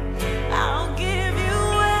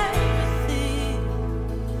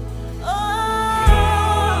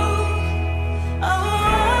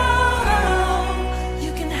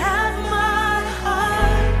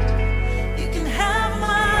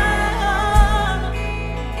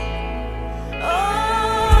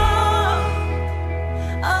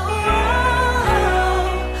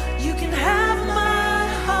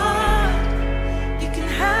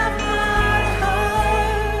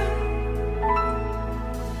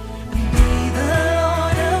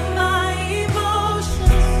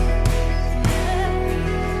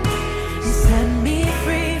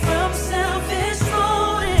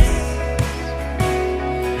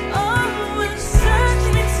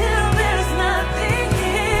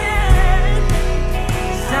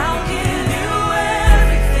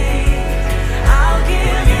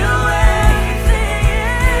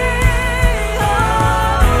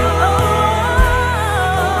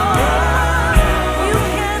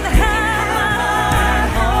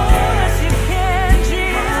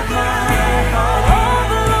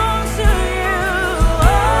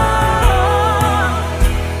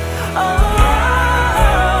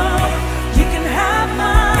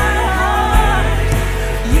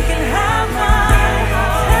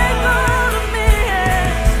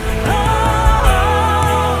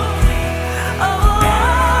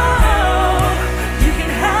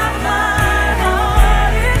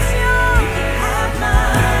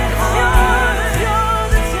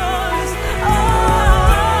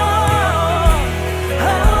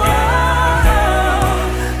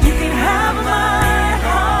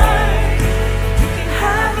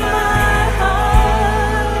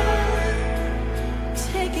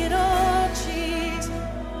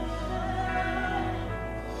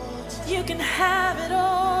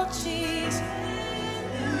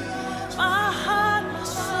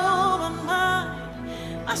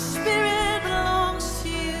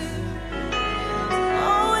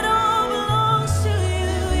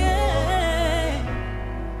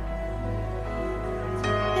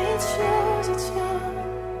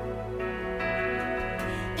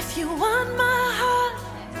you want my heart,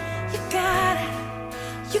 you got it,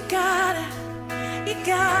 you got it, you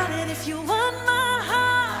got it. If you want my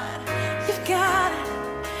heart, you've got it,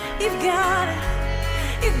 you've got it,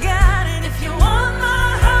 you got it. If you want my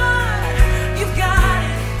heart, you've got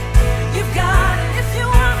it, you've got it. If you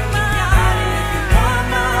want my heart, if you want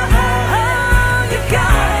my heart, you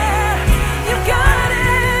got it, you got it.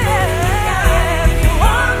 If you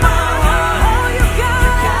want my heart, you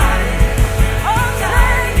got it. Oh,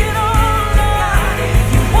 take it all, Lord. If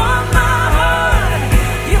you want my heart,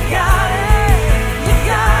 you got it, you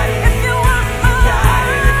got it. If you want my heart,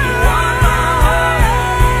 if you want my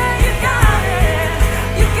heart, you got it,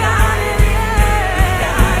 you got it,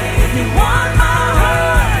 yeah. If you want my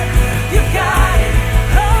heart, you got it,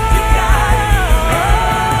 you got it.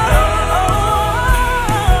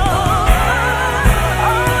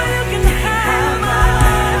 Oh, you can have my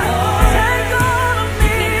heart. Take all of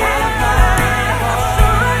me.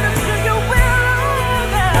 Surrender to your will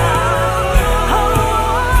now.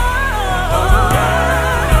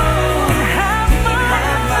 Have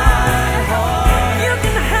my heart. You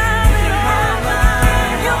can have it all.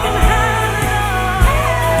 You can have it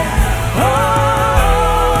all.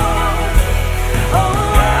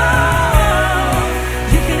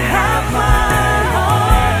 You can have my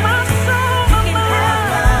heart, my soul, my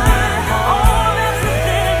mind, all that's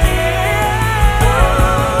within me.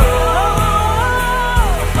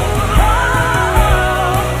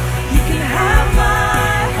 You can have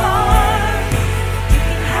my heart. You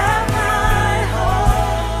can have my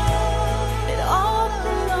heart. It all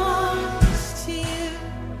belongs to you,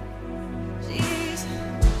 Jesus.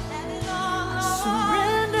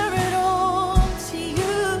 Surrender it all to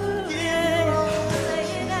you. Create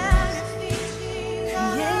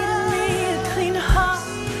in me a clean heart,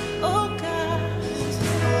 oh God.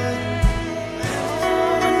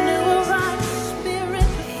 Renew a right spirit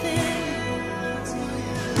within.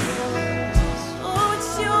 Oh,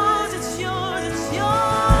 it's yours, it's yours, it's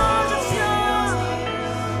yours, it's yours.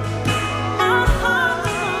 My heart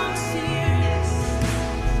belongs to you.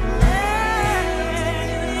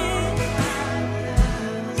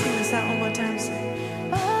 Sing this out one more time. Say,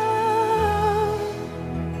 oh,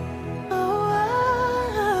 oh,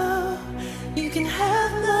 oh, you can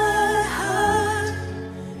have my heart,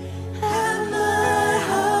 have my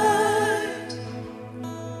heart.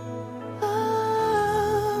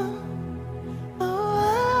 Oh,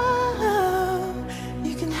 oh, oh,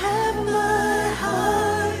 you can have my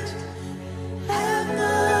heart, have my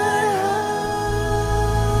heart.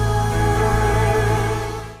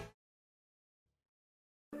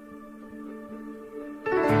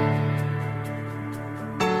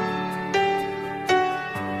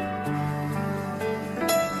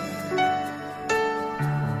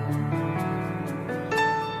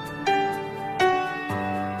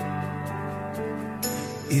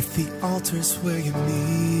 If the altar's where you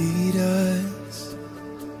meet us,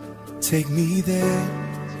 take me there,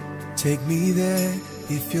 take me there.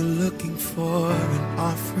 If you're looking for an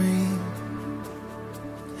offering,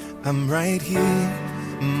 I'm right here,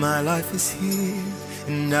 my life is here,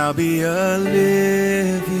 and I'll be a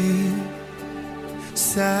living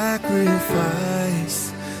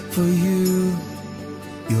sacrifice for you.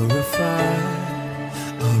 You're a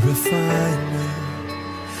refiner.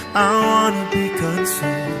 I wanna be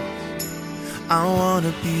consumed, I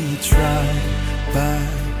wanna be tried by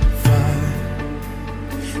fire,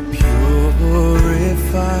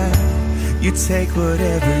 purified. You take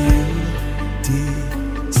whatever you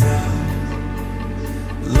desire.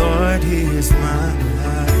 Lord, here's my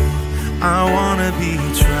life. I wanna be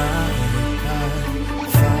tried by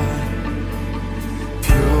fire,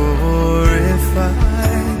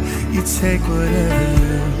 purified. You take whatever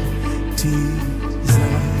you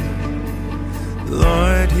desire.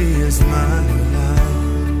 Lord, here's my life.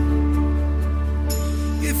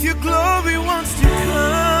 If your glory wants to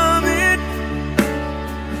come in,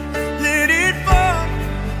 let it fall.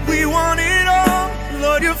 We want it all.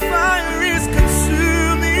 Lord, your fire is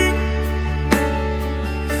consuming.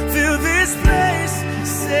 Fill this place,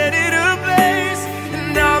 set it ablaze,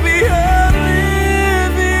 and I'll be a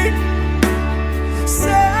living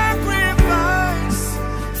sacrifice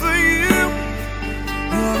for you.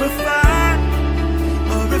 You're a fire,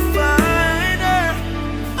 a refiner.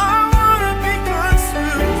 I wanna be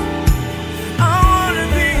consumed, I wanna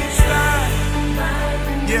be tried.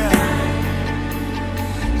 Yeah.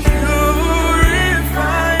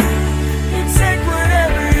 Purify. You take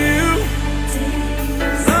whatever you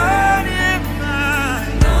desire.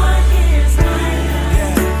 Lord, here's my life.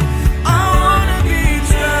 Yeah. I wanna be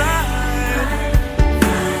tried.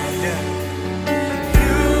 Yeah.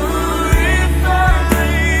 Purified.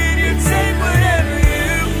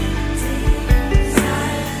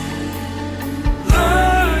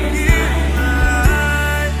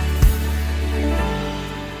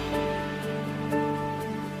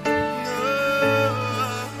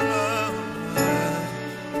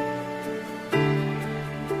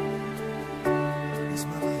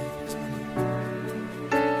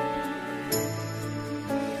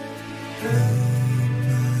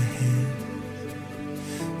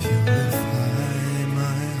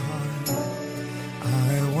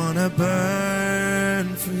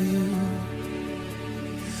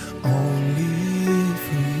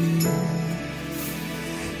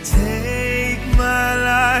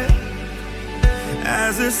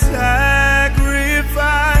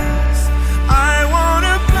 sacrifice. I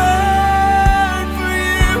wanna burn for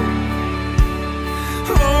you,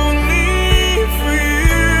 only for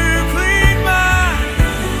you. Clean my,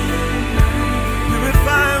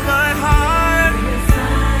 purify my heart.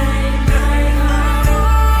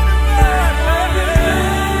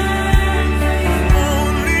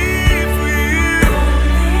 Only for you.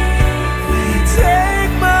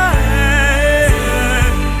 Take my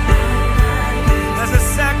hand as a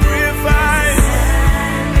sacrifice.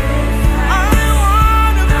 I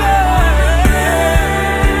wanna burn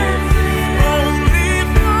only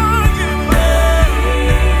for you.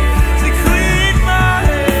 To clean my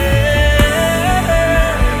hands,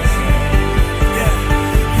 yeah,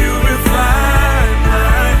 purify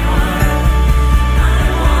my heart.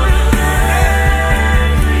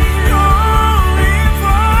 Only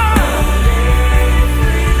for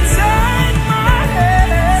take my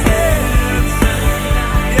hands,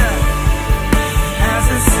 yeah, as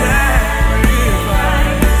a sacrifice.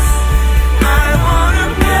 I wanna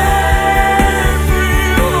burn for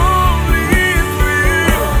you, only for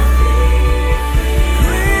you.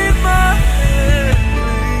 Clean my hands,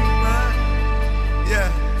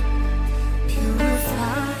 yeah.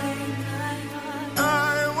 Purify.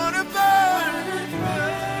 I wanna burn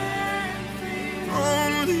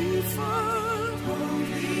only for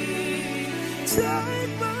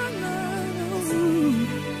take my life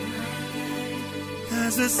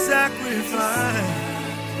as a sacrifice.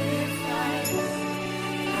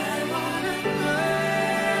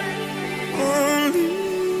 Only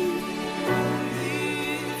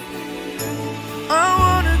I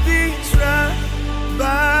wanna be tried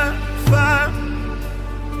by fire,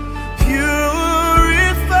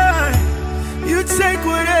 purify. You take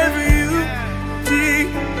whatever you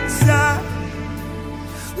desire.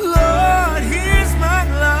 Lord, here's my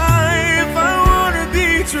life. I wanna be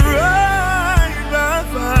tried by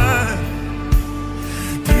fire,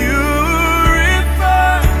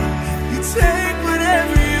 purify. You take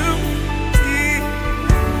whatever you need.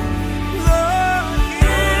 Lord,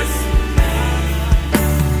 here's,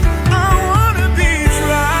 I wanna be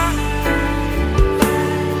tried,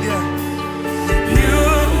 yeah,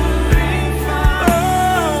 purify.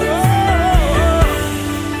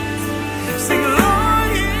 Sing, Lord,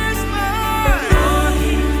 here's mine.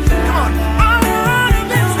 Come on, I wanna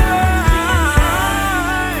be tried.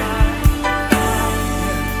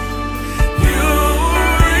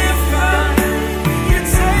 Purify. You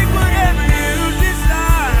take whatever you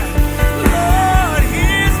desire. Lord,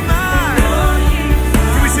 here's mine.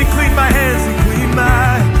 Can we sing, clean my hands and clean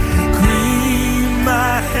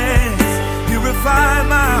my hands, purify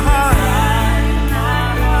my heart.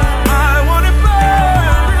 I wanna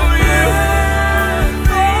burn for you,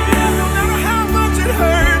 no matter how much it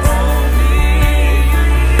hurts.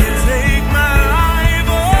 Take my life,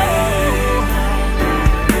 oh,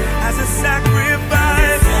 as a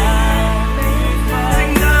sacrifice.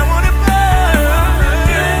 Sing, I wanna burn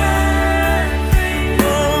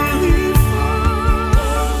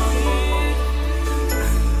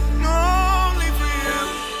only for you.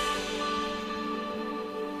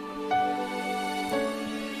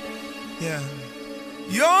 Yeah,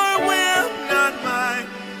 your will, not mine.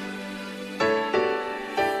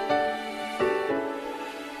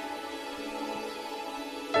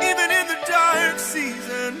 Even in the dark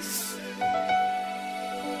seasons.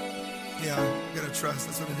 Yeah, you gotta trust,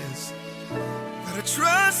 that's what it is. Gotta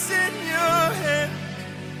trust in your hand.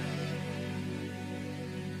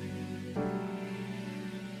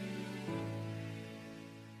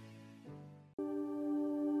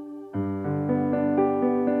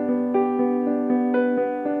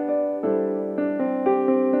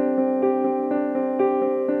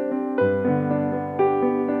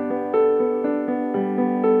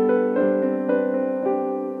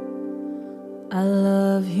 I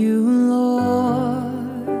love you,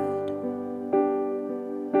 Lord.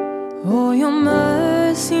 Oh, your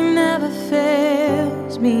mercy never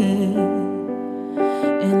fails me.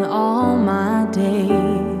 In all my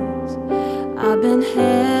days, I've been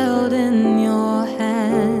held in your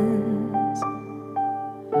hands.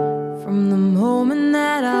 From the moment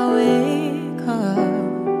that I wake up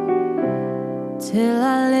till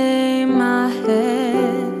I lay my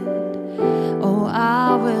head, oh,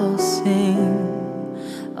 I will sing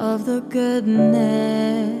of the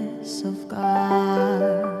goodness of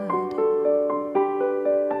God.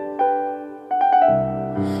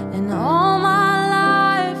 And all my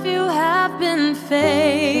life you have been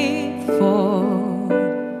faithful.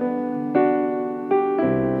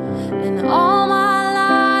 And all my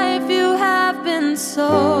life you have been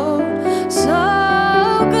so, so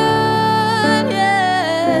good,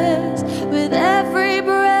 yeah.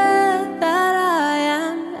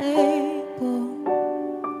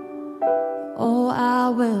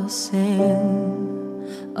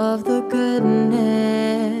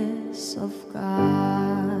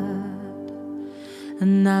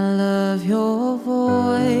 and I love your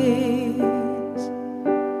voice.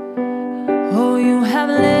 Oh, you have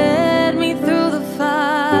led me through the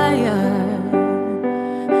fire.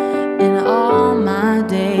 In all my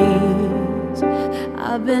days,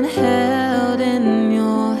 I've been held in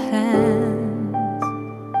your hands.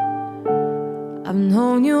 I've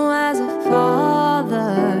known you as a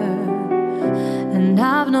father, and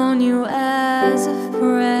I've known you as a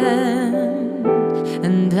friend,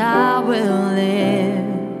 and I will live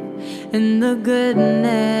in the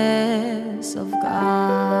goodness of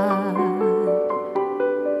God.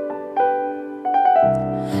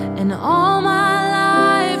 And all my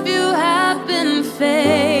life you have been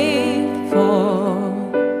faithful,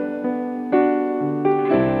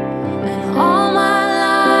 and all my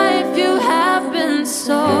life you have been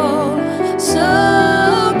so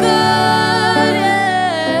good,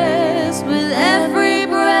 yes. With every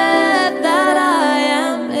breath that I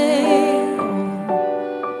am able,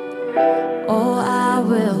 oh, I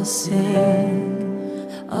will sing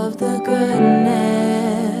of the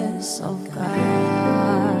goodness of God.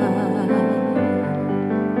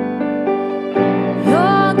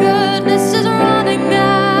 Your goodness is running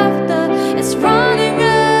after, it's running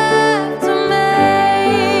after me.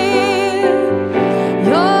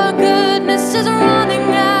 Your goodness is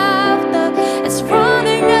running after, it's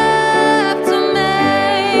running after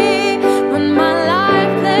me. When my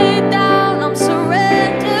life laid down, I'm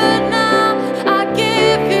surrendered now. I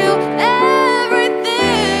give you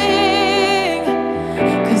everything,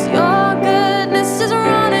 'cause your goodness is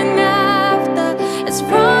running after, it's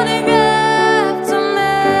running after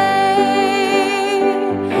me.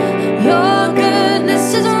 Your goodness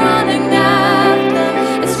is running after,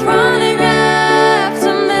 it's running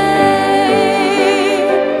after me.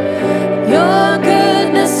 Your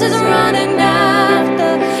goodness is running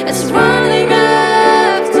after, it's running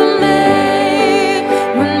after me.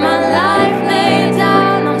 When my life laid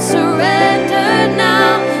down, I'm surrendered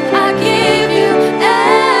now. I give you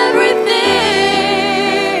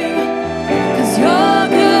everything, 'cause your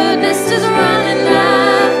goodness is running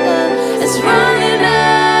after, it's running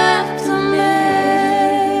after me.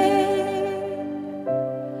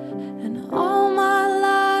 And all my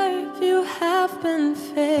life you have been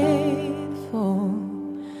faithful,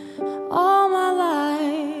 all my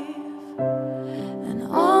life. And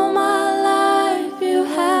all my life you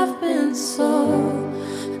have been so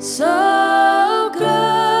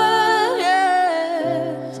good,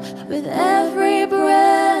 yes. With every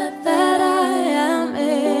breath that I am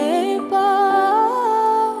able,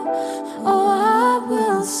 oh, I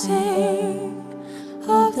will sing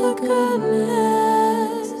of the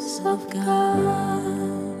goodness of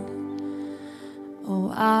God. Oh,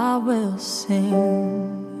 I will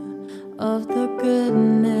sing of the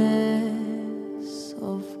goodness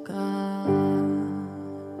of God.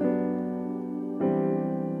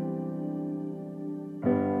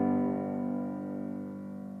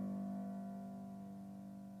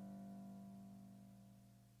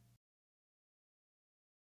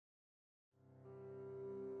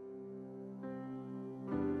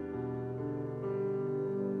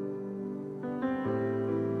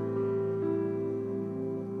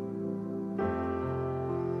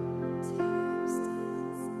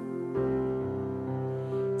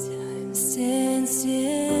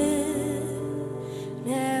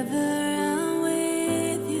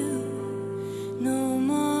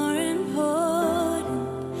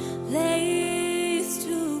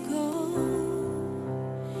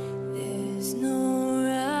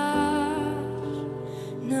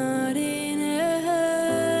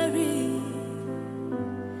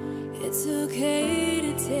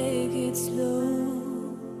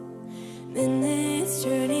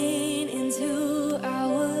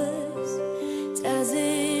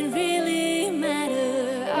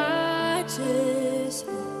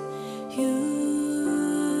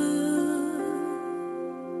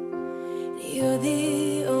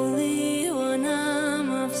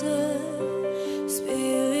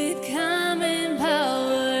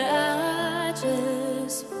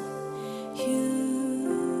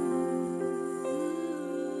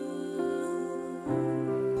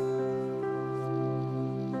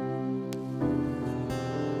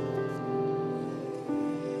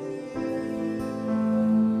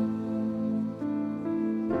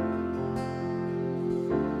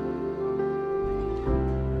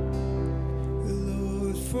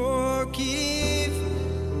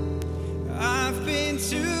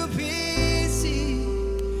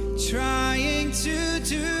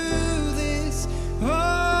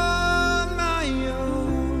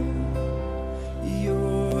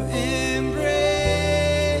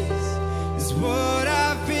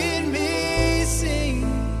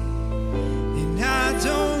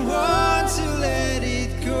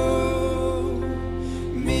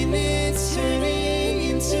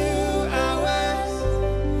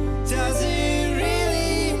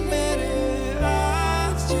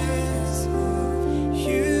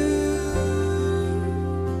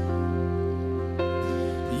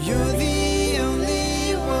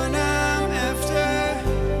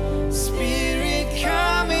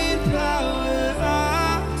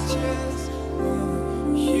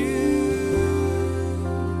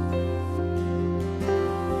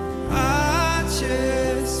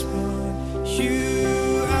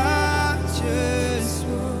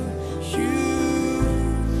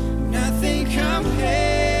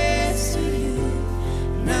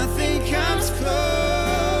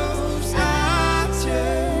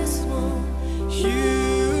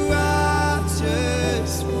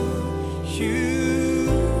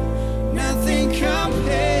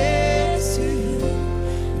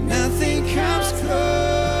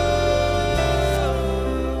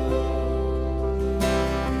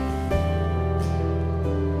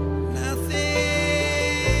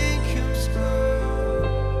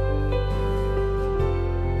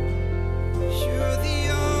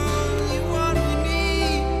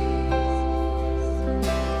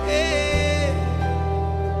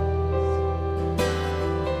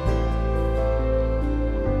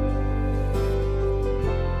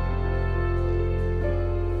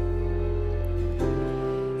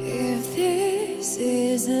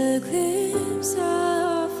 is a glimpse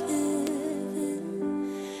of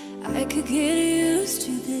heaven. I could get used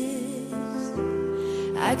to this.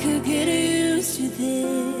 I could get used to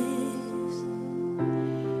this.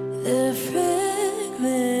 The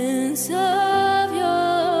fragrance of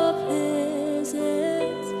your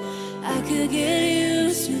presence. I could get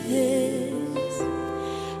used to this.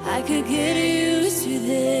 I could get used to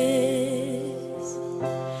this.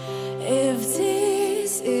 If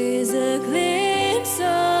this is a glimpse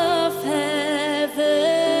of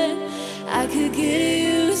heaven, I could get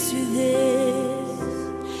used to this.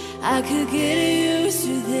 I could get used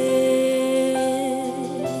to this.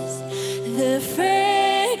 The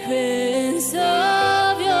fragrance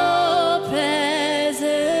of your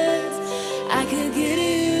presence. I could get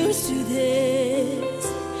used to this.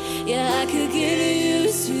 Yeah, I could get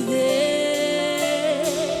used to this.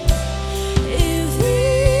 If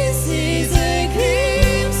this is a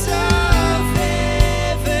glimpse of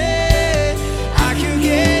heaven, I could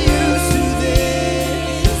get used to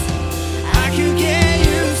this. I could get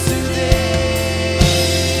used to this.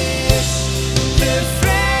 The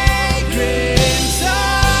fragrance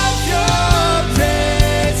of your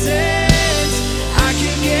presence. I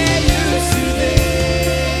could get used to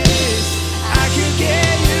this. I could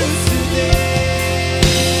get used to this.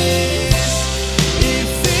 If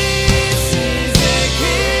this is a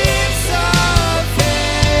glimpse of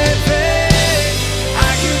heaven,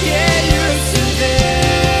 I could get used to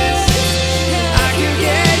this. I could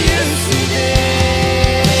get used to this.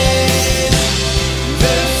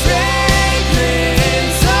 The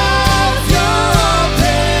fragrance of your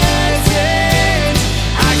presence.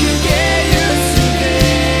 I could get used to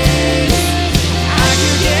this. I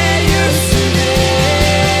could get used to this.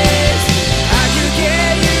 I could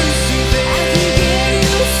get used to this. I could get used to this. I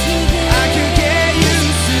could get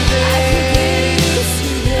used to this.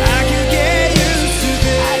 I could get used to this. I could get used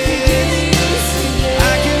to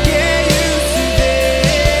this.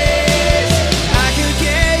 I could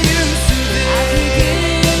get used to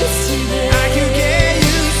this. I could get used to this. I could get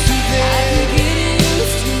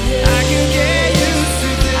used to this. I could get used to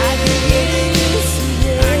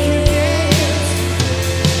this. I could get used to this.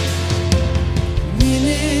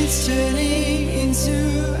 Minutes turning into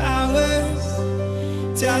hours.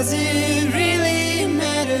 Does it really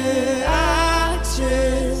matter? I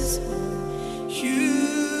just want you.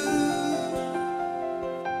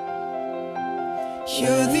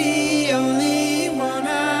 You're the only one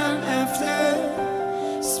I'm after.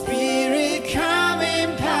 Spirit, come in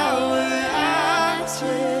power. I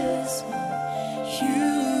just want you.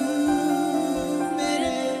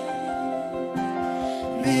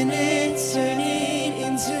 Minutes turning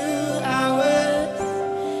into hours.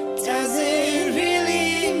 Does it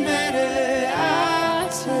really matter? I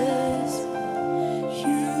just want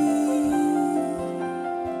you.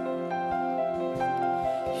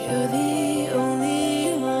 You're the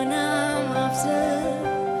only one I'm after.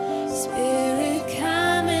 Spirit,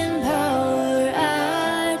 come in power.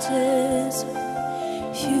 I just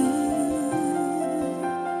want you.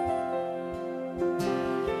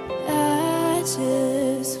 I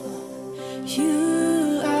just want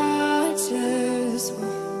you. I just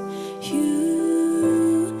want you.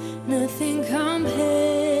 Nothing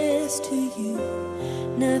compares to you.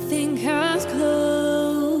 Nothing comes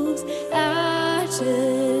close. I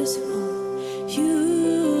just want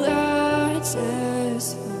you. I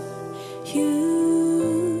just want you.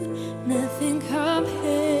 Nothing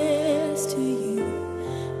compares to you.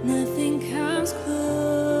 Nothing comes close.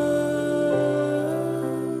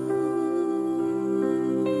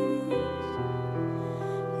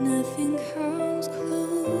 Nothing comes close.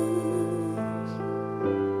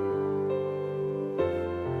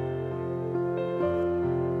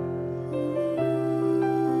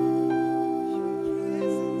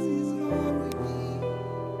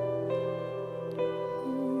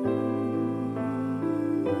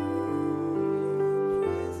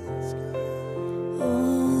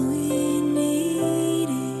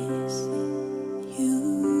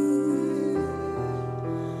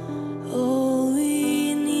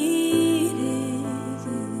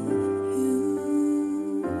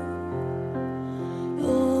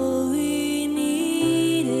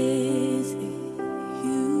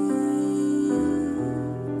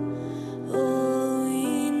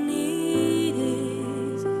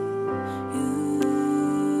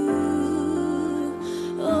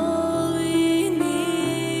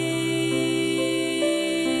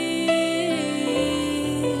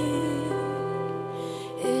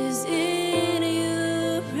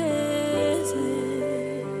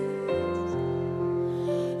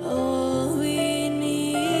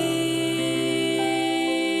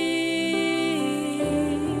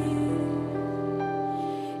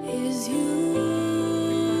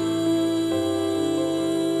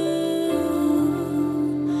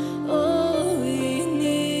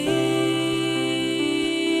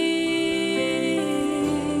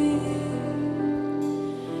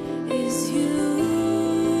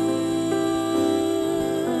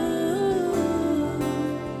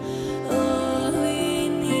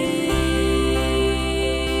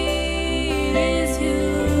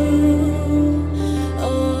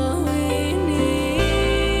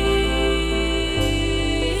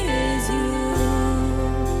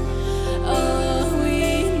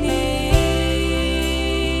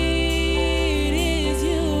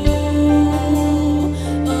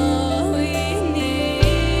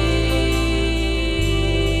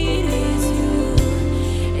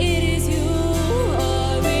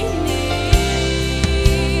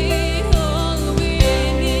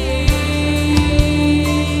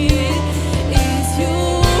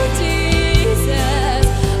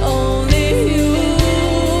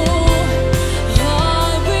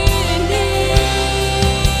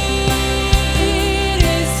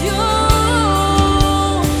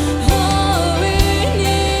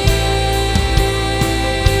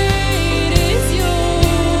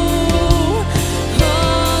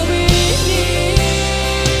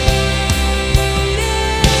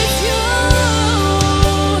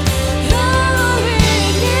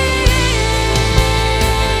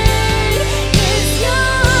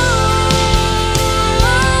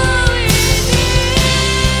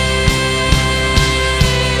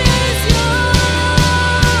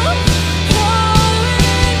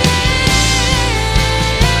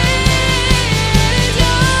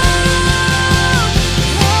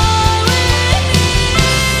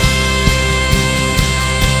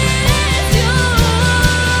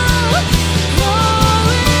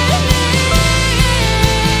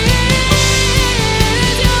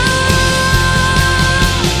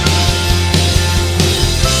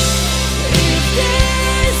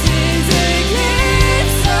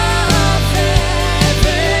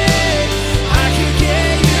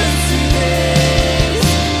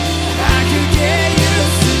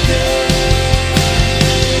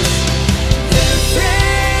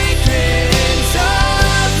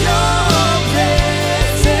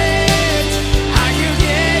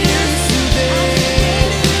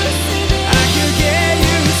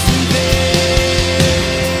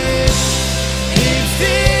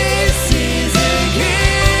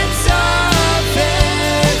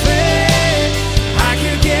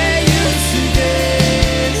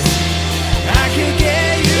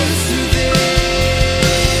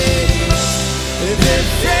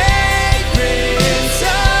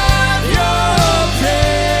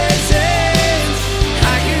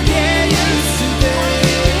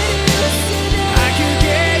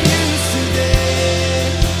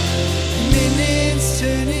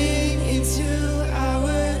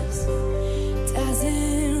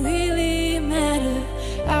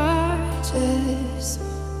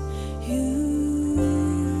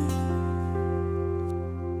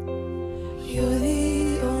 You're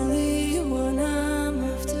the only one I'm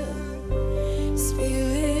after.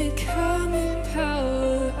 Spirit, come in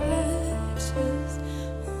power. I just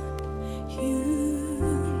want you.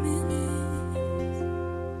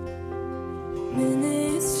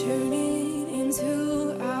 Minutes turning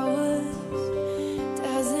into hours.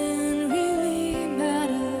 Doesn't really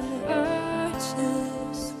matter. I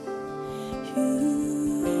just want you.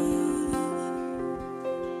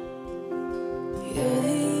 You're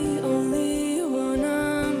the only one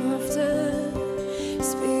I'm after.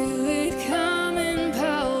 Spirit, come in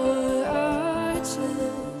power. I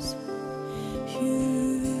just want you.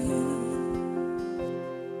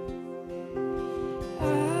 I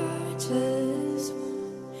just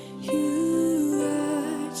want you.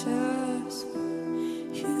 I just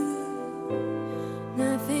want you.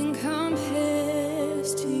 Nothing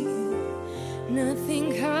compares to you. Nothing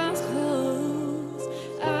comes close.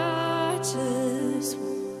 I just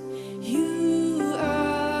want you.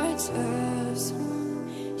 I just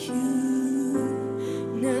want you.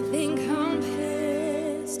 Nothing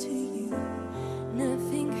compares to you.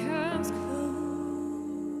 Nothing comes close.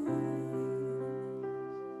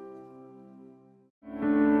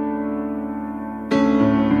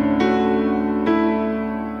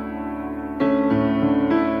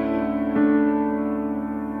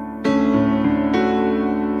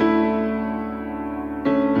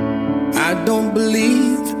 I don't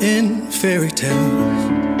believe in fairy tales.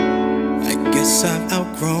 I guess I've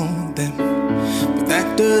outgrown them. But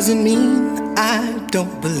that doesn't mean I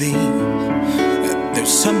don't believe that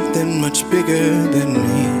there's something much bigger than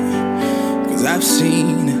me. 'Cause I've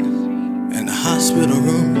seen it in the hospital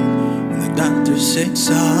room when the doctor said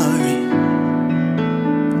sorry.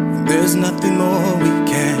 There's nothing more we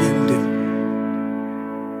can do.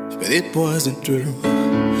 But it wasn't true.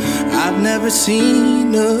 I've never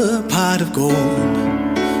seen a pot of gold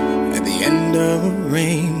at the end of a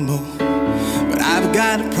rainbow, but I've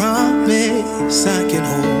got a promise I can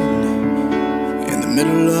hold in the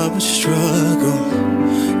middle of a struggle.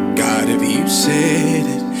 God, if you said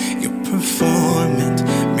it, you'll perform it.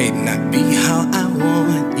 May not be how I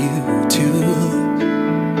want you to.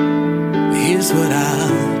 Here's what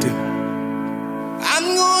I'll do. I'm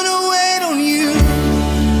gonna wait on you.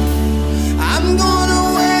 I'm gonna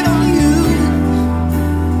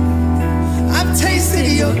tasted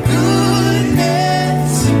your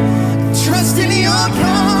goodness, trust in your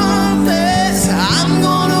promise. I'm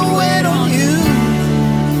gonna wait on you.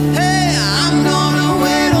 Hey, I'm gonna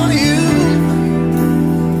wait on you.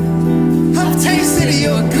 I've tasted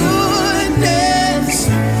your goodness,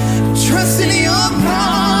 trust in your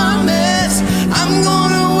promise. I'm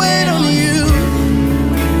gonna wait on you.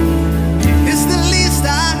 It's the least I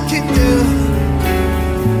can do.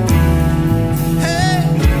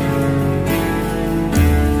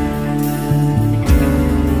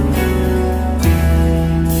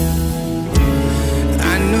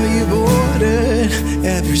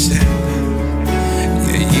 Every step,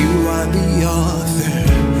 yeah, you are the author,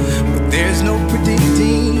 but there's no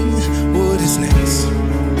predicting what is next.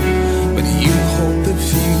 But you hold the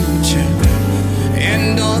future,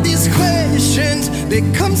 and all these questions, they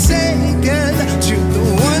come second to the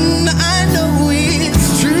one I know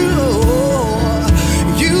is true.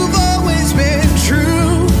 You've always been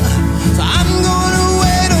true, so I'm gonna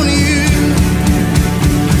wait on you.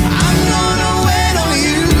 I'm gonna wait on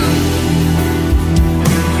you.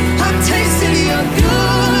 Tasting your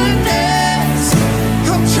goodness,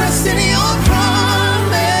 I'm trusting your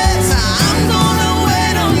promise. I'm gonna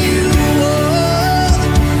wait on you.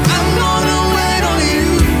 I'm gonna wait on you.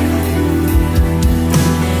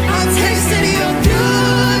 I'm tasting your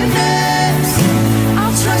goodness,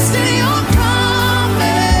 I'm trusting your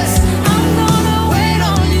promise. I'm gonna wait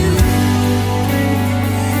on you.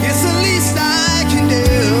 It's the least I can do.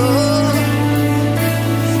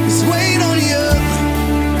 Is wait on you.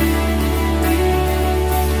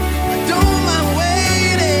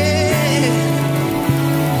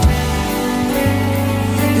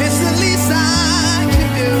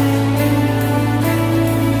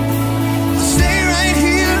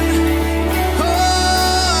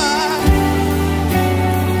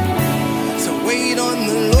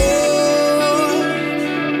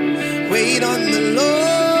 Wait on the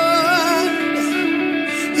Lord,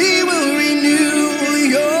 He will renew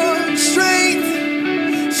your strength.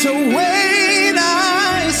 So wait,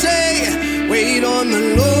 I say, wait on the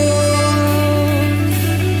Lord,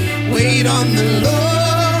 wait on the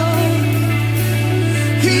Lord,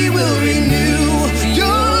 He will renew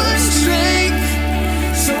your strength.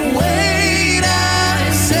 So wait,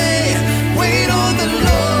 I say, wait on the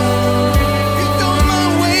Lord.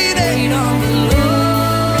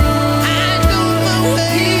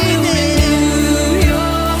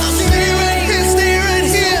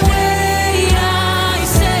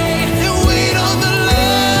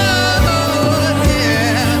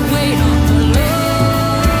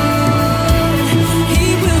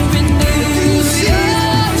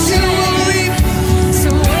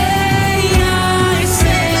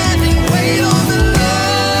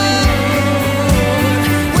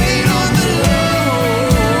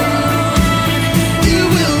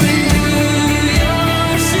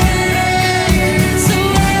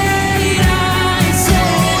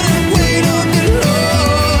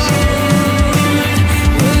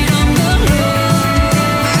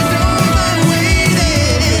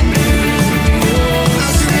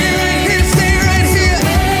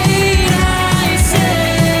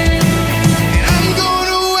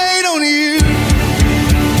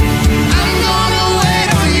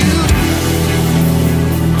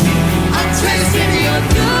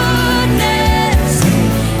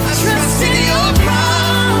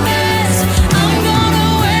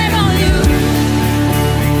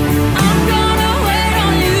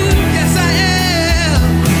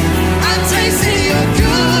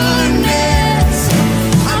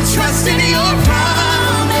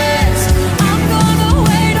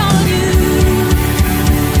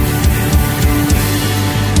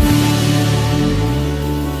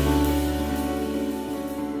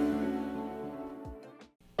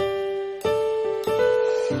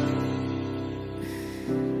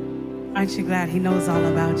 Aren't you glad he knows all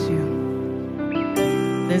about you?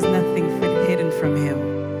 There's nothing hidden from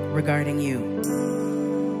him regarding you.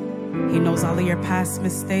 He knows all of your past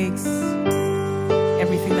mistakes,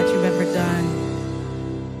 everything that you've ever done,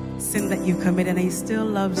 sin that you committed, and he still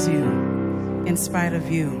loves you in spite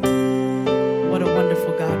of you. What a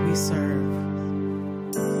wonderful God we serve.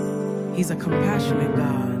 He's a compassionate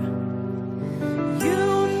God.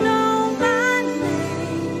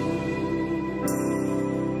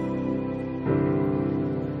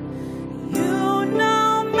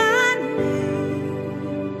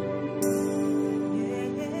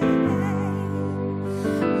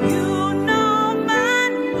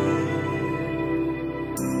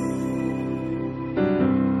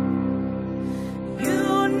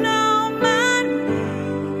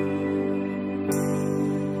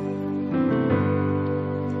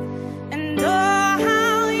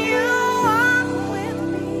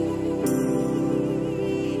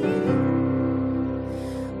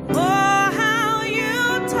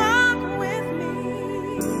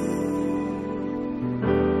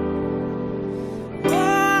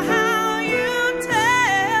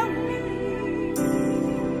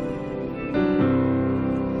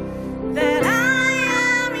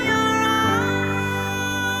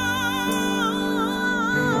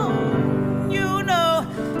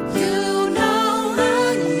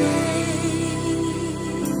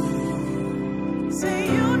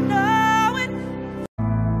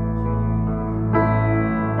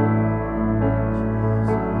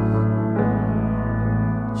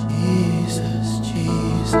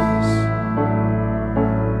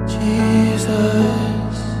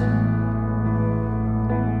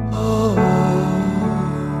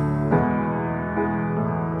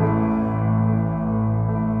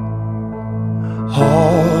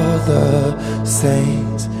 All the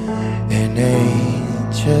saints and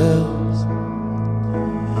angels,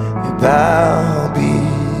 they bow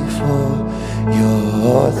before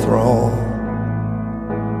your throne,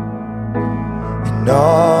 and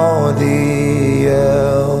all the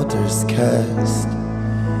elders cast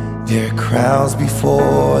their crowns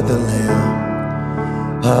before the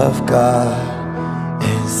Lamb of God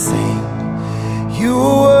and sing, you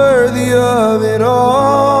are worthy of it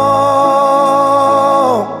all.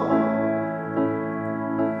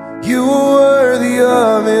 You are worthy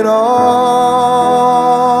of it all.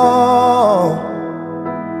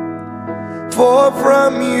 For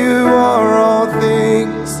from you are all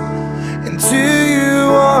things, and to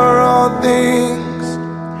you are all things.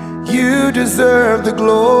 You deserve the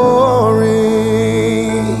glory.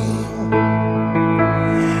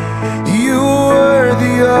 You are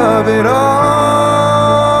worthy of it all.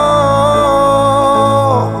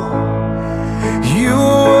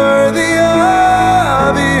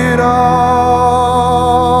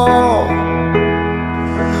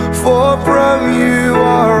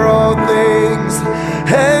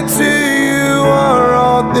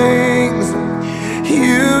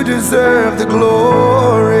 Deserve the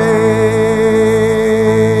glory.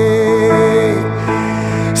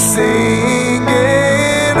 Singing,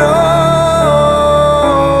 oh,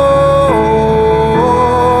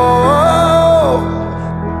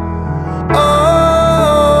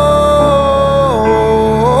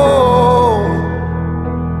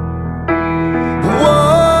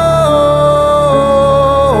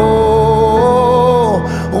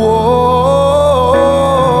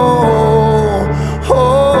 oh,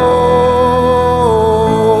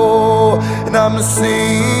 I'm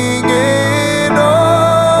singing,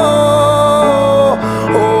 oh,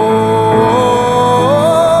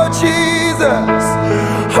 oh, Jesus,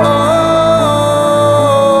 oh,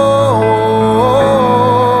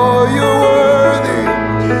 you're worthy,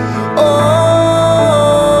 oh,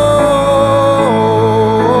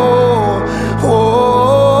 oh,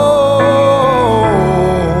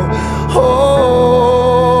 oh,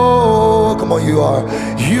 come on, you are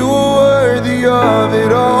worthy of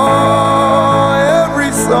it all.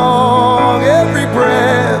 Song, every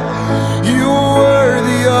breath, you are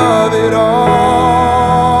worthy of it all.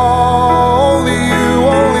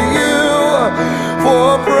 Only you,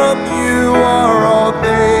 for from you are all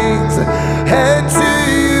things, and to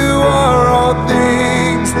you are all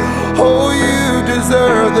things. Oh, you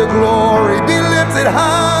deserve the glory. Be lifted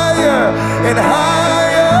higher and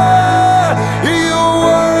higher. You are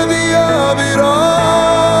worthy of it all.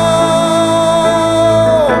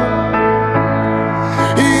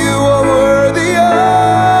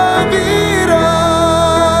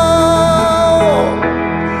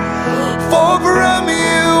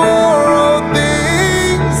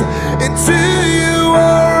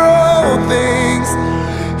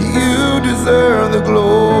 Deserve the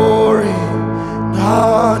glory and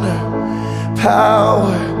honor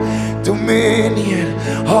power, dominion,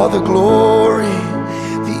 all the glory,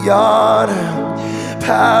 the honor,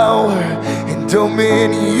 power, and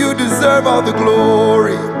dominion. You deserve all the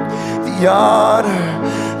glory, the honor,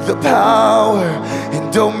 the power,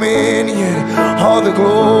 and dominion, all the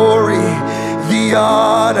glory, the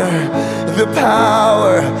honor, the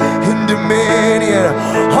power, and dominion,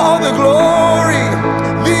 all the glory,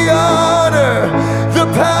 the honor, the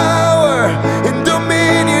power, and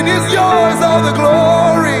dominion is yours. All the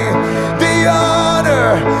glory, the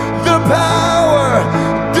honor, the power,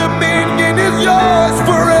 dominion is yours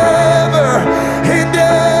forever and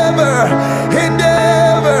ever and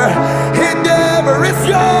ever and ever. It's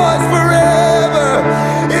yours forever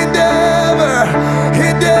and ever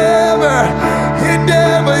and ever and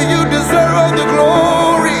ever. You deserve all the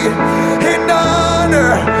glory and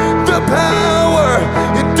honor, the power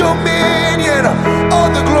and dominion, all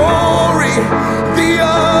the glory, the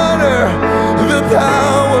honor, the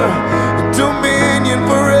power and dominion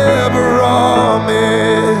forever.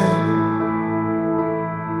 Amen.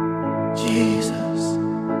 Jesus,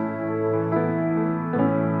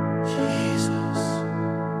 Jesus.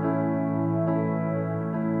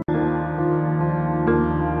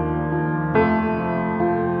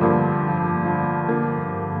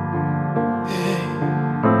 Hey.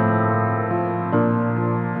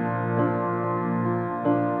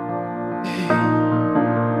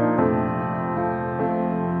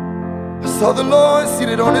 I saw the Lord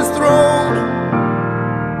seated on his throne,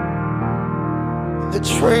 and the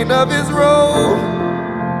train of his robe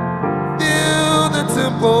filled the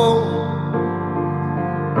temple,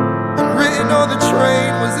 and written on the train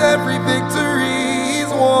was every victory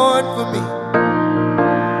he's won for me.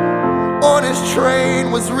 On his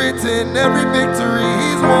train was written every victory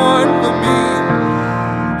he's won for me.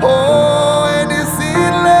 Oh, and it's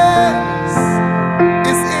endless,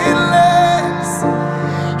 it's endless,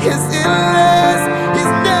 it's endless.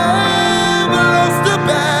 He's never lost a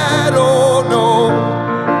battle, no,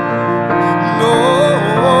 no.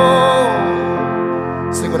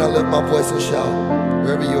 Sing when I lift my voice and shout,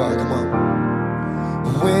 wherever you are, come on.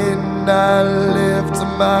 When I lift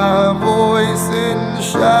my voice and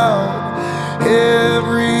shout,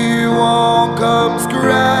 every wall comes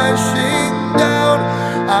crashing down.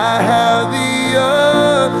 I have the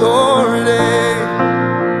authority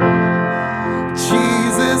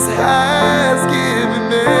Jesus has given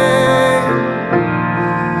me.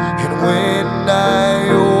 And when I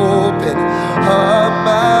open up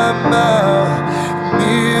my mouth,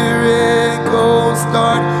 miracles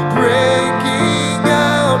start breaking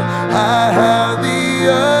out. I have the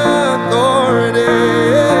authority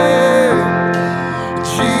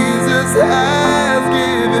Jesus has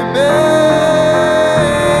given me.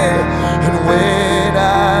 And when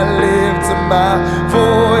I lift my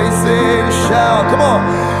voice and shout, come on,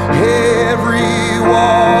 every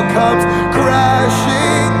wall comes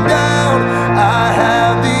crashing down. I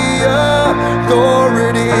have the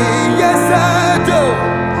authority, yes I do,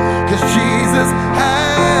 'cause Jesus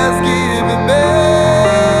has given me.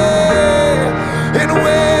 And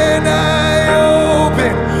when I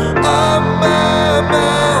open up my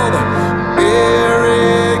mouth,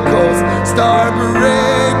 miracles start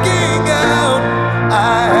breaking out.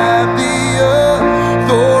 I have the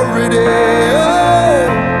authority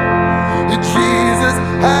Jesus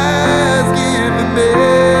has given me.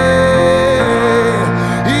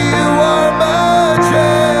 You are my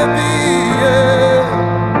champion,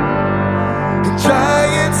 and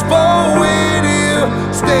giants fall when you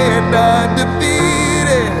stand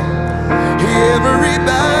undefeated. Every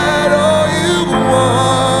battle you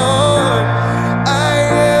won, I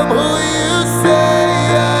am who you say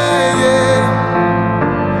I am.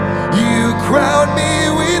 You crown me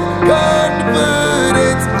with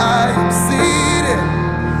confidence. I am seated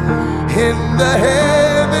in the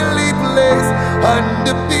heavenly place,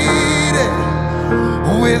 undefeated,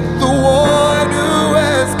 with the one who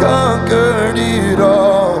has conquered it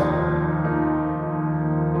all.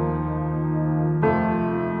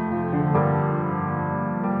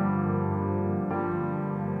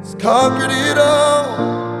 He's conquered it all.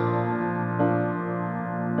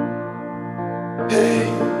 Hey,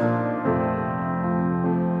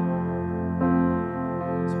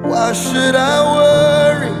 so why should I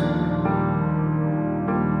worry?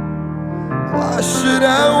 Why should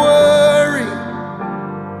I worry?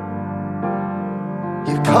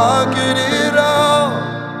 You conquered it all.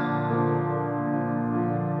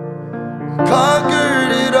 You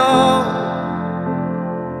conquered it all.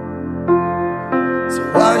 So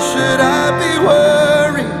why should I be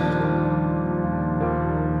worried?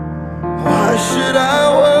 Why should I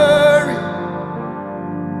worry?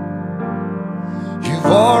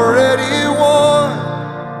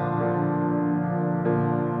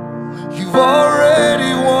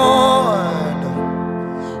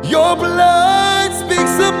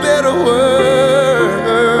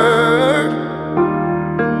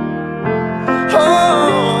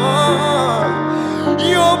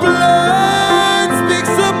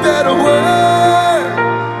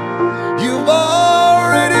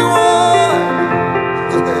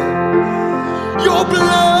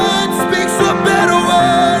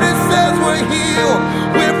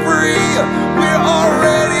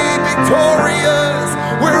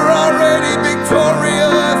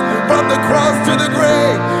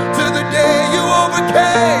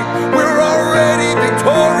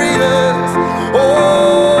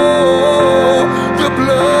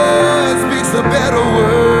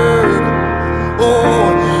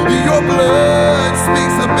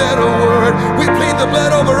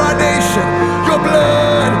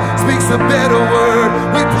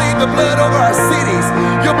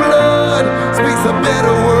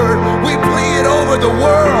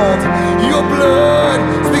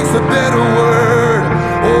 blood speaks a better word.